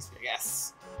bathrooms.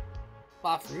 Yes!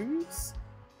 Bathrooms?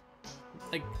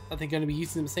 Like, are they going to be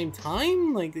used at the same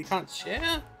time? Like, they can't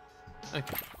share?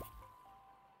 Okay.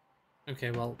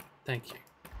 Okay, well, thank you.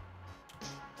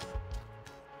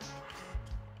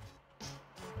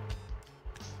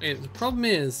 Okay, the problem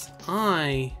is,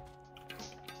 I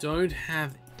don't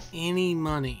have any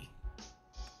money.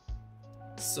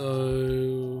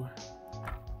 So,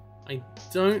 I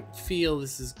don't feel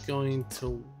this is going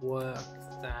to work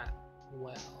that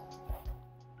well.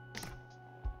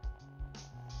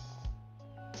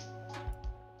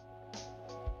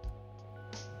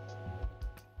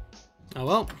 Oh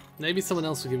well, maybe someone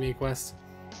else will give me a quest.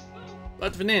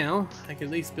 But for now, I can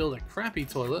at least build a crappy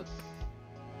toilet,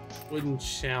 wooden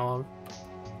shower,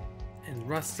 and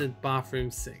rusted bathroom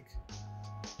sink.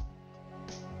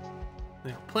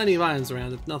 There are plenty of items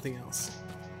around if nothing else.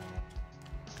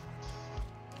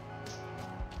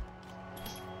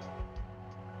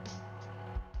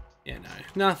 Yeah,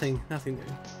 no, nothing new.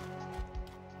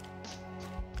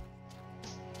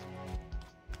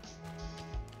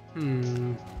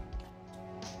 Hmm.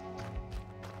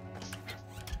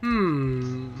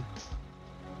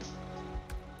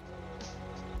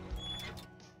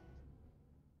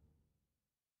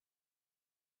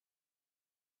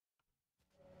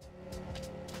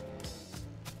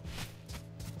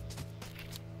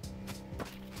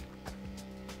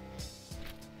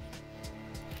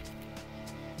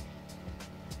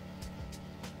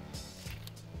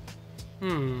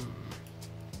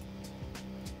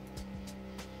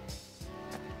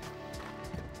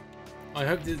 I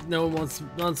hope that no one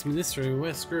wants me this room.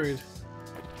 We're screwed.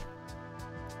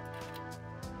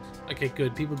 Okay,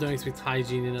 good. People don't expect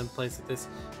hygiene in a place like this.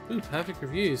 Ooh, perfect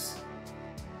reviews.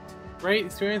 Great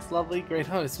experience, lovely, great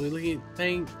host. We're looking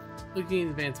in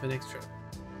advance for next trip.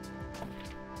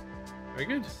 Very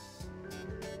good.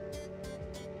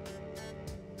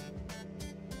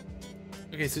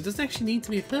 Okay, so it doesn't actually need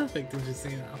to be perfect,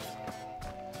 interesting enough.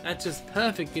 That just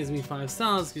perfect gives me 5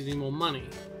 stars, gives me more money.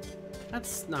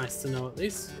 That's nice to know at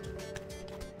least.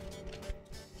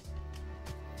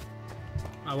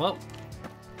 Oh well.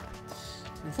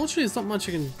 Unfortunately, there's not much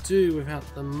I can do without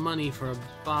the money for a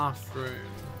bathroom.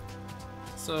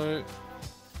 So,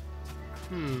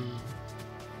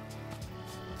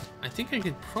 I think I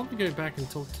could probably go back and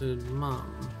talk to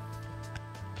Mum,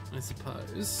 I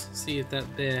suppose. See if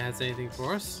that bear has anything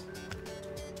for us.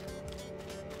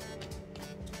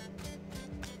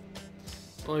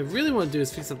 What I really want to do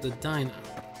is fix up the diner.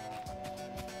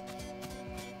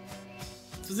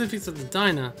 So to fix up the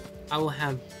diner, I will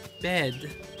have bed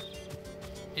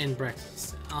and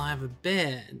breakfast. I'll have a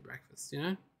bear and breakfast, you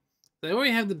know? So I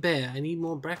already have the bear, I need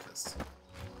more breakfast.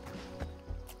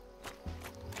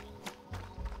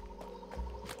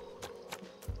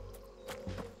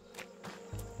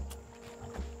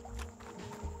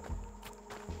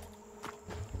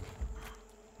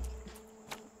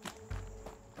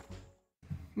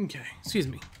 Okay, excuse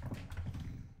me.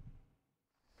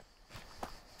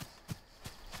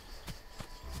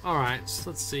 Alright,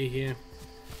 let's see here.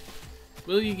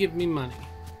 Will you give me money?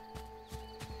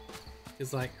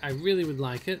 Because, like, I really would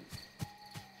like it.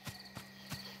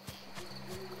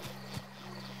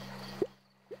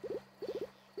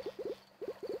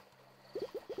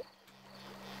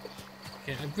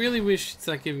 Okay, I really wish you'd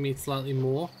start giving me slightly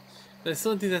more, but I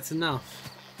still don't think that's enough.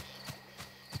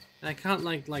 And I can't,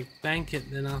 like bank it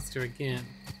and then ask her again.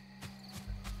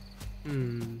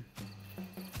 Could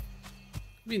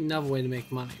be another way to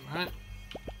make money, right?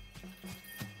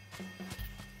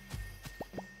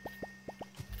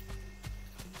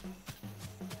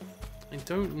 I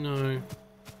don't know.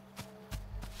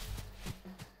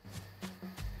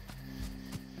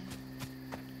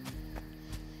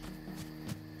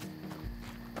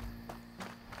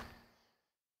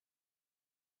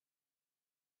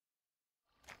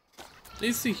 At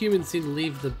least the humans seem to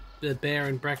leave the bear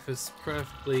and breakfast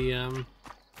perfectly, you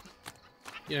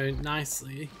know,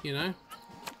 nicely, you know?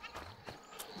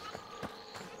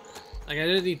 Like, I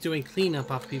don't need doing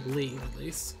cleanup after people leave, at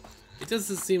least. It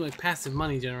doesn't seem like passive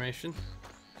money generation.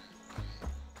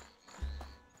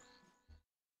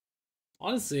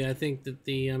 Honestly, I think that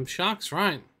the shark's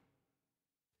right.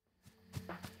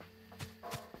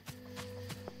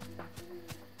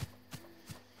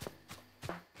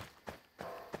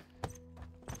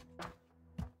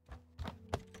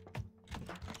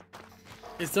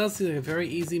 It does seem like a very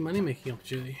easy money-making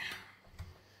opportunity.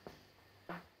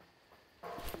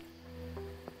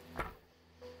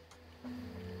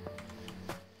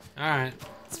 Alright,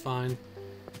 it's fine.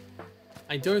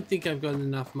 I don't think I've got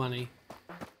enough money,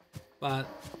 but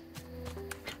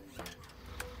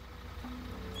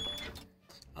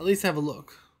at least have a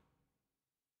look.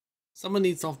 Someone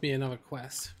needs to offer me another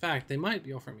quest. In fact, they might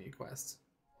be offering me a quest.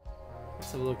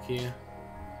 Let's have a look here.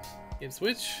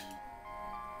 Ipswich.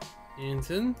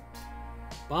 Anton.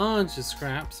 Bunch of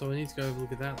scrap, so I need to go have a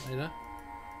look at that later.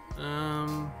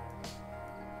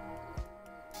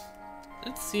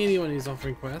 Let's see anyone who's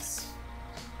offering quests.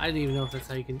 I didn't even know if that's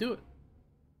how you can do it.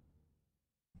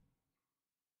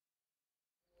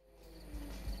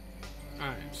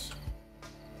 Alright.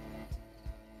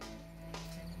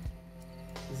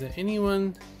 Is there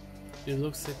anyone who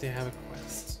looks like they have a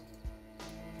quest?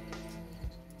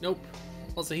 Nope.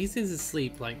 Also, he seems to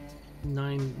sleep like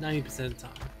 90% of the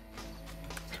time.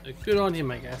 So good on him,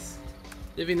 I guess.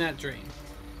 Living that dream.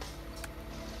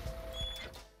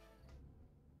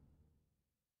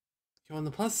 Okay, on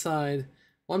the plus side,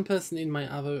 one person in my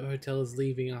other hotel is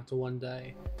leaving after one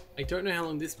day. I don't know how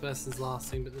long this person's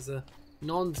lasting, but there's a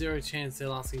non-zero chance they're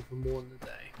lasting for more than a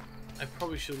day. I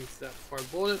probably should have looked at that before I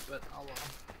bought it, but oh well.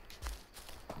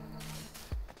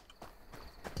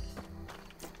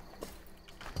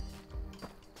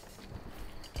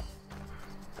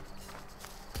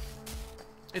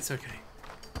 It's okay.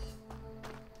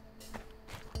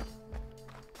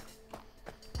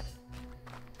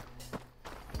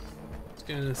 Just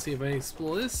gonna see if I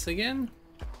explore this again.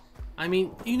 I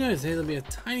mean, who knows, there'll be a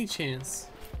tiny chance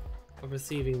of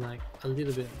receiving like a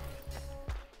little bit.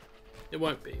 It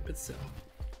won't be, but still.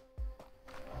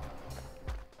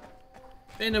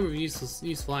 Fair number of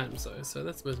useful items though, so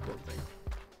that's the most important thing.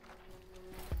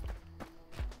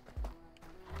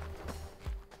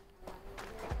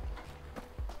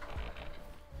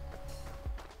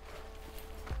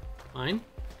 Mine.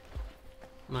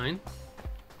 Mine.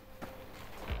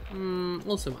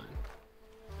 Also mine.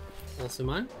 Also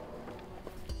mine.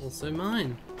 Also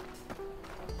mine.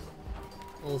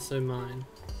 Also mine.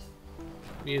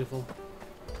 Beautiful.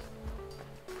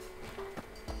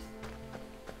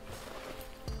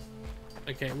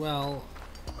 Okay, well,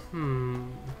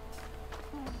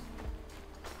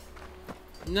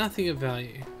 Nothing of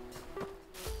value.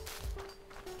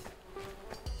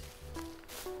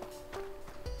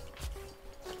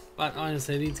 But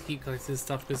honestly, I need to keep collecting this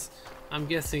stuff because I'm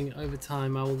guessing over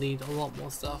time I will need a lot more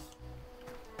stuff.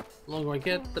 The longer I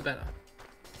get, the better.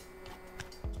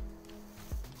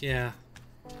 Yeah.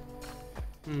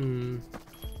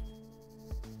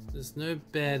 There's no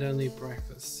bed, only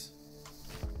breakfast.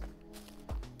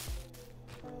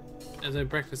 There's no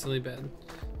breakfast, only bed.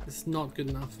 It's not good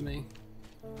enough for me.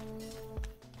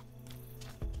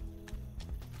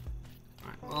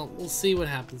 Alright, well, we'll see what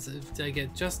happens. If I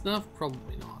get just enough,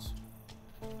 probably not.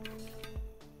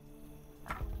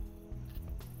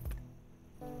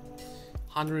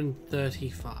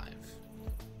 $135.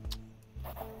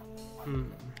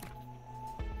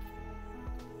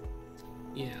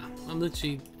 Yeah, I'm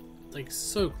literally like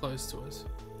so close to it.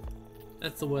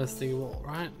 That's the worst thing of all,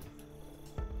 right?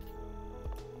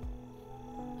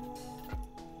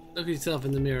 Look at yourself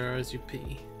in the mirror as you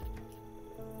pee.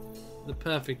 The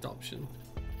perfect option.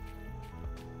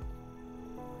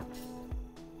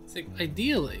 It's like,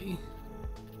 ideally...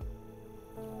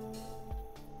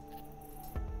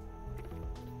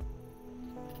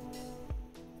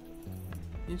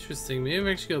 Interesting, maybe I'm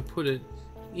actually going to put it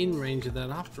in range of that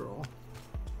after all.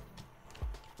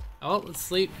 Oh, let's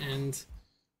sleep and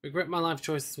regret my life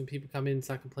choices when people come in and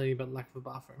start complaining about the lack of a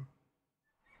bathroom.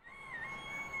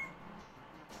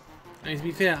 I mean, to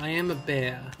be fair, I am a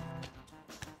bear.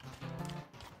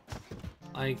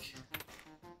 Like,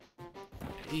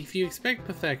 if you expect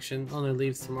perfection... Oh no,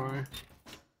 leaves tomorrow.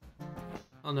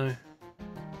 Oh no. It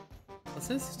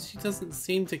says she doesn't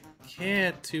seem to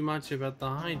care too much about the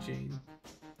hygiene.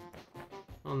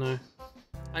 Oh no.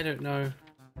 I don't know.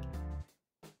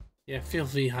 Yeah,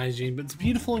 filthy hygiene, but it's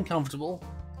beautiful and comfortable.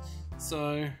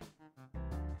 So...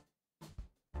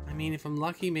 I mean, if I'm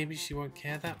lucky, maybe she won't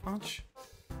care that much.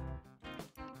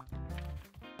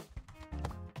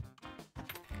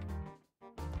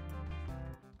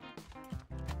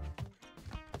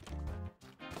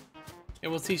 Yeah,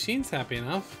 well, see, Sheen's happy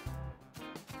enough.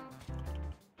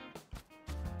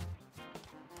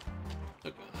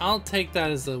 Look, I'll take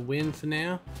that as a win for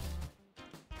now.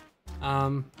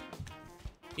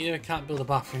 You know, I can't build a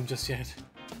bathroom just yet.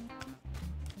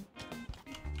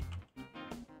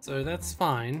 So that's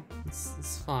fine.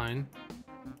 It's fine.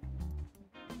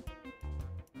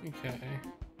 Okay.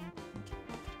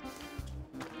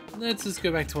 Let's just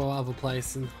go back to our other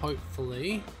place and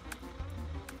hopefully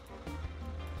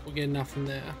we'll get enough from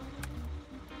there.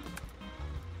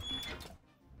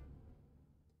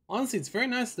 Honestly, it's very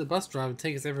nice of the bus driver to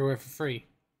take us everywhere for free,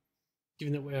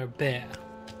 given that we're a bear.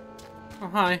 Oh,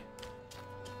 hi.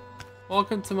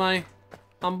 Welcome to my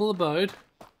humble abode.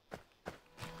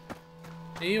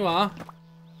 Here you are.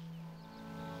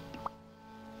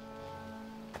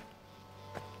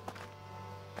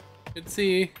 Good to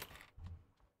see you.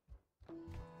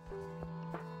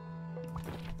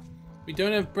 We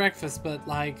don't have breakfast, but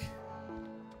like,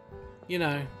 you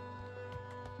know,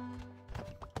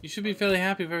 you should be fairly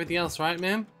happy with everything else, right,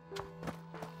 ma'am?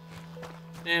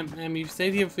 Ma'am, you've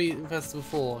stayed here with us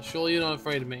before. Surely you're not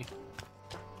afraid of me.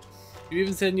 You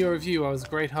even said in your review I was a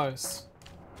great host.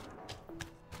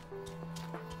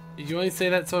 Did you only say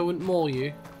that so I wouldn't maul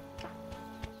you?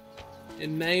 It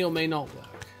may or may not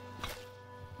work.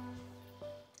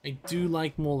 I do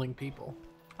like mauling people.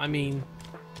 I mean...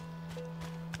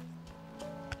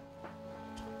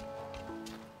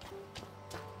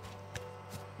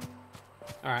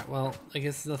 Alright, well, I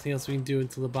guess there's nothing else we can do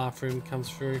until the bathroom comes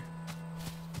through.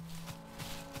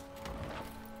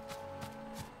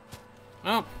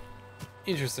 Oh,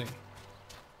 interesting.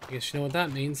 I guess you know what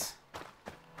that means.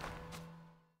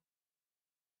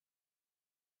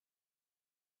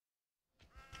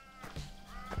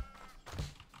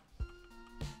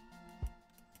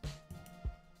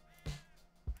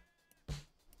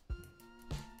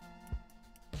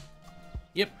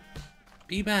 Yep,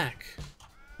 be back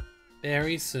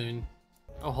very soon.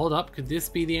 Oh, hold up, could this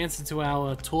be the answer to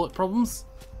our toilet problems?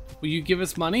 Will you give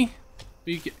us money?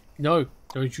 Will you No,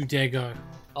 don't you dare go.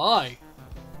 Aye.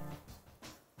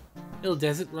 Little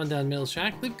desert, rundown metal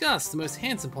shack, live Gus, the most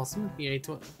handsome possum in the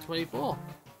A24.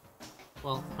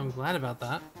 Well, I'm glad about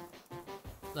that.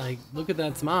 Like, look at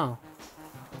that smile.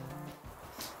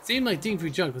 Seemed like digging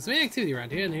through junk was main activity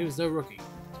around here, and he was no rookie.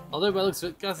 Although by looks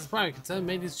of it, Gus's primary concern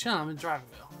made his charm and driving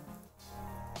wheel.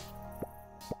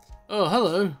 Oh,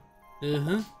 hello.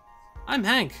 Uh-huh. I'm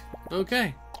Hank.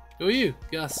 Okay. Who are you,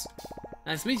 Gus?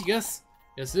 Nice to meet you, Gus.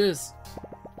 Yes, it is.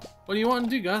 What do you want to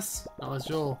do, Gus? Not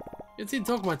sure. You don't seem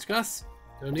to talk much, Gus.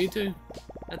 Don't need to.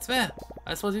 That's fair.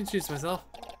 I just want to introduce myself.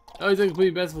 Oh, you took a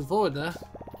pretty best foot forward there.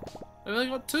 I've only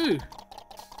got two.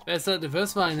 Better start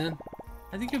diversifying then.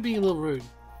 I think you're being a little rude.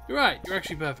 You're right, you're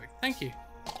actually perfect. Thank you.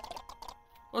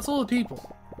 What's all the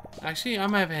people? Actually, I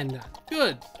might have a hand down.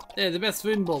 Good. They're the best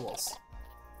food in Bulbos.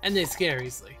 And they scare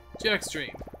easily. Jerk's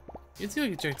dream. You seem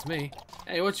like a jerk to me.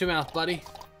 Hey, watch your mouth, buddy.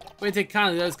 We take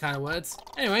kindly those kind of words.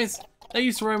 Anyways, they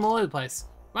used to roam all over the place.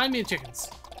 Remind me of chickens.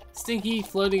 Stinky,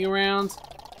 floating around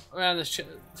the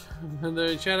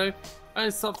shadow. I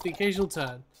just stop for the occasional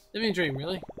turn. Living a dream,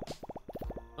 really.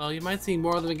 Well, you might see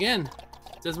more of them again.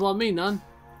 Doesn't want me none.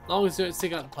 Long as you don't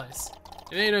stick out the place.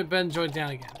 If they don't burn the joint down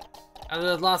again. After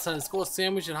the last time, a scorched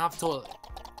sandwich and half a toilet.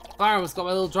 Fire almost got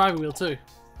my little driving wheel too.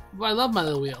 But I love my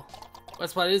little wheel.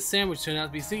 That's why this sandwich turned out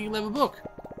to be a sneaky clever book.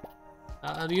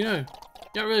 How do you know?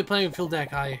 You're not really playing with Phil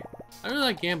Deck, are you? I really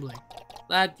like gambling.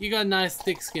 Lad, you got a nice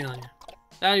thick skin on you.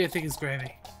 That you're thick as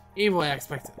gravy. Even way I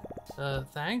expected.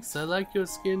 Thanks. I like your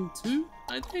skin too,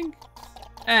 I think.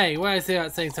 Hey, what did I say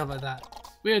about saying stuff like that?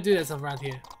 We don't do that stuff around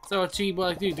here. So what cheap boy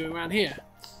like you doing around here?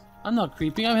 I'm not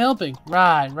creeping, I'm helping.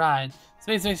 Right.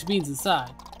 Space extra beans inside.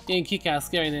 Getting kick out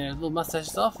scaring their little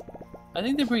mustaches off. I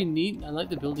think they're pretty neat. I like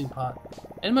the building part.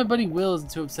 And my buddy Will isn't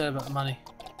too upset about the money.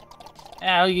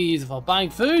 How are you gonna use it for?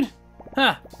 Buying food?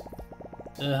 Ha!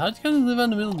 How'd you come to live out in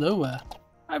the middle of nowhere?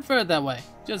 I prefer it that way.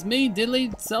 Just me,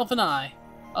 Diddley, self, and I.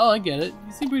 Oh, I get it.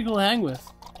 You seem pretty cool to hang with.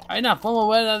 Alright, now, one more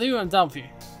word out of you, I'm down for you.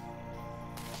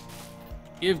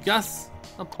 Give Gus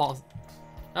a pause.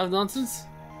 That was nonsense?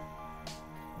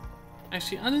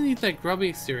 Actually, underneath that grubby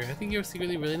exterior, I think you're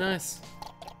secretly really nice.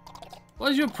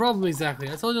 What is your problem exactly?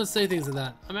 I told you not to say things like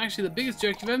that. I'm actually the biggest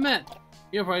jerk you've ever met.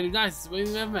 You're probably the nicest one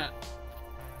you've ever met.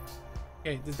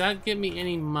 Okay, did that get me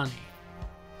any money?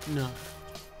 No.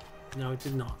 No, it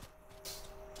did not.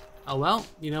 Oh well,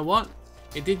 you know what?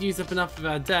 It did use up enough of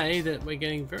our day that we're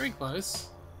getting very close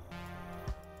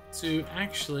to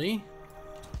actually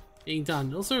being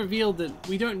done. It also revealed that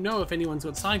we don't know if anyone's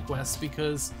got side quests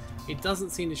because it doesn't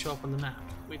seem to show up on the map,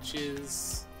 which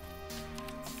is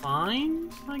fine,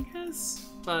 I guess.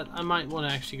 But I might want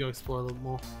to actually go explore a little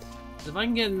more. If I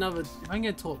can get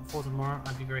a talk before tomorrow,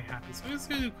 I'd be very happy. So let's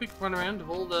go do a quick run around of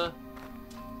all the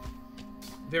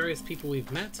various people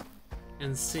we've met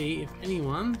and see if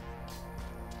anyone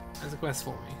has a quest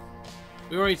for me.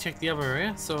 We already checked the other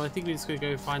area, so I think we're just gonna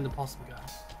go find the possum guy.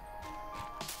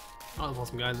 Not the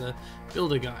possum guy, the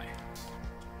builder guy.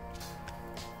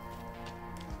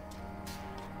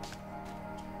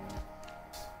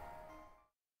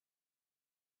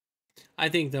 I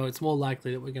think though it's more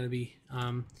likely that we're going to be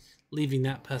leaving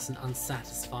that person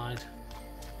unsatisfied.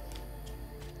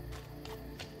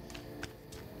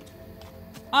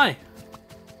 Hi!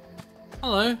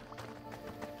 Hello!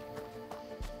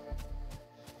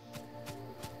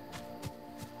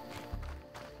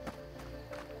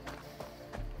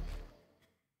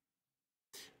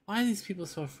 Why are these people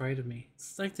so afraid of me?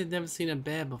 It's like they've never seen a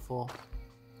bear before.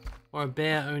 Or a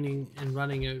bear owning and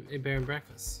running a bear and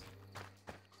breakfast.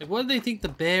 Like, what do they think the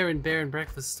bear and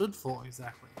breakfast stood for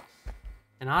exactly?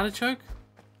 An artichoke?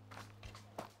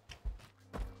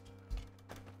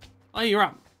 Oh, you're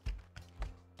up.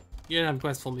 You don't have a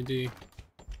quest for me, do you?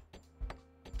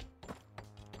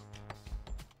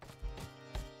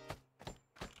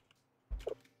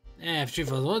 Yeah, if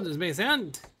truth was what does it make a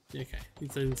sound? Okay,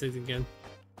 let's say it again.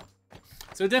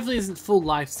 So it definitely isn't full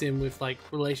life sim with like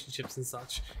relationships and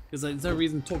such, because there's no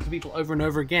reason to talk to people over and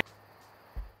over again.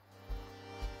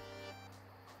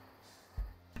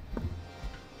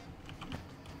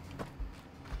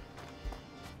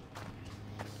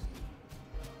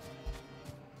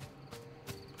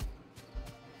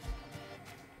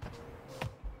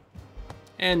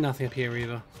 And nothing up here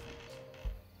either.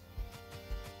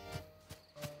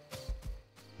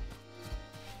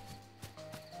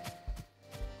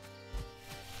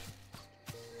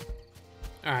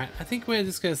 Alright, I think we're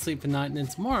just gonna sleep for night, and then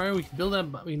tomorrow we can build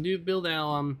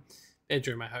our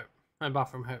bedroom, I hope. My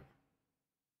bathroom, I hope.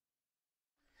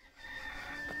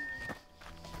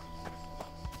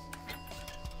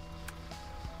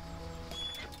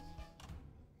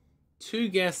 Two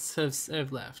guests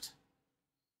have left.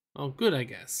 Oh, good, I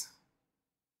guess.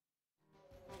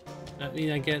 That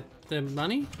mean I get the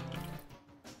money?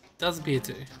 Does appear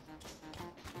to.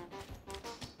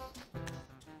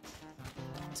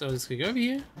 So I'm just gonna go over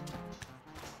here.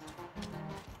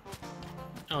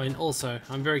 Oh, and also,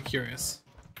 I'm very curious.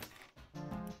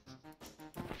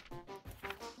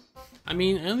 I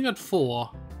mean, I only got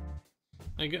 4.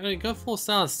 I got 4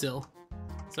 stars still.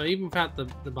 So even without the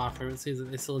bathroom, it seems that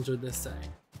they still enjoyed their stay.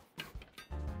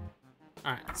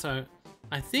 Alright, so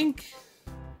I think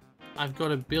I've got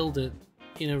to build it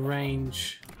in a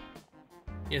range.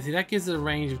 Yeah, see, that gives it a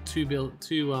range of two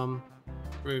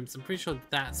rooms. I'm pretty sure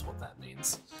that's what that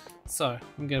means. So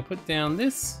I'm gonna put down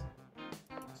this,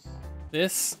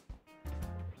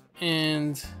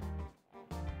 and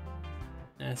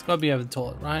yeah, it's gotta be over the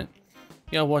toilet, right?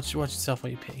 You gotta watch yourself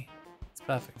while you pee. It's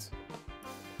perfect.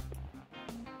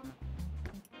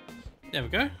 There we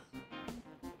go.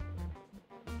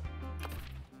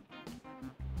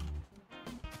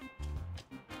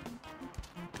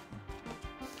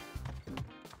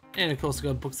 And of course, we've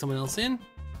got to book someone else in.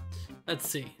 Let's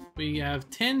see. We have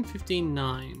 10, 15,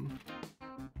 9.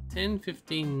 10,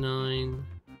 15, 9.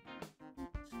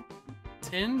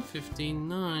 10, 15,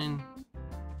 9.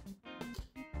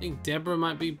 I think Deborah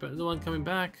might be the one coming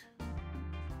back.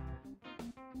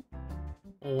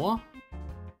 Or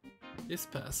this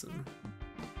person.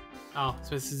 Oh, so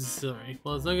this is a distillery.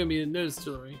 Well, it's not going to be no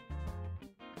distillery.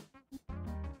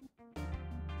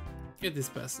 Get this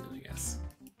person in, I guess.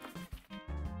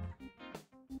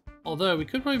 Although, we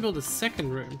could probably build a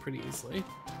second room pretty easily.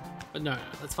 But no,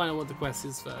 let's find out what the quest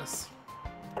is first.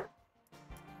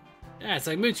 Yeah, it's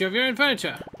like Mooch, you have your own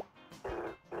furniture!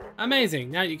 Amazing!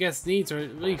 Now your guests' needs are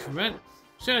relief from rent.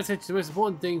 Show attention to the most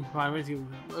important thing by renting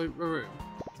a room.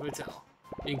 The hotel.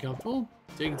 Being comfortable,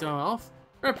 taking time off,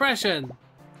 repression!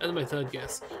 That's my third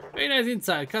guess. Very nice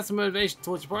insight. Customer motivation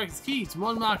towards your product is key to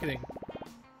modern marketing.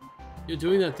 You're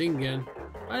doing that thing again.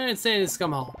 Why didn't I stay in this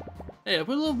scumhole? Hey, I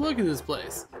put a little work into this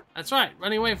place. That's right,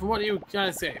 running away from what you can't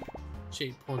escape.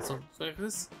 Cheap porn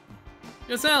focus.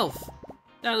 Yourself!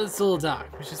 Now it's a little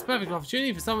dark, which is a perfect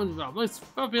opportunity for someone of our most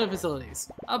popular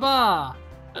facilities. A bar!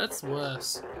 That's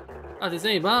worse. Not just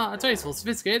any bar, a tasteful,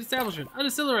 sophisticated establishment, a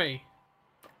distillery.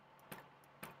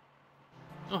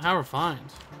 Oh, how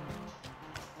refined.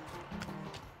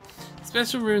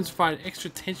 Special rooms provide extra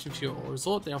attention to your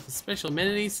resort. They offer special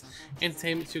amenities,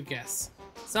 entertainment to your guests.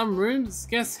 Some rooms,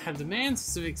 guests have demands for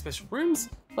specific special rooms,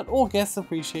 but all guests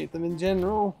appreciate them in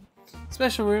general.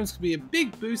 Special rooms can be a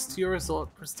big boost to your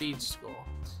resort prestige score.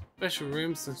 Special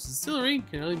rooms such as distillery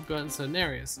can only be built in certain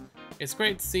areas. It's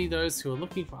great to see those who are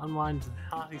looking for unwind and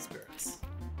hearty spirits.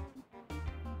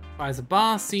 Provides a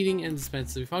bar, seating, and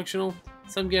dispenser to be functional.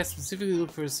 Some guests specifically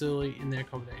look for a distillery in their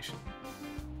accommodation.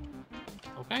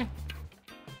 Okay.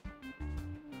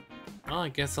 Well, I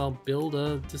guess I'll build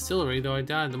a distillery, though I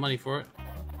doubt the money for it.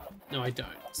 No, I don't,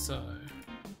 so...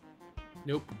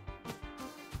 Nope.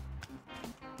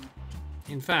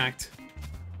 In fact,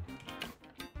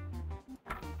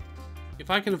 if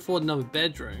I can afford another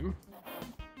bedroom,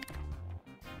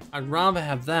 I'd rather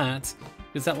have that,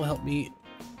 because that will help me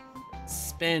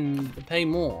pay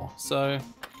more, so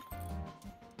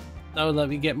that would let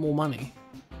me get more money.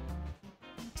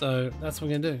 So that's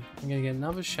what I'm gonna do. I'm gonna get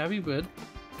another shabby bed,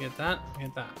 get that,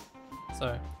 get that.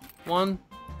 So 1,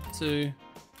 2,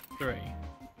 3.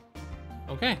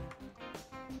 Okay.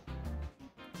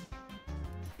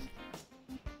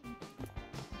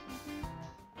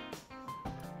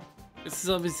 This is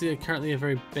obviously currently a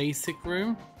very basic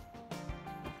room.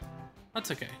 That's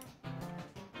okay.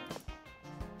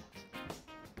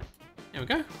 There we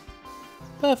go.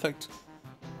 Perfect.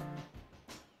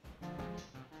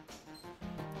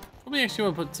 Probably actually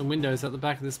want to put some windows at the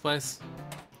back of this place.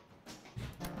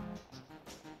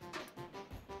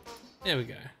 There we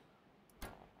go.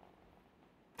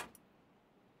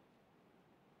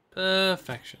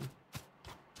 Perfection.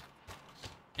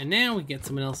 And now we get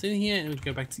someone else in here and we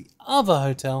go back to the other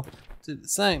hotel to do the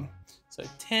same. So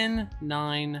 10,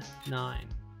 9, 9.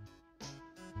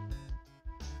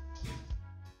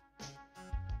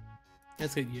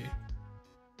 Let's get you.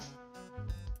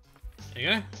 There you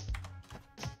go.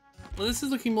 Well, this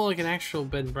is looking more like an actual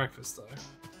bed and breakfast though.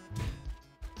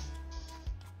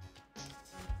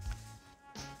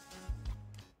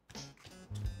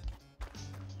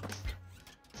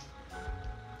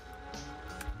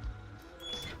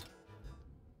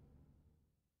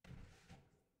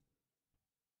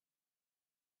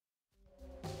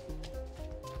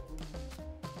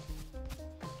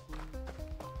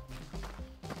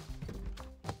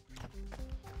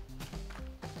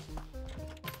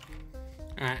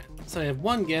 Alright, so I have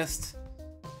one guest,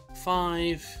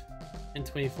 5, and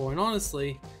 24, and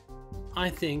honestly,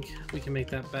 I think we can make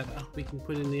that better. We can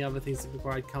put in the other things that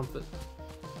provide comfort.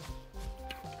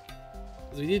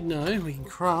 As we did know, we can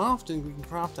craft, and we can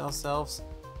craft ourselves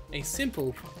a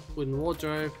simple wooden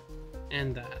wardrobe,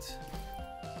 and that.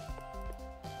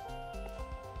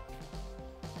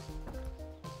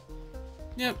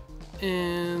 Yep,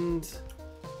 and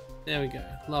there we go,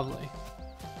 lovely.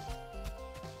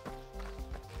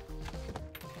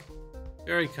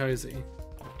 Very cozy.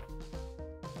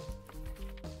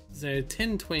 So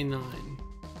 1029.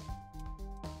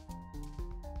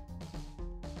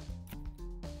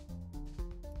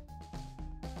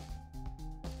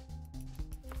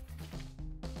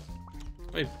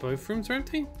 Wait, both rooms are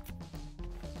empty?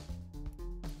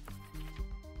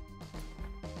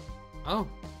 Oh.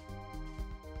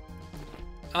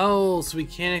 Oh, so we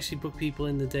can actually book people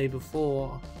in the day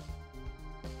before.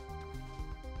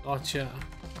 Gotcha.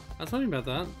 I was wondering about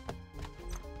that.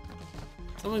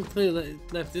 Someone clearly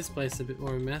left this place a bit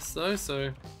more of a mess though,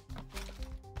 so...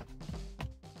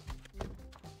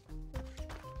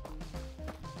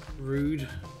 Rude.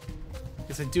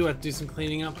 Guess I do have to do some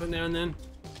cleaning up now and then.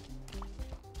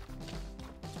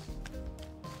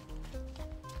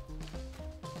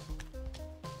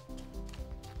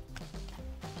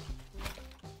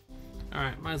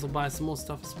 Alright, might as well buy some more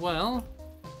stuff as well.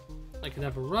 I could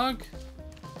have a rug,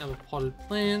 have a potted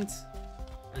plant,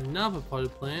 another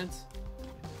potted plant,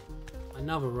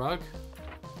 another rug.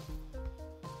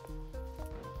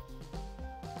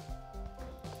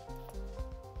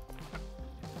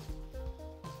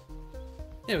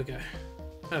 There we go.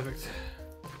 Perfect.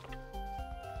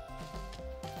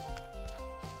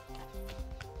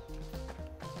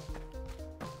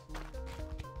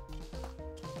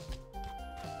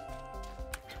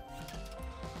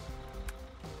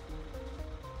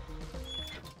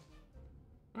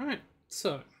 Alright,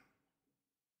 so.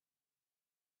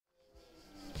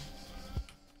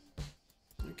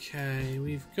 Okay,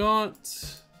 we've got...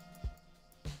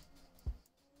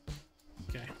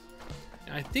 Okay.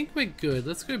 I think we're good.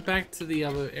 Let's go back to the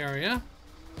other area.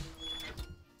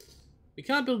 We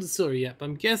can't build a sewer yet, but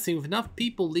I'm guessing with enough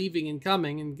people leaving and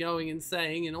coming and going and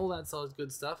staying and all that sort of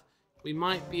good stuff, we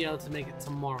might be able to make it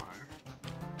tomorrow.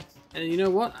 And you know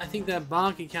what? I think that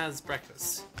Barky Cat's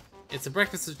breakfast. It's a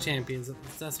breakfast of champions,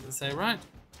 that's what they say, right?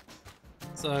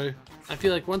 So, I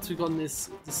feel like once we've gotten this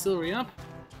distillery up,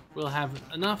 we'll have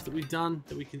enough that we've done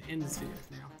that we can end this video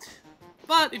for now.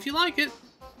 But if you like it,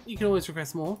 you can always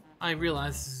request more. I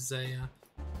realize this is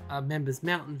a Members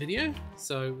Mountain video,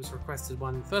 so it was requested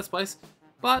one in the first place,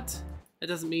 but it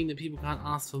doesn't mean that people can't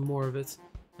ask for more of it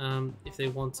if they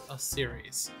want a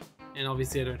series. And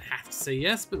obviously I don't have to say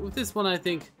yes, but with this one I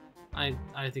think I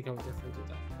would definitely do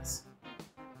that. Yes.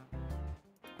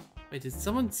 Wait, did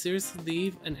someone seriously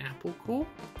leave an apple core?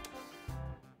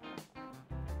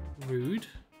 Rude.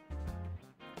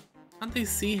 Can't they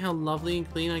see how lovely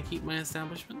and clean I keep my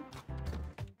establishment?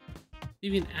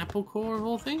 Even apple core of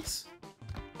all things?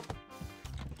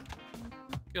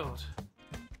 God.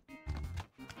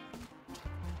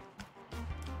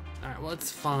 Alright, well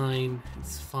it's fine.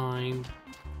 It's fine.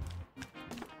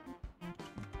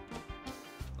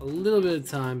 A little bit of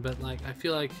time, but like I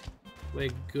feel like we're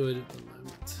good at the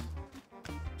moment.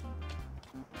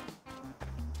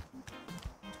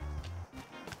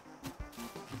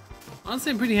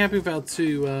 Honestly, I'm pretty happy with our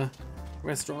two bear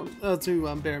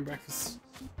and breakfasts.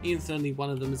 Even if only one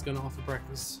of them is going to offer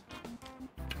breakfast.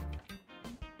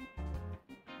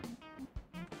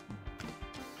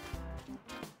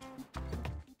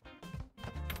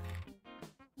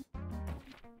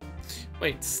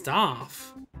 Wait,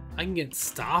 staff? I can get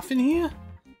staff in here?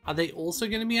 Are they also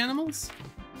going to be animals?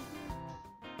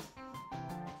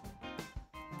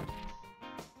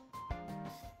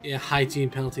 Yeah, hygiene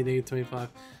penalty, -25.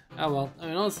 Oh well, I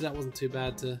mean honestly that wasn't too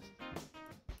bad to...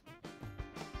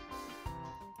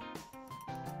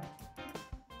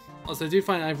 Also I do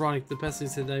find it ironic the person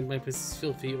who said that my place is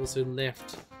filthy also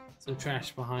left some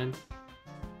trash behind.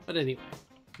 But anyway,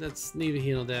 that's neither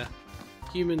here nor there.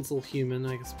 Humans will human,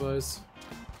 I suppose.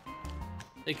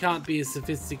 They can't be as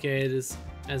sophisticated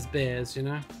as bears, you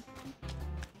know?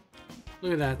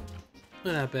 Look at that.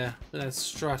 Look at that bear. Look at that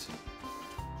strut.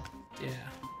 Yeah.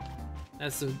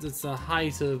 That's the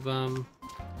height of,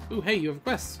 Ooh, hey, you have a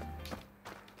quest.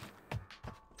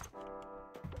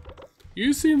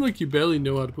 You seem like you barely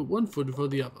know how to put one foot in front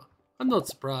of the other. I'm not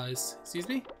surprised. Excuse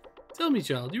me? Tell me,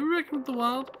 child, you reckon with the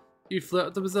wild? You flirt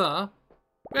at the bazaar?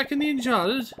 Reckon the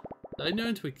Uncharted? I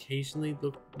know to occasionally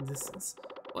look in the distance.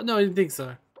 Well, no, I didn't think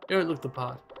so. You don't look the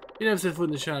part. You never set foot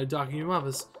in the shadow darker than your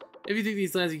mother's. If you think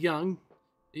these lands are young,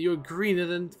 you're greener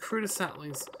than cruder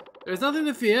saplings. There is nothing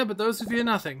to fear, but those who fear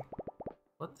nothing.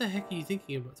 What the heck are you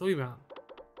talking about?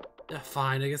 Yeah,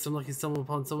 fine, I guess I'm lucky stumble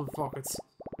upon someone's pockets.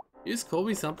 You just called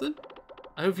me something?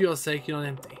 I hope for your sake you're not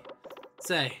empty.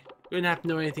 Say, you wouldn't have to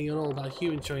know anything at all about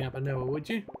humans showing up at nowhere, would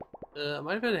you? I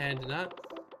might have had a hand in that.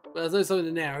 But there's no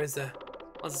something now, is there?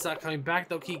 Once they start coming back,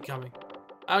 they'll keep coming.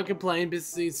 I don't complain,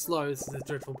 business is slow, this is a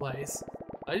dreadful place.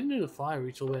 I didn't know the fire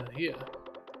reached all the way out here.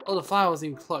 Oh, the fire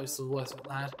wasn't even close to the worst of it,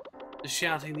 lad. The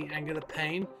shouting, the anger, the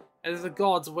pain, as if the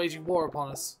gods were waging war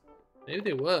upon us. Maybe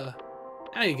they were.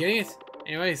 How are you getting it?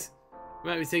 Anyways, we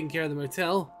might be taking care of the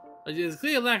motel, but there's a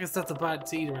clear lack of stuff to buy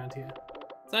to eat around here.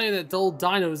 Telling you that old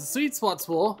dino is a sweet spot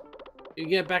for. You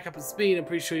get back up to speed, I'm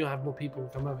pretty sure you'll have more people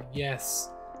come over. Yes.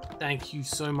 Thank you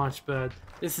so much, bird.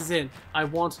 This is it. I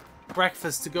want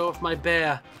breakfast to go with my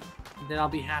bear. And then I'll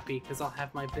be happy because I'll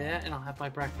have my bear and I'll have my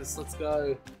breakfast. Let's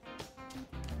go.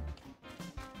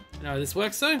 You know how this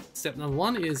works though? Step number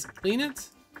 1 is clean it.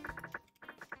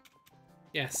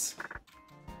 Yes.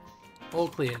 All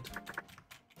cleared.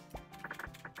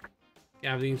 You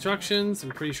have the instructions.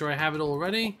 I'm pretty sure I have it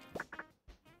already.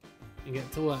 You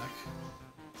get to work.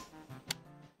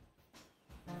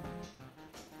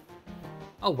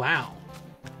 Oh, wow.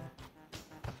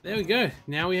 There we go.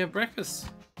 Now we have breakfast.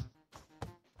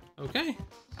 Okay.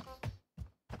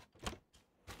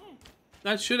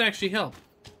 That should actually help.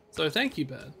 So thank you,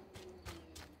 bird.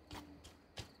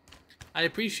 I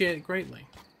appreciate it greatly.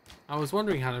 I was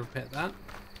wondering how to repair that.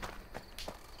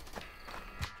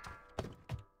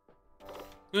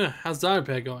 How's that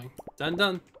repair going?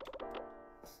 Done.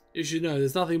 You should know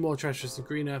there's nothing more treacherous than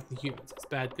green earth than humans. It's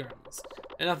bad governments.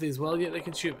 And nothing is well yet they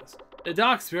consume us. The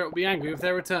dark spirit will be angry if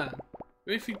they return.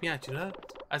 Really freak me out, you know?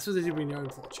 I suppose they do bring their own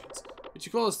fortunes. But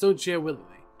you call us don't share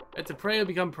willingly. And to prey or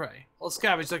become prey. Or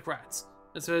scavenge like rats.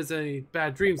 And so there's any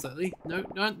bad dreams lately? No,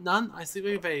 none. I sleep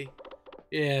like a baby.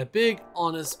 Yeah, big,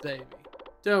 honest baby.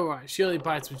 Don't worry, she only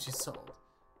bites when she's told.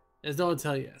 There's no one to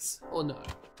tell yes or no.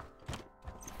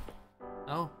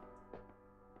 Oh.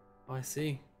 Oh, I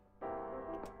see.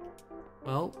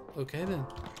 Well, okay then.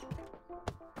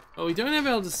 Well, we don't have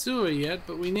El Desura yet,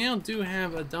 but we now do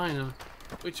have a diner.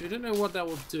 Which I don't know what that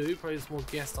will do. Probably some more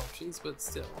guest options, but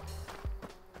still.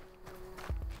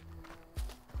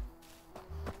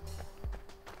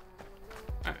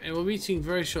 Alright, and we're reaching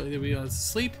very shortly that we are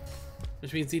asleep.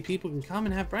 Which means these people can come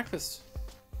and have breakfast.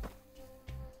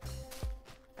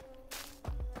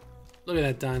 Look at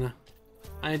that diner.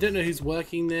 I don't know who's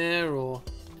working there, or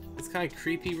it's kind of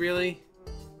creepy, really.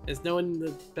 There's no one in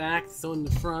the back, there's no one in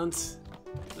the front.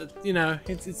 But, you know,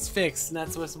 it's fixed, and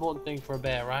that's the most important thing for a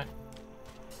bear, right?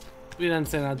 We don't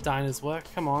understand how diners work.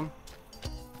 Come on.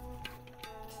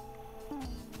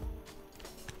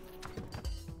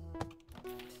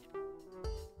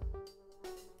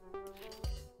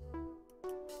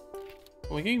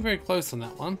 Well, we're getting very close on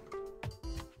that one.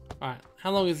 Alright,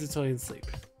 how long is it till you can sleep?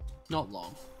 Not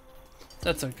long.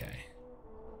 That's okay.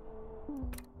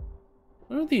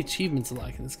 What are the achievements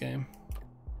like in this game?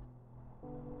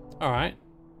 Alright.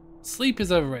 Sleep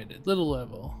is overrated. Little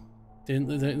level. Don't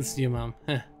listen to your mum.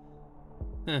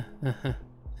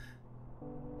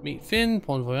 Meet Finn,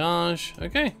 Bon Voyage.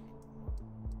 Okay.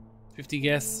 50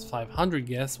 guests, 500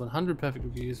 guests, 100 perfect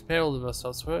reviews, pair all the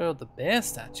versatiles, all the bear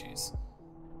statues.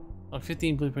 Like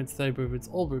 15 blueprints, 30 blueprints,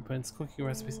 all blueprints, cooking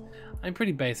recipes. I'm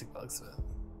pretty basic by the looks of it.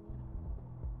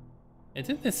 I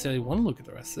didn't necessarily want to look at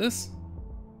the rest of this.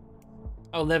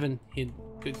 Oh, 11 hidden.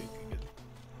 Good.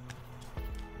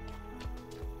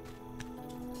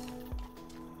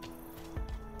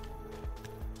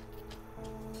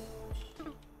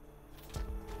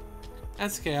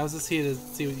 That's okay, I was just here to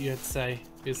see what you had to say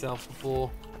for yourself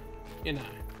before, you know,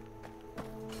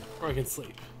 or I can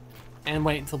sleep. And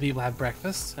wait until people have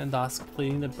breakfast, and thus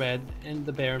completing the bread and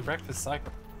the bear and breakfast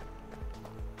cycle.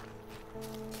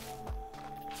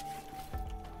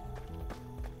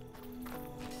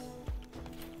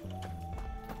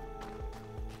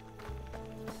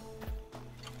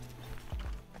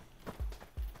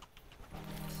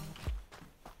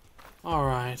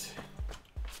 Alright.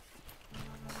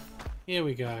 Here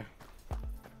we go.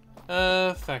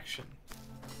 Affection.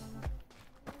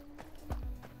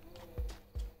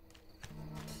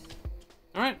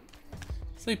 Alright.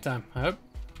 Sleep time, I hope.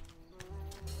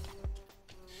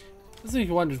 Doesn't make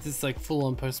you wonder if this is like full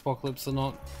on post-apocalypse or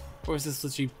not. Or is this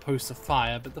literally post a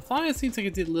fire? But the fire seems like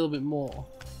it did a little bit more.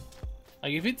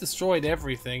 Like if it destroyed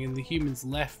everything and the humans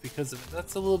left because of it,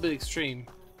 that's a little bit extreme.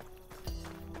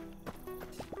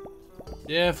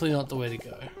 Definitely not the way to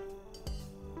go.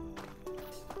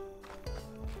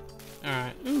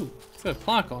 Alright, ooh, it's got a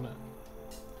plaque on it.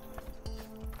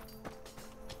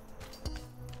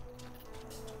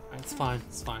 Alright, it's fine,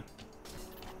 it's fine.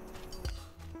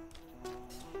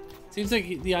 Seems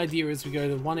like the idea is we go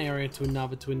to one area to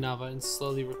another and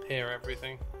slowly repair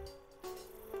everything.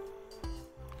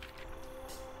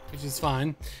 Which is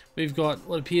fine. We've got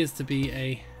what appears to be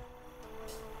a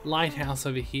lighthouse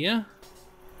over here.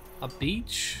 A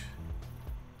beach.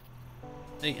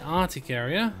 The Arctic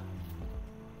area.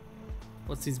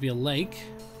 What seems to be a lake.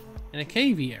 And a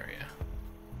cavey area.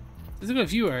 There's got a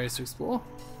few areas to explore.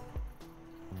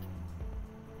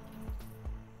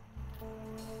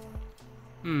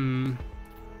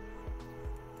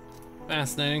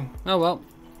 Fascinating. Oh well.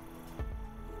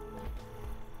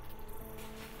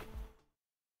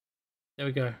 There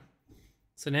we go.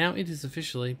 So now it is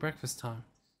officially breakfast time.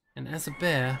 And as a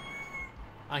bear,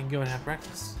 I can go and have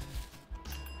breakfast.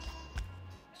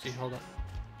 Actually, hold up.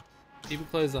 Keep it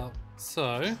closed up.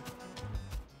 So...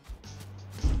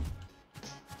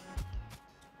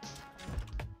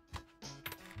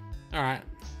 Alright.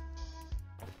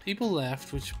 People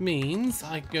left, which means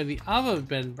I can go to the other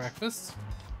bed and breakfast.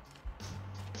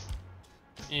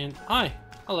 And hi.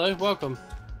 Hello, welcome.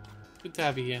 Good to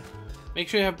have you here. Make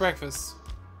sure you have breakfast.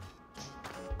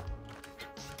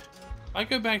 If I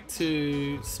go back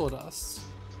to Sawdust,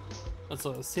 that's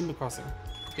Sawdust, Timber Crossing,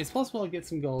 it's possible I'll get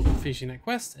some gold for finishing that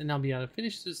quest, and I'll be able to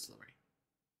finish the distillery.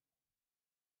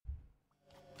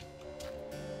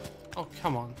 Oh,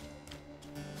 come on.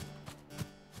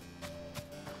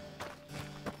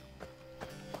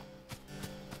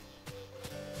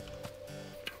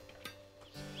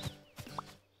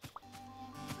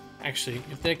 Actually,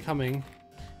 if they're coming,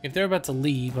 if they're about to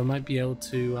leave, I might be able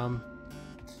to,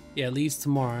 yeah, leaves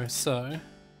tomorrow, so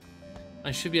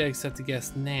I should be able to accept a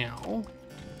guest now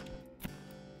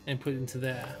and put it into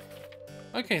there.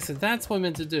 Okay, so that's what I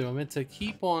meant to do. I meant to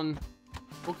keep on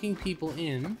booking people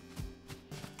in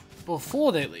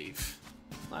before they leave.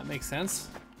 That makes sense.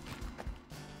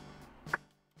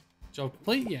 Job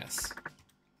complete? Yes.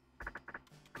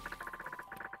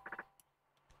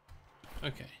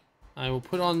 Okay. I will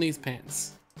put on these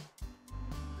pants.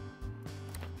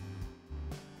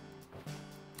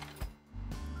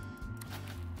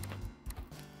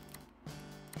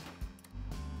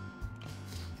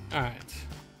 Alright.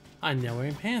 I'm now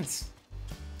wearing pants.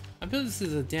 I feel this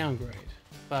is a downgrade,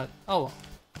 but oh well.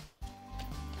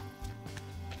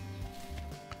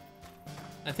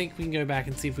 I think we can go back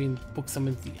and see if we can book some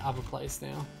into the other place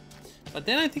now. But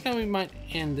then I think we might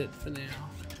end it for now.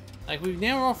 Like, we've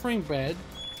now offering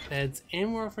beds,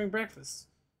 and we're offering breakfast.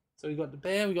 So we got the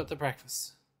bear, we got the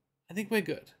breakfast. I think we're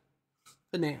good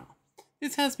for now.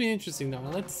 This has been interesting though.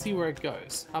 Let's see where it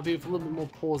goes. I'll be with a little bit more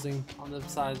pausing on the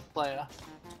side of the player,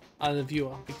 the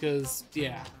viewer, because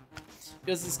yeah,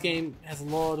 because this game has a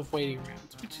lot of waiting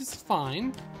around, which is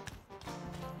fine.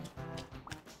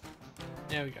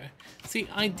 There we go. See,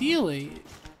 ideally,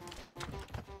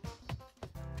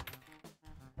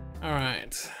 all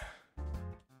right.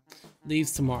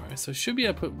 Leaves tomorrow, so should be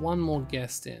able to put one more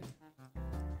guest in.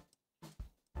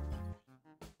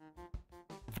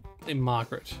 In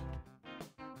Margaret.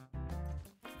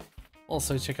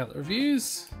 Also check out the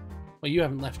reviews. Well, you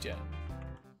haven't left yet.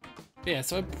 But yeah,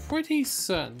 so I'm pretty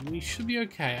certain we should be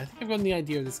okay. I think I've gotten the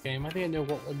idea of this game. I think I know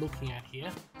what we're looking at here.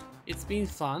 It's been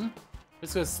fun.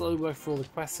 Let's go slowly work through all the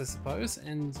quests, I suppose,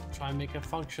 and try and make it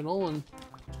functional and...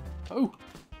 Oh!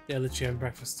 They're literally having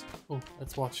breakfast. Oh,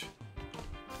 let's watch.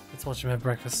 Let's watch him have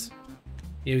breakfast.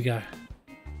 Here we go.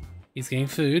 He's getting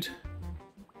food.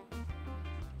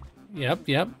 Yep,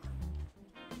 yep.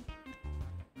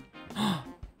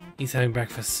 He's having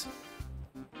breakfast.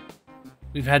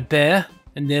 We've had bear,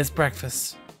 and there's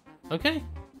breakfast. Okay,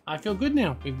 I feel good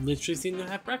now. We've literally seen them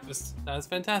have breakfast. That is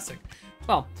fantastic.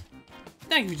 Well,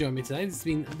 thank you for joining me today. This has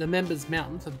been the Members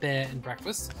Mountain for bear and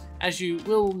breakfast. As you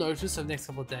will notice over the next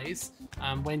couple of days,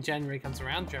 when January comes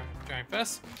around, January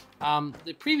 1st,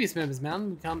 the previous Members Mountain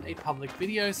will become a public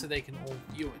video so they can all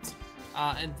view it.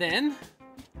 And then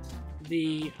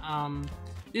the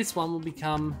this one will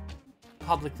become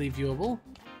publicly viewable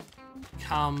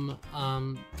come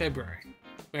February,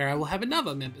 where I will have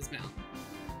another Members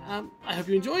Mountain. I hope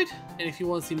you enjoyed, and if you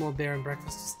want to see more bear and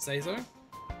breakfast, just say so.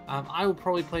 I will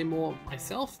probably play more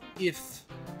myself if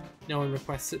no one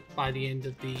requests it by the end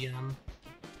of the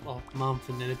well, month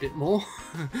and then a bit more,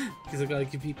 because I've got to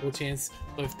give people a chance,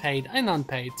 both paid and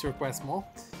unpaid, to request more.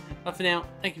 But for now,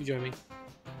 thank you for joining me,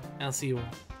 and I'll see you all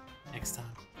next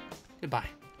time. Goodbye.